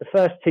the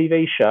first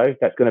TV show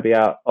that's going to be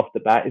out off the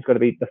bat is going to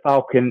be The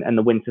Falcon and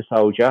the Winter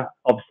Soldier.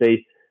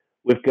 Obviously,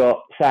 we've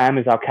got Sam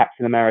as our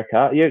Captain America.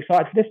 Are you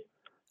excited for this?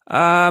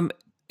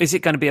 Is it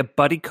going to be a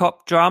buddy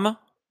cop drama?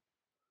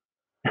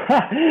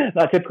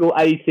 That typical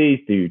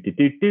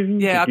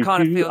 80s. Yeah, I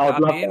kind of feel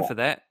that I'd be in for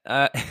that.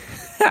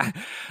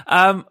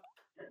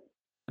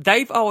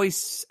 They've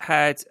always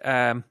had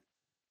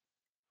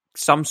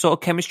some sort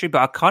of chemistry,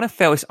 but I kind of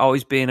felt it's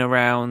always been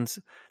around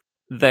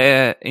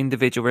their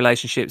individual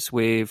relationships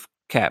with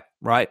Cap,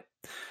 right?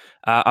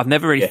 I've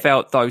never really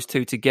felt those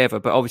two together,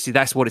 but obviously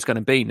that's what it's going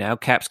to be now.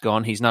 Cap's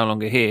gone, he's no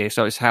longer here,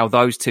 so it's how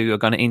those two are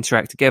going to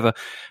interact together.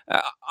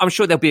 I'm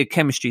sure there'll be a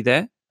chemistry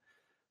there.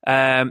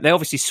 They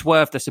obviously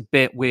swerved us a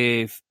bit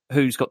with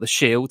who's got the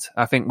shield.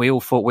 I think we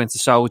all thought Winter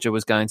Soldier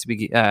was going to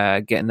be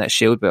getting that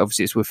shield, but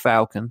obviously it's with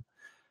Falcon,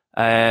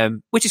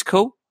 which is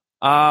cool.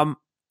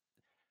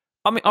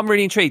 I'm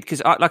really intrigued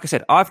because, like I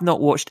said, I've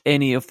not watched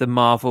any of the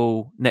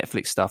Marvel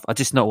Netflix stuff. I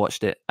just not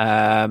watched it.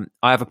 I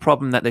have a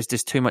problem that there's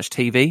just too much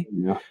TV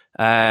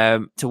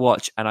to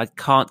watch, and I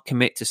can't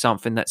commit to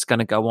something that's going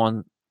to go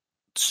on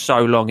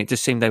so long. It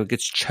just seemed they were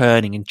just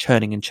churning and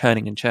churning and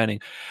churning and churning.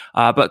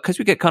 But because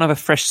we get kind of a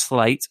fresh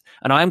slate,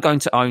 and I am going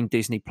to own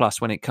Disney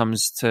Plus when it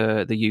comes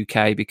to the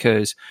UK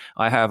because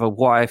I have a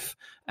wife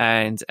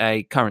and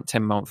a current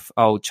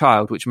 10-month-old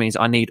child, which means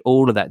I need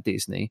all of that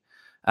Disney,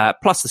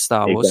 plus the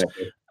Star Wars.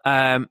 Exactly.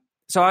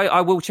 So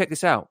I will check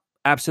this out.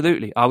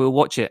 Absolutely. I will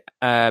watch it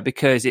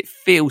because it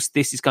feels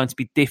this is going to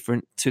be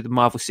different to the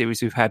Marvel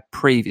series we've had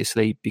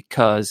previously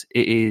because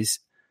it is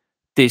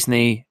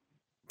Disney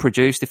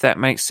produced, if that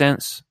makes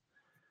sense.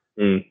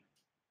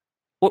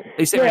 What,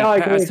 is there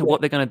any as to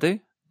what they're going to do?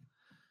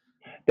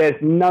 There's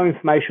no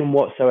information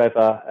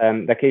whatsoever.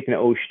 They're keeping it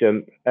all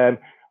stump.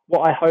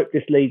 What I hope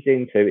this leads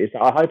into is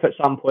that I hope at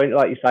some point,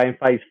 like you say, in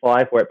Phase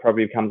 5, where it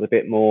probably becomes a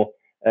bit more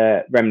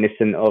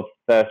reminiscent of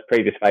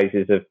previous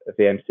phases of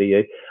the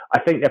MCU, I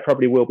think there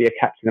probably will be a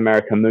Captain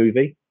America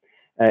movie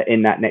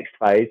in that next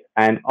phase.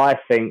 And I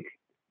think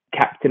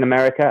Captain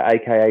America,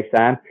 aka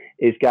Sam,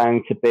 is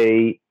going to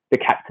be the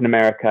Captain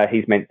America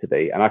he's meant to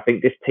be. And I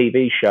think this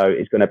TV show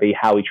is going to be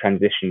how he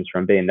transitions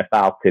from being the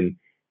Falcon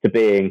to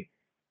being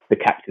the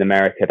Captain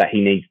America that he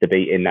needs to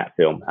be in that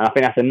film. And I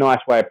think that's a nice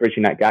way of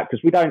bridging that gap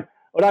because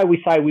although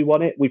we say we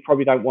want it, we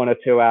probably don't want a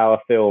 2-hour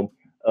film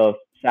of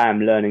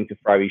Sam learning to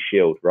throw his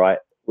shield, right?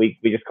 We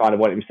just kind of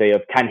want him to see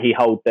can he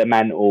hold the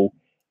mantle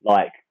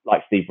like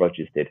Steve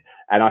Rogers did.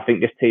 And I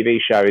think this TV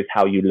show is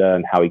how you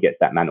learn how he gets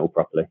that mantle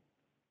properly.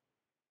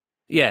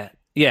 Yeah,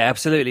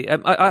 absolutely.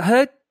 I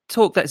heard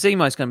talk that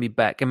Zemo is going to be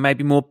back and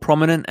maybe more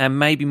prominent and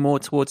maybe more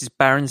towards his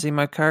Baron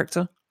Zemo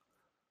character.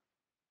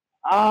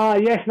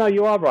 Yes, no,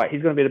 you are right.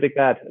 He's going to be the big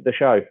bad of the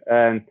show.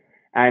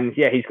 And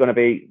yeah, he's going to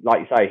be,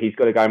 like you say, he's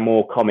got to go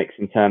more comics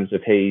in terms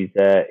of his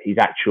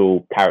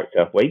actual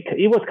character. Well,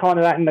 he was kind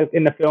of that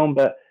in the film,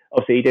 but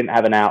obviously he didn't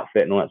have an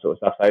outfit and all that sort of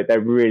stuff. So they're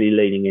really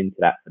leaning into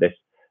that for this.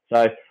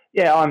 So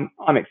yeah,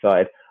 I'm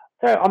excited.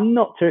 So I'm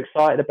not too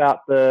excited about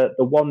the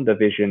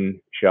WandaVision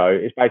show.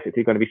 It's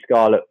basically going to be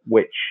Scarlet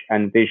Witch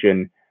and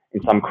Vision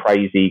in some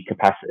crazy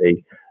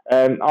capacity.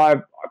 I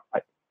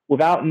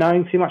without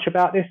knowing too much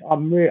about this, I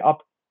don't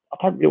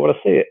really want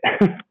to see it.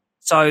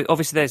 So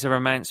obviously there's a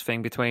romance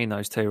thing between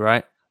those two,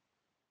 right?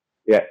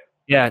 Yeah.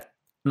 Yeah.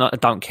 No, I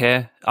don't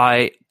care.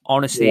 I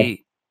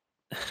honestly,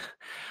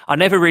 I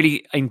never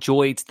really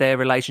enjoyed their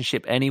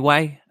relationship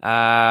anyway,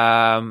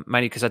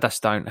 mainly because I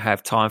just don't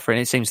have time for it.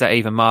 It seems that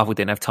even Marvel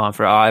didn't have time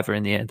for it either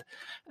in the end.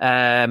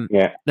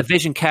 The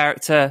Vision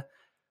character,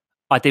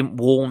 I didn't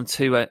warm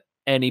to at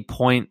any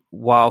point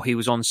while he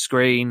was on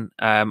screen.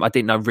 I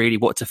didn't know really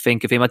what to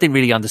think of him. I didn't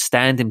really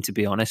understand him, to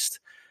be honest.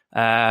 He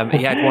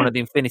had one of the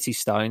Infinity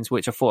Stones,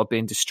 which I thought had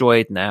been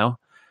destroyed now.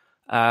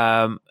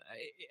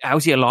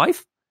 How's he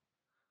alive?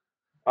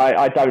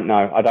 I don't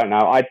know.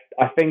 I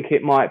think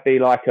it might be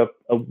like a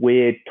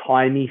weird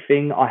timey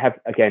thing. I have,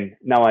 again,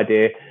 no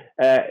idea.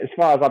 As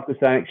far as I'm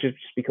concerned, it should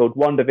just be called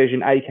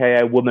WandaVision,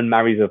 aka Woman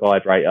Marries a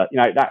Vibrator. You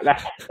know,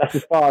 that's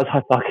as far as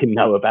I fucking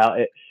know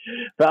about it.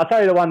 But I'll tell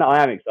you the one that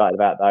I am excited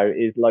about, though,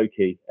 is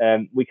Loki.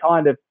 We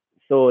kind of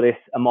saw this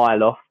a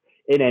mile off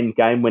in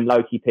Endgame when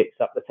Loki picks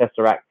up the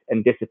Tesseract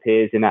and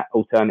disappears in that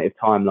alternative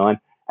timeline.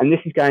 And this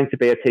is going to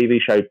be a TV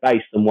show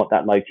based on what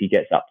that Loki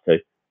gets up to.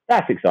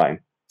 That's exciting.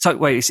 So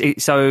wait,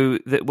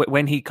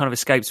 when he kind of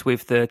escapes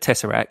with the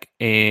Tesseract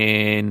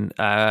in,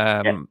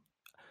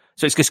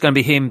 so it's just going to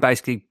be him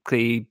basically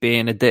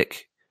being a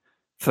dick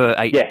for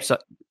 8 years. So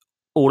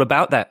all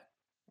about that.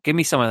 Give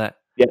me some of that.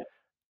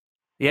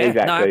 Yeah,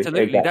 exactly, no,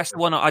 absolutely. Exactly. That's the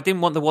one. I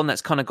didn't want the one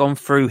that's kind of gone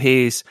through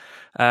his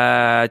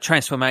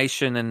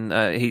transformation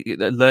and he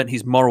learned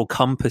his moral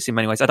compass in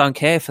many ways. I don't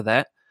care for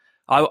that.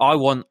 I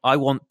want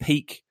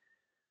peak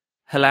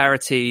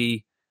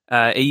hilarity,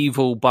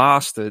 evil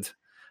bastard.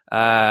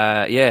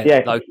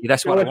 Loki,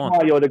 that's what I want.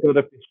 Why you're the god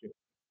of mischief.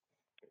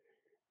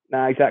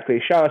 No,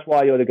 exactly. Show us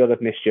why you're the god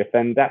of mischief,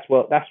 and that's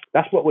what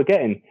we're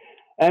getting.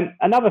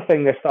 Another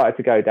thing they've started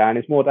to go down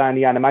is more down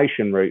the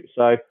animation route.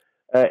 So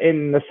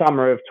in the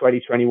summer of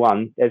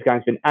 2021, there's going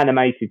to be an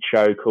animated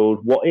show called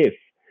What If,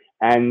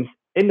 and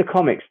in the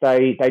comics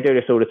they do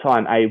this all the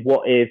time.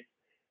 What if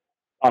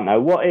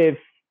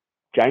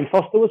Jane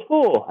Foster was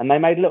 4, and they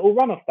made a little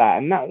run off that,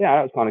 and that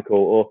was kind of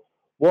cool. Or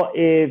what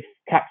if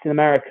Captain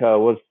America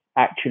was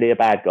actually a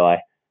bad guy,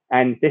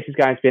 and this is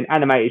going to be an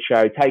animated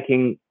show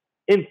taking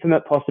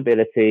infinite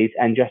possibilities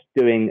and just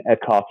doing a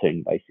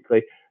cartoon,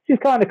 basically. Which is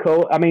kind of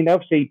cool. I mean, they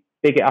obviously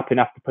big it up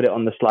enough to put it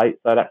on the slate,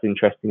 so that's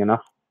interesting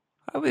enough.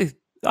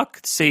 I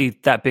could see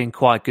that being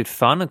quite good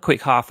fun, a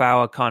quick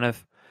half-hour kind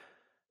of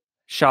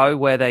show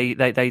where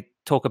they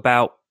talk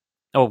about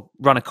or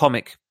run a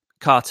comic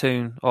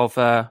cartoon of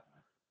a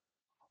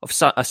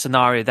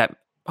scenario that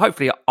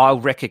hopefully I'll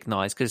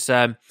recognise, because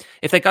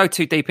if they go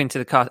too deep into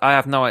the cast, I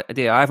have no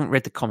idea. I haven't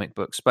read the comic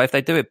books, but if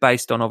they do it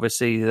based on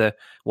obviously the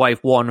wave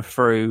 1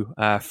 through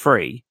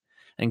 3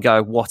 and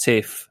go, what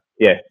if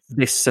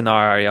this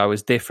scenario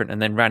was different,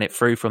 and then ran it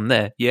through from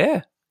there?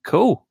 Yeah,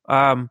 cool.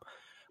 I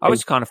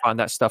always kind of find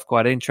that stuff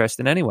quite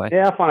interesting anyway.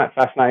 Yeah, I find that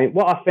fascinating.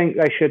 What I think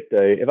they should do,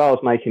 if I was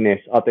making this,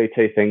 I'd do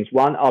 2 things.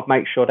 One, I'd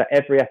make sure that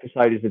every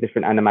episode is a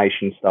different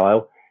animation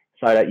style,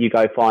 so that you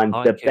go find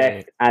the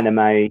best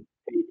anime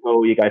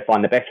people, you go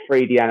find the best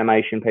 3D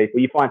animation people,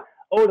 you find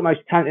all the most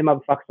talented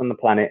motherfuckers on the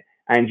planet,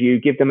 and you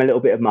give them a little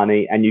bit of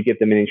money and you give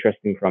them an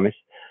interesting promise.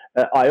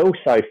 I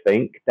also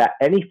think that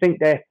anything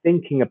they're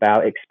thinking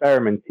about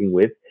experimenting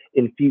with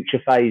in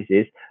future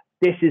phases,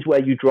 this is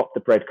where you drop the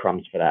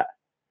breadcrumbs for that.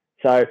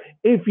 So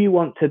if you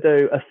want to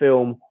do a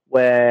film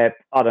where,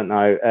 I don't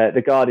know,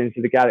 the Guardians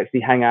of the Galaxy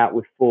hang out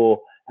with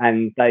Thor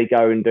and they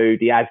go and do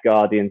the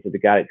Asgardians of the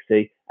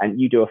Galaxy, and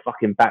you do a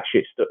fucking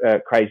batshit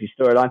crazy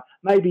storyline,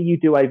 maybe you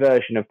do a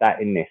version of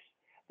that in this,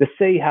 to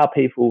see how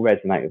people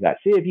resonate with that.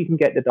 See if you can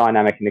get the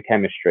dynamic and the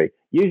chemistry.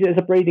 Use it as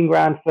a breeding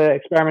ground for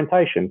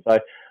experimentation. So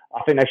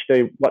I think they should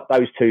do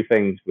those 2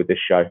 things with this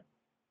show.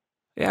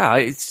 Yeah,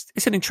 it's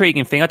an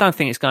intriguing thing. I don't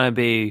think it's going to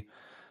be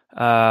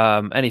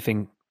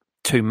anything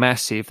too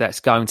massive that's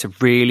going to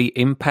really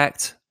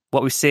impact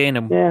what we're seeing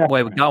and where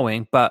we're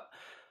going, but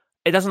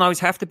it doesn't always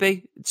have to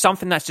be.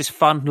 Something that's just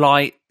fun,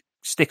 light,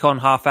 stick on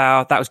half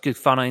hour. That was good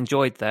fun. I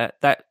enjoyed that.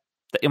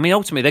 I mean,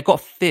 ultimately, they've got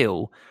to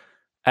fill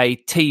a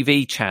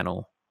TV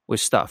channel with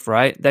stuff,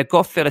 right? They've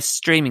got to fill a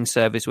streaming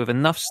service with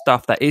enough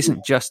stuff that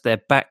isn't just their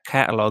back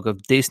catalogue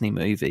of Disney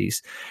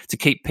movies to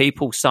keep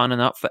people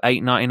signing up for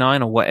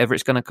 $8.99 or whatever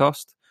it's going to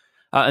cost.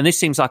 And this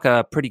seems like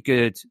a pretty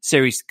good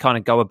series to kind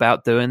of go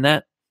about doing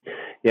that.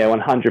 Yeah,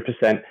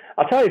 100%.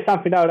 I'll tell you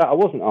something, though, that I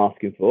wasn't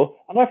asking for.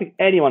 I don't think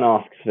anyone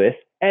asks for this,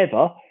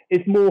 ever,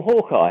 is more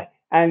Hawkeye.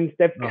 And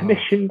they've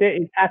commissioned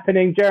it. It's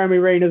happening. Jeremy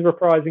Renner's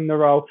reprising the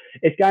role.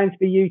 It's going to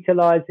be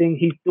utilising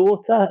his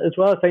daughter as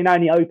well. So, in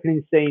the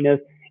opening scene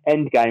of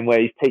Endgame, where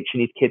he's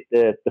teaching his kid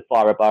to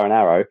fire a bow and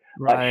arrow,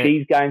 like,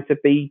 she's going to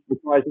be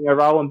reprising her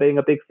role and being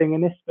a big thing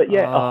in this. But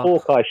yeah, a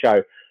Hawkeye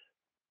show.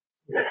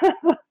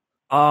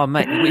 Oh,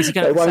 mate, is he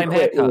going to have the same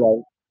haircut?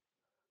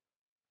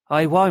 Oh,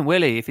 he won't,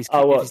 will he, if his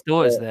daughter's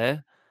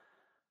there?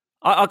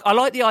 I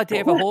like the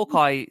idea of a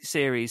Hawkeye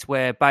series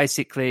where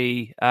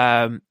basically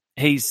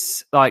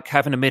he's like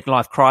having a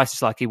midlife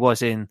crisis like he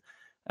was in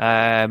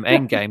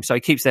Endgame. So he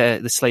keeps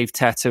the sleeve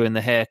tattoo and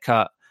the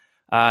haircut.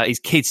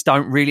 His kids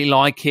don't really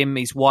like him.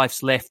 His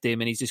wife's left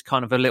him and he's just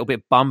kind of a little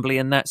bit bumbly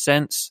in that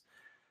sense.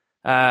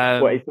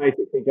 He's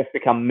basically just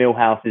become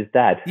Milhouse's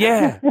dad.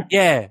 Yeah.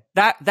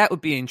 That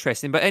would be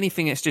interesting. But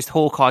anything that's just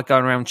Hawkeye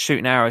going around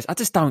shooting arrows, I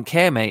just don't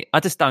care, mate. I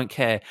just don't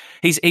care.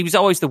 He was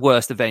always the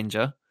worst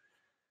Avenger.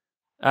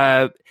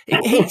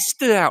 He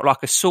stood out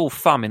like a sore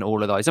thumb in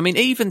all of those. I mean,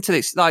 even to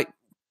this, like,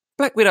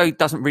 Black Widow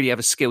doesn't really have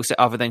a skill set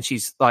other than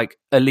she's like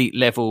elite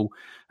level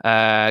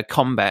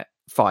combat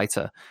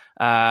fighter.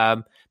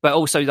 But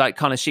also, like,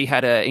 kind of, she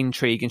had an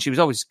intrigue and she was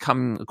always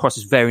coming across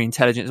as very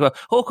intelligent as well.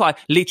 Hawkeye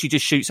literally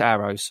just shoots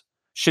arrows.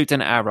 Shoot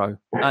an arrow.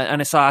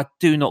 And it's like, I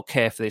do not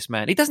care for this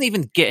man. He doesn't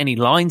even get any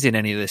lines in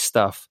any of this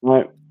stuff.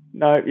 No,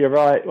 you're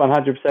right,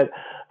 100%.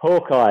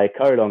 Hawkeye,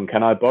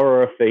 can I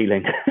borrow a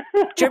feeling?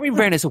 Jeremy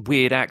Renner's a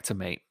weird actor,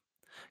 mate.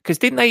 Because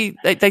didn't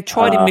they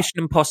tried in Mission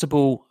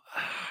Impossible,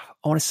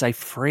 I want to say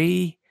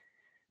 3,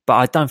 but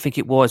I don't think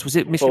it was. Was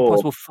it Mission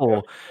Impossible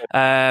 4?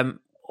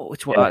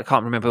 Which one, I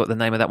can't remember what the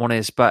name of that one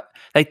is, but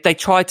they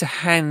tried to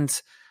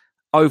hand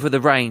over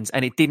the reins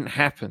and it didn't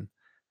happen.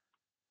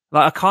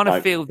 Like, I kind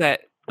of feel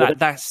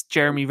that's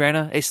Jeremy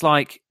Renner. It's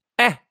like,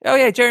 oh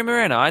yeah, Jeremy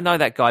Renner, I know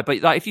that guy.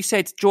 But like, if you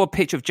said draw a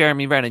picture of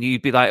Jeremy Renner,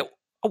 you'd be like,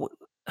 oh,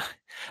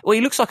 well,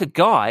 he looks like a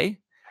guy,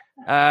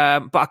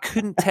 but I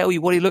couldn't tell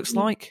you what he looks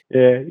like.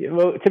 Yeah,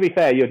 well, to be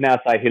fair, you'd now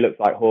say he looks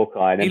like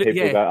Hawkeye, and then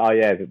people go, oh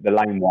yeah, the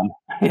lame one.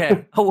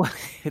 Yeah,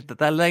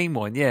 the lame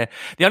one, yeah.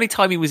 The only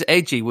time he was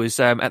edgy was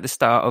at the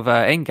start of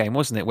Endgame,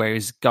 wasn't it, where he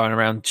was going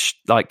around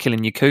like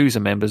killing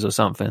Yakuza members or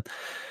something.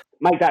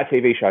 Make that a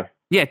TV show.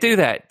 Yeah, do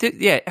that.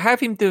 Have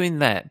him doing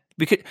that.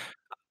 Because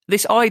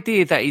this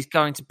idea that he's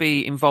going to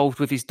be involved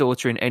with his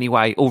daughter in any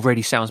way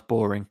already sounds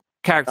boring.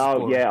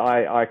 Boring. Yeah,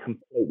 I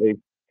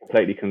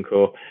completely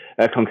concur,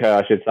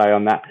 I should say,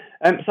 on that.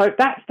 So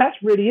that's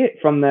really it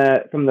from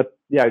the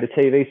the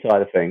TV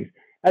side of things.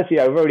 As we've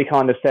already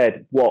kind of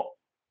said what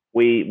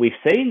we've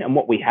seen and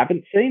what we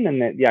haven't seen, and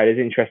there's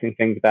interesting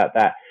things about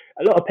that.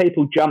 a lot of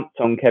people jumped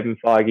on Kevin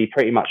Feige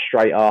pretty much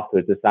straight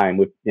afterwards, the same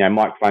with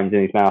microphones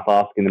in his mouth,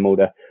 asking them all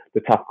the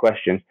tough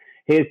questions.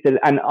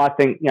 And I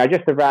think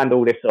just to round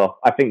all this off,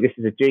 I think this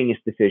is a genius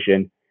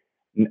decision.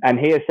 And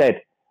he has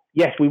said,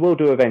 yes, we will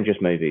do Avengers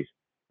movies,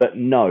 but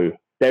no,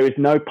 there is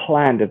no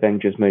planned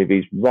Avengers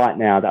movies right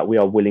now that we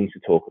are willing to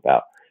talk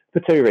about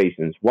for two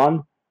reasons.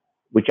 One,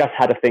 we just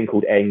had a thing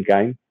called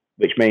Endgame,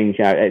 which means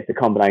it's a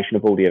combination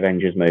of all the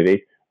Avengers movies.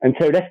 And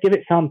two, let's give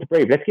it time to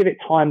breathe. Let's give it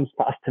time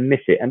for us to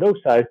miss it, and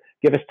also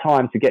give us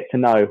time to get to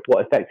know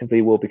what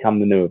effectively will become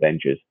the new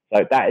Avengers.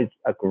 So that is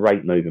a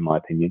great move, in my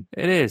opinion.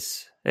 It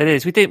is. It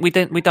is. We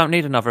don't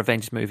need another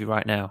Avengers movie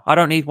right now. I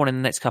don't need one in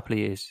the next couple of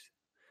years.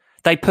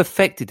 They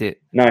perfected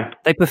it. No,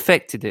 they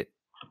perfected it.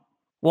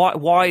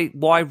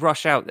 Why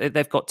rush out?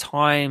 They've got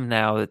time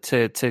now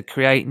to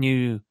create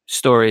new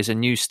stories and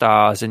new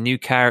stars and new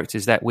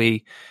characters that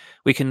we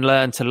can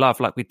learn to love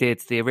like we did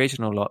the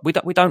original lot.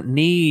 We don't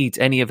need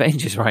any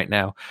Avengers right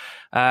now.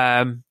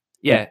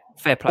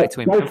 Fair play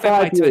to him. Go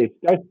 5 years.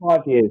 Go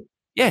 5 years.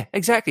 Yeah,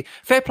 exactly.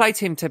 Fair play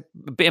to him to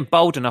being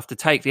bold enough to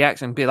take the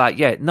action and be like,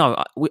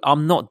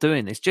 I'm not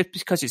doing this just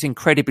because it's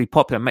incredibly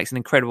popular and makes an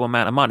incredible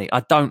amount of money. I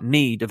don't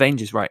need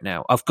Avengers right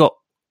now.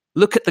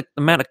 Look at the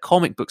amount of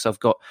comic books I've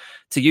got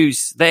to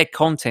use their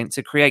content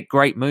to create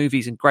great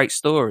movies and great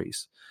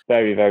stories.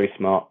 Very, very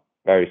smart.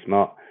 Very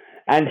smart.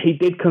 And he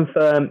did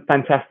confirm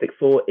Fantastic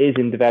Four is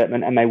in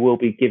development and they will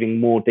be giving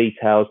more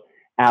details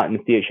out in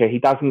the future. He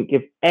doesn't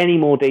give any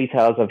more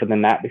details other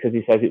than that because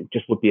he says it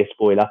just would be a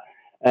spoiler.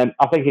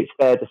 I think it's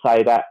fair to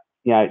say that,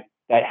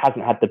 it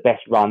hasn't had the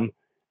best run,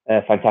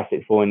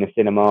 Fantastic Four in the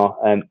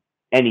cinema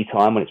any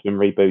time when it's been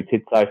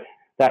rebooted. So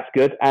that's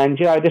good. And,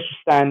 this was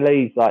Stan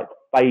Lee's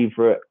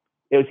favourite.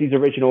 It was his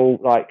original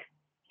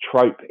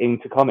trope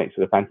into comics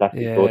with the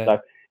Fantastic Four. So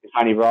it's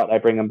only right they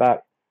bring them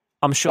back.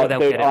 I'm sure they'll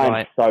get it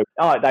right.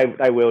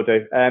 They will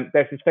do.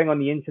 There's this thing on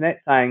the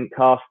internet saying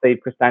cast Steve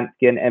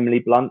Krasinski and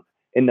Emily Blunt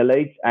in the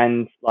leads,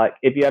 and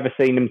if you ever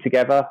seen them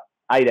together,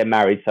 they're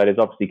married, so there's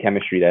obviously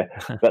chemistry there.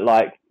 But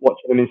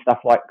watching them in stuff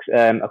like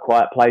A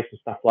Quiet Place and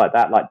stuff like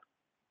that,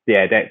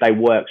 they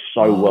work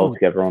so well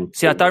together on.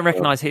 See, I don't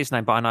recognise his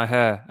name, but I know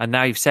her. And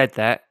now you've said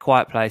that,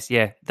 Quiet Place,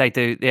 they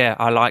do. Yeah,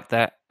 I like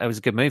that. That was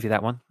a good movie,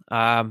 that one.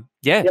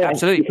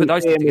 Absolutely. Put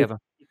those two together.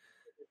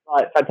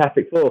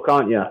 Fantastic Four,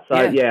 can't you? So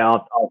I'd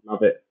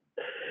love it.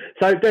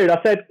 So, dude,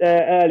 I said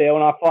earlier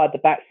when I fired the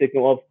bat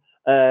signal of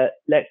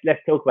let's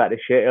talk about this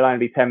shit. It'll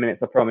only be 10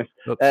 minutes, I promise.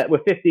 We're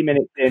 50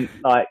 minutes in.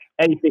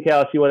 Anything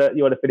else you want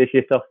to finish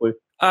this off with?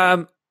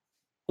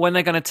 When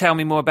they're going to tell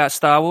me more about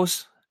Star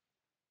Wars?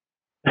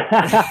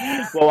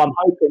 Well, I'm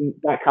hoping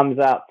that comes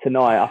out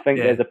tonight. I think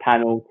there's a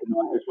panel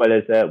tonight, as well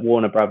as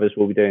Warner Brothers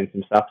will be doing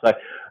some stuff.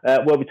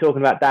 So we'll be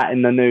talking about that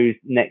in the news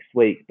next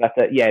week. But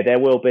there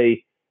will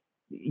be.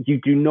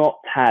 You do not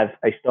have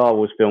a Star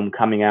Wars film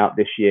coming out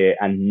this year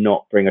and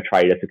not bring a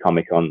trailer to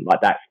Comic-Con.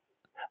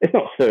 It's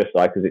not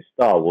suicide because it's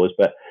Star Wars,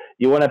 but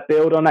you want to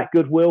build on that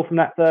goodwill from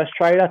that first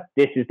trailer.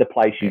 This is the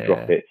place you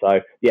drop it. So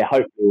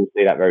hopefully we'll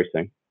see that very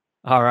soon.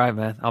 All right,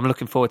 man. I'm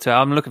looking forward to it.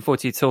 I'm looking forward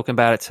to you talking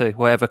about it too,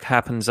 whatever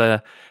happens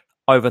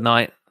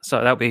overnight. So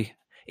that'll be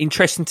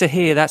interesting to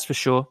hear, that's for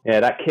sure. Yeah,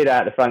 that kid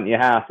out the front of your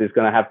house is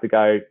going to have to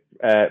go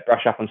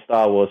brush up on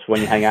Star Wars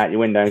when you hang out your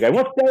window and go,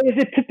 what day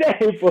is it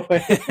today,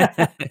 boy?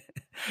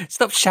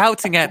 Stop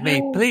shouting at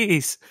me,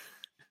 please.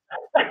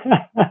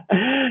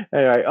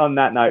 Anyway, on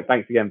that note,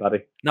 thanks again, buddy.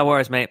 No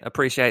worries, mate.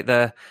 Appreciate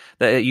that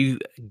you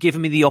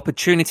giving me the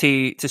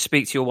opportunity to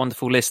speak to your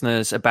wonderful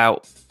listeners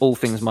about all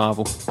things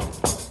Marvel.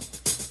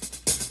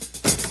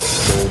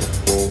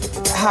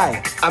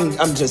 Hi, I'm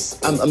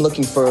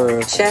looking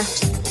for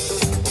Shaft.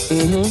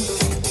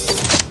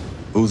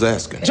 Mm-hmm. Who's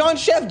asking? John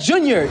Shaft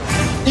Jr.,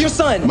 your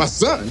son. My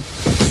son?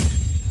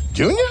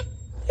 Junior?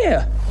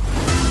 Yeah.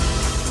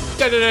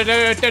 I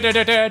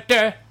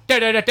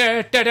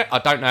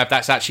don't know if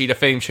that's actually the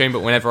theme tune, but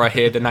whenever I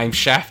hear the name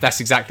Shaft, that's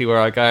exactly where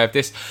I go with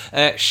this.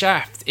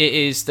 Shaft, it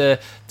is the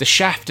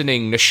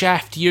shaftening, the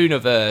Shaft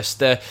universe,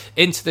 the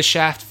into the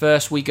Shaft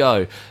first we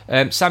go.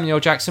 Samuel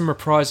Jackson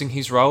reprising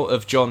his role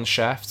of John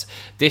Shaft.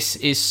 This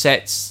is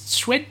set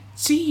 20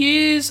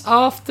 years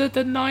after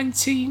the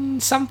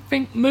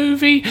 19-something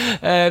movie.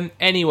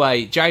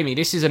 Anyway, Jamie,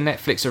 this is a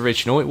Netflix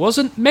original. It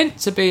wasn't meant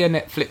to be a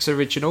Netflix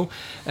original.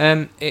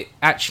 It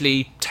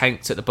actually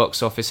tanked at the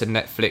box office and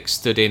Netflix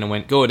stood in and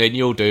went, go on then,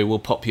 you'll do, we'll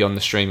pop you on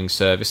the streaming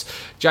service.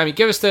 Jamie,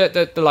 give us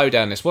the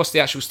lowdown on this. What's the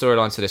actual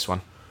storyline to this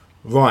one?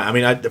 Right, I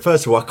mean,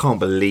 first of all, I can't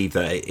believe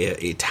that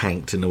it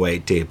tanked in the way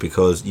it did,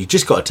 because you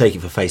just got to take it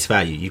for face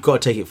value. You've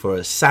got to take it for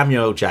a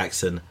Samuel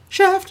Jackson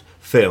Shaft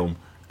film,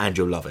 and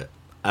you'll love it.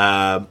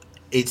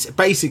 It's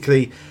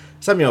basically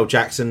Samuel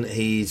Jackson,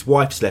 his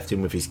wife's left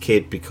him with his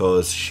kid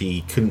because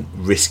she couldn't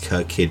risk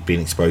her kid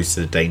being exposed to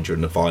the danger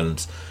and the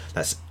violence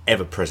that's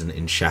ever present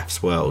in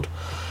Shaft's world.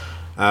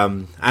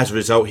 As a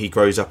result, he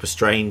grows up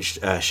estranged.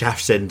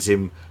 Shaft sends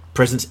him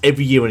presents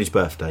every year on his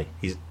birthday.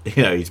 He's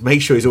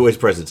makes sure he's always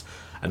present.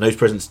 And those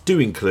presents do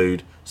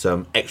include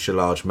some extra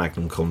large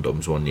Magnum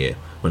condoms one year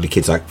when the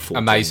kid's like 14.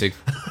 Amazing.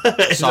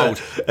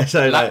 Sold.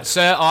 So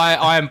Sir,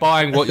 I am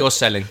buying what you're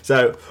selling.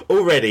 So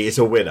already it's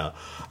a winner.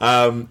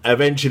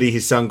 Eventually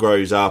his son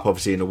grows up,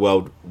 obviously in a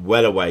world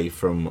well away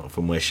from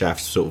where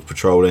Shaft's sort of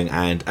patrolling,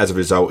 and as a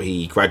result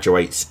he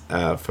graduates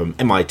from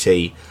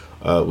MIT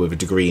with a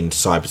degree in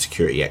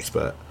cybersecurity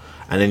expert,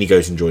 and then he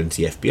goes and joins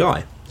the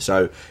FBI.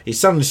 So his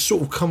son is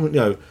sort of coming,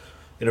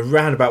 in a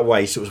roundabout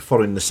way, sort of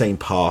following the same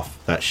path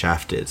that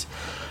Shaft did.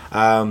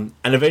 And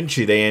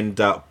eventually they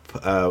end up,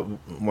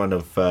 one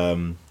of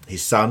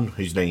his son,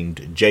 who's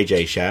named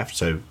JJ Shaft,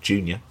 so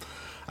Junior,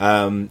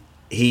 one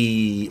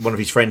of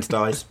his friends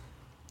dies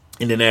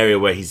in an area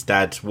where his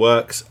dad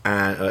works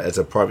as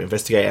a private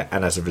investigator,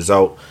 and as a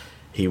result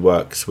he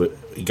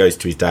goes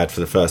to his dad for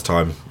the first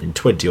time in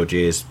 20 odd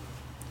years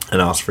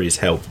and asks for his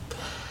help.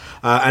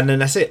 And then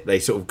that's it. They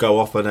sort of go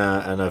off on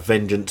a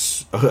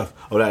vengeance.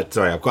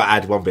 Sorry, I've got to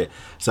add one bit.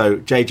 So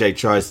Junior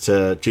tries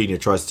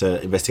to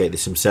investigate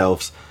this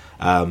himself,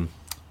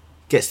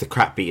 gets the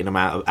crap beaten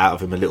out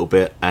of him a little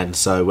bit, and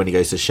so when he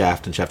goes to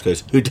Shaft and Shaft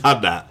goes, "Who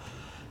done that?"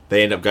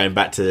 They end up going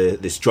back to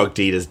this drug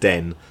dealer's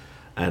den,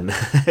 and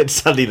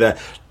suddenly they're,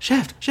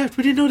 Shaft,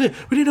 we didn't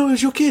know it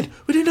was your kid.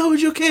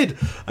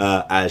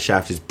 As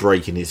Shaft is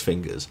breaking his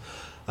fingers.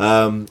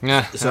 And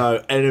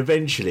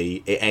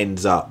eventually it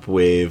ends up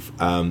with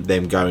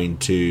them going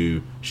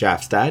to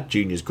Shaft's dad,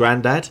 Junior's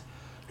granddad,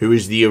 who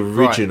is the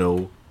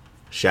original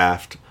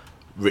Shaft,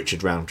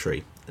 Richard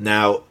Roundtree.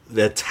 Now,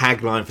 the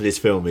tagline for this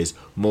film is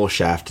 "More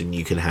Shaft than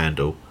you can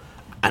handle,"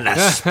 and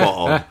that's spot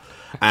on.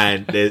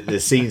 And the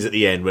scenes at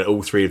the end where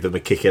all three of them are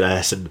kicking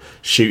ass and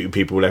shooting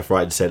people left,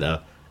 right, and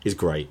centre is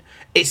great.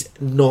 It's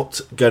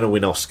not going to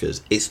win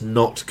Oscars. It's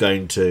not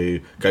going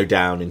to go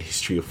down in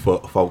history of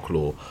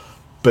folklore.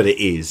 But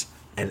it is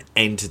an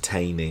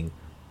entertaining,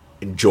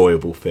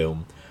 enjoyable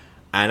film.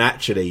 And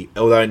actually,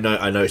 although I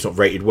know it's not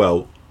rated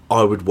well,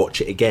 I would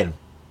watch it again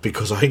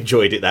because I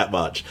enjoyed it that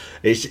much.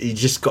 You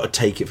just got to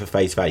take it for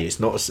face value. It's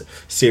not a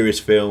serious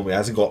film. It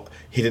hasn't got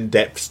hidden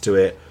depths to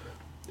it.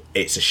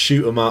 It's a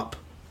shoot 'em up,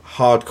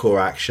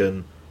 hardcore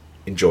action.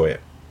 Enjoy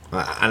it.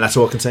 And that's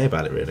all I can say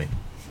about it, really.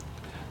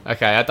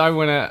 Okay, I don't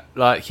want to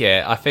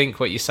I think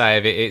what you say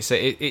of it,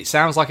 it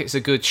sounds like it's a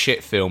good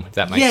shit film, if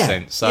that makes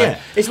sense. So, yeah,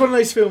 it's one of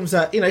those films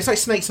that it's like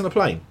Snakes on a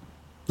Plane.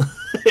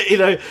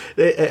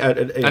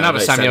 Another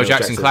Samuel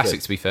Jackson classic,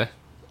 to be fair.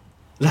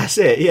 That's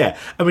it. Yeah,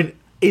 I mean,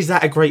 is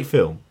that a great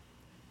film?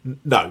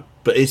 No,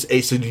 but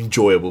it's an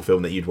enjoyable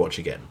film that you'd watch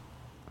again.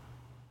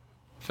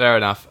 Fair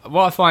enough.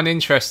 What I find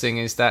interesting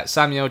is that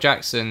Samuel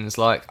Jackson's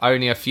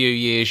only a few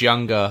years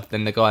younger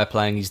than the guy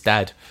playing his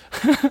dad.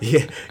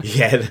 yeah,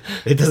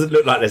 it doesn't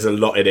look like there's a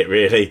lot in it,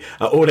 really.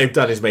 All they've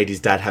done is made his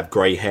dad have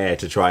grey hair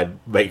to try and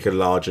make a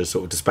larger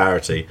sort of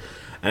disparity.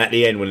 And at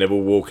the end, when they're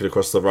all walking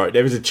across the road,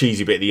 there is a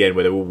cheesy bit at the end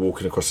where they're all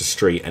walking across the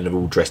street and they're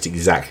all dressed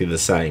exactly the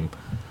same.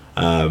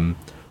 But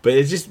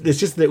there's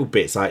just little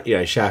bits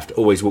Shaft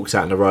always walks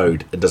out on the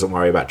road and doesn't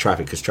worry about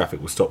traffic because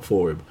traffic will stop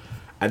for him.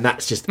 And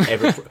that's just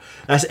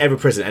ever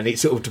present, and it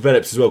sort of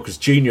develops as well because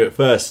Junior at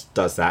first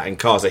does that, and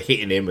cars are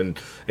hitting him, and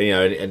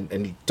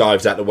he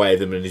dives out the way of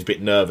them, and he's a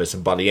bit nervous.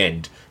 And by the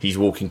end, he's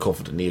walking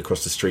confidently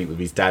across the street with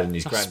his dad and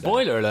his granddad.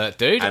 Spoiler alert,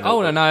 dude! I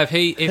want to know if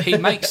he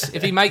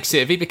makes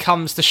it, if he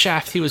becomes the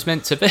Shaft he was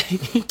meant to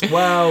be.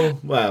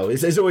 well,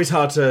 it's always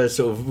hard to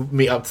sort of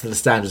meet up to the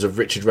standards of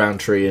Richard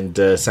Roundtree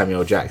and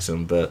Samuel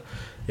Jackson, but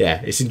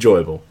yeah, it's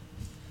enjoyable.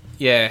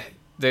 Yeah.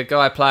 The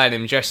guy playing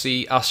him,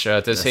 Jesse Usher,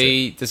 does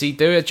he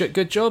do a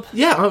good job?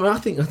 Yeah, I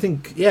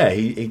think yeah,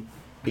 he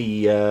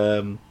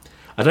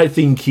I don't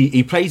think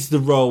he plays the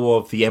role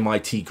of the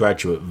MIT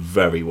graduate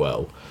very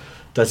well.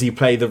 Does he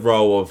play the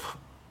role of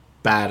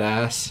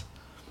badass?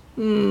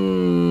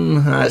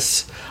 I'm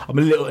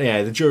a little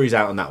the jury's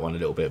out on that one a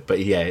little bit, but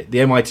yeah,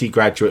 the MIT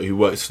graduate who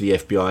works for the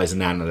FBI as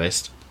an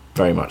analyst,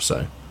 very much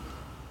so.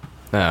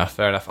 No,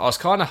 fair enough. I was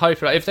kind of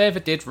hoping if they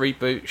ever did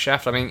reboot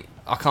Shaft, I mean,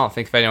 I can't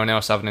think of anyone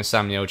else other than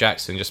Samuel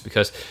Jackson, just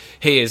because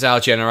he is our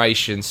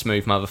generation's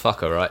smooth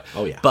motherfucker, right?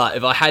 Oh, yeah. But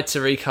if I had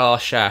to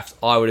recast Shaft,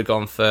 I would have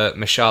gone for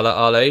Mahershala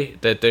Ali,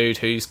 the dude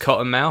who's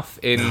Cottonmouth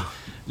in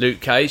Luke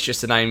Cage,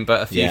 just to name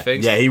but a few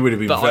things. Yeah, he would have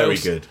been very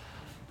good.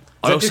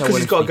 I also because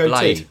he's got a goatee.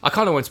 Blade. I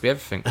kind of want to be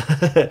everything.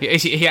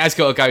 he has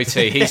got a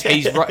goatee.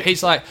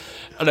 He's like,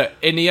 look,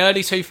 in the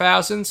early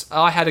 2000s,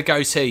 I had a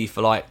goatee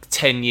for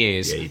 10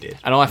 years. Yeah, you did.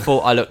 And I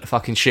thought I looked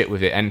fucking shit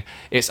with it. And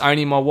it's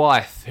only my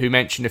wife who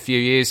mentioned a few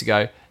years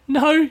ago,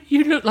 "No,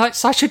 you look like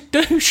such a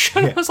douche."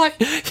 And I was like,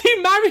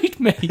 "You married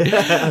me."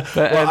 But,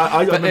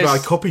 I remember I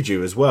copied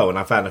you as well, and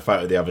I found a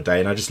photo the other day,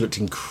 and I just looked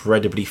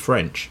incredibly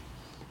French.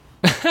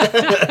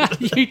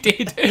 You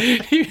did.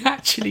 You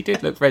actually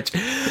did look French.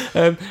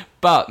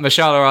 But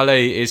Mahershala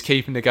Ali is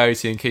keeping the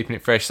goatee and keeping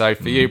it fresh. So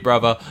for you,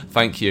 brother,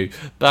 thank you.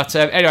 But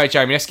anyway,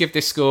 Jamie, let's give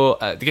this score.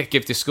 Let's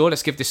give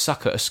this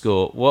sucker a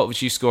score. What would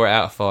you score it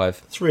out of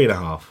 5?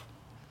 3.5.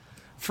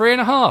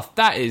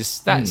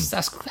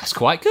 3.5. That's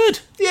quite good.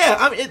 Yeah,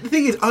 I mean, the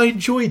thing is, I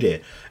enjoyed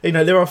it.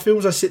 There are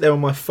films I sit there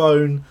on my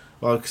phone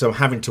because I'm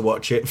having to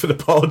watch it for the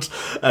pod,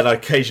 and I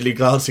occasionally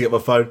glancing at my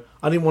phone.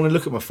 I didn't want to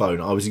look at my phone.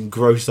 I was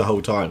engrossed the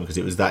whole time because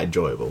it was that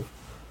enjoyable.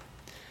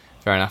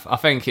 Fair enough. I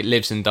think it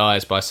lives and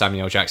dies by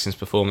Samuel Jackson's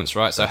performance,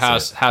 right? So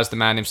how's the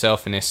man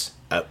himself in this?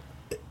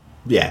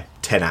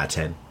 10 out of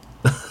 10.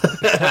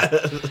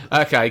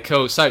 Okay,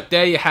 cool. So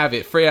there you have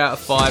it. 3 out of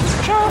 5.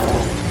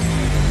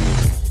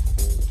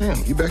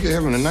 Damn, you back here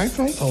having a knife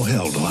fight? Oh,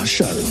 hell no, I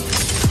shot him.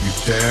 You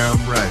damn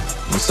right.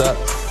 What's up?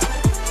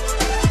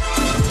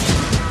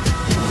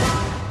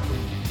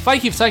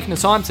 Thank you for taking the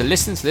time to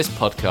listen to this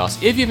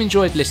podcast. If you've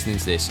enjoyed listening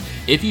to this,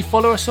 if you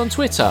follow us on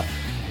Twitter,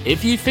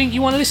 if you think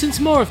you want to listen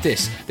to more of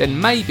this, then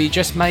maybe,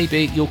 just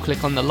maybe, you'll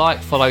click on the like,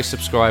 follow,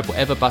 subscribe,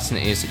 whatever button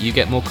it is that you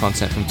get more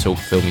content from Talk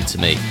Filming to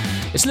me.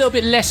 It's a little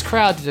bit less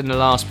crowded than the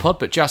last pod,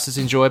 but just as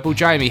enjoyable.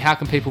 Jamie, how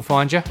can people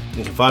find you?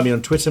 You can find me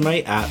on Twitter,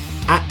 mate, at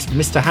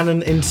Mr.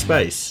 Hannon in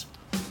Space.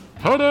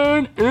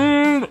 Hannon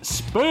in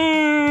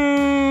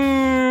Space!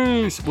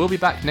 We'll be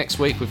back next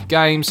week with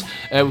games.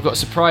 We've got a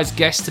surprise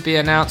guest to be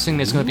announcing.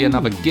 There's going to be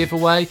another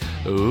giveaway.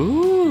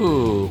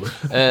 Ooh.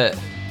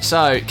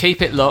 So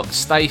keep it locked.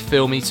 Stay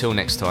filmy till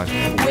next time.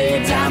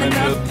 Way down in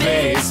the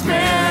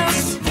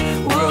basement,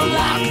 we'll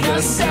lock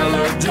the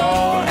cellar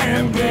door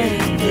and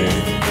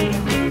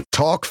baby.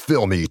 Talk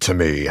Filmy to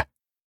Me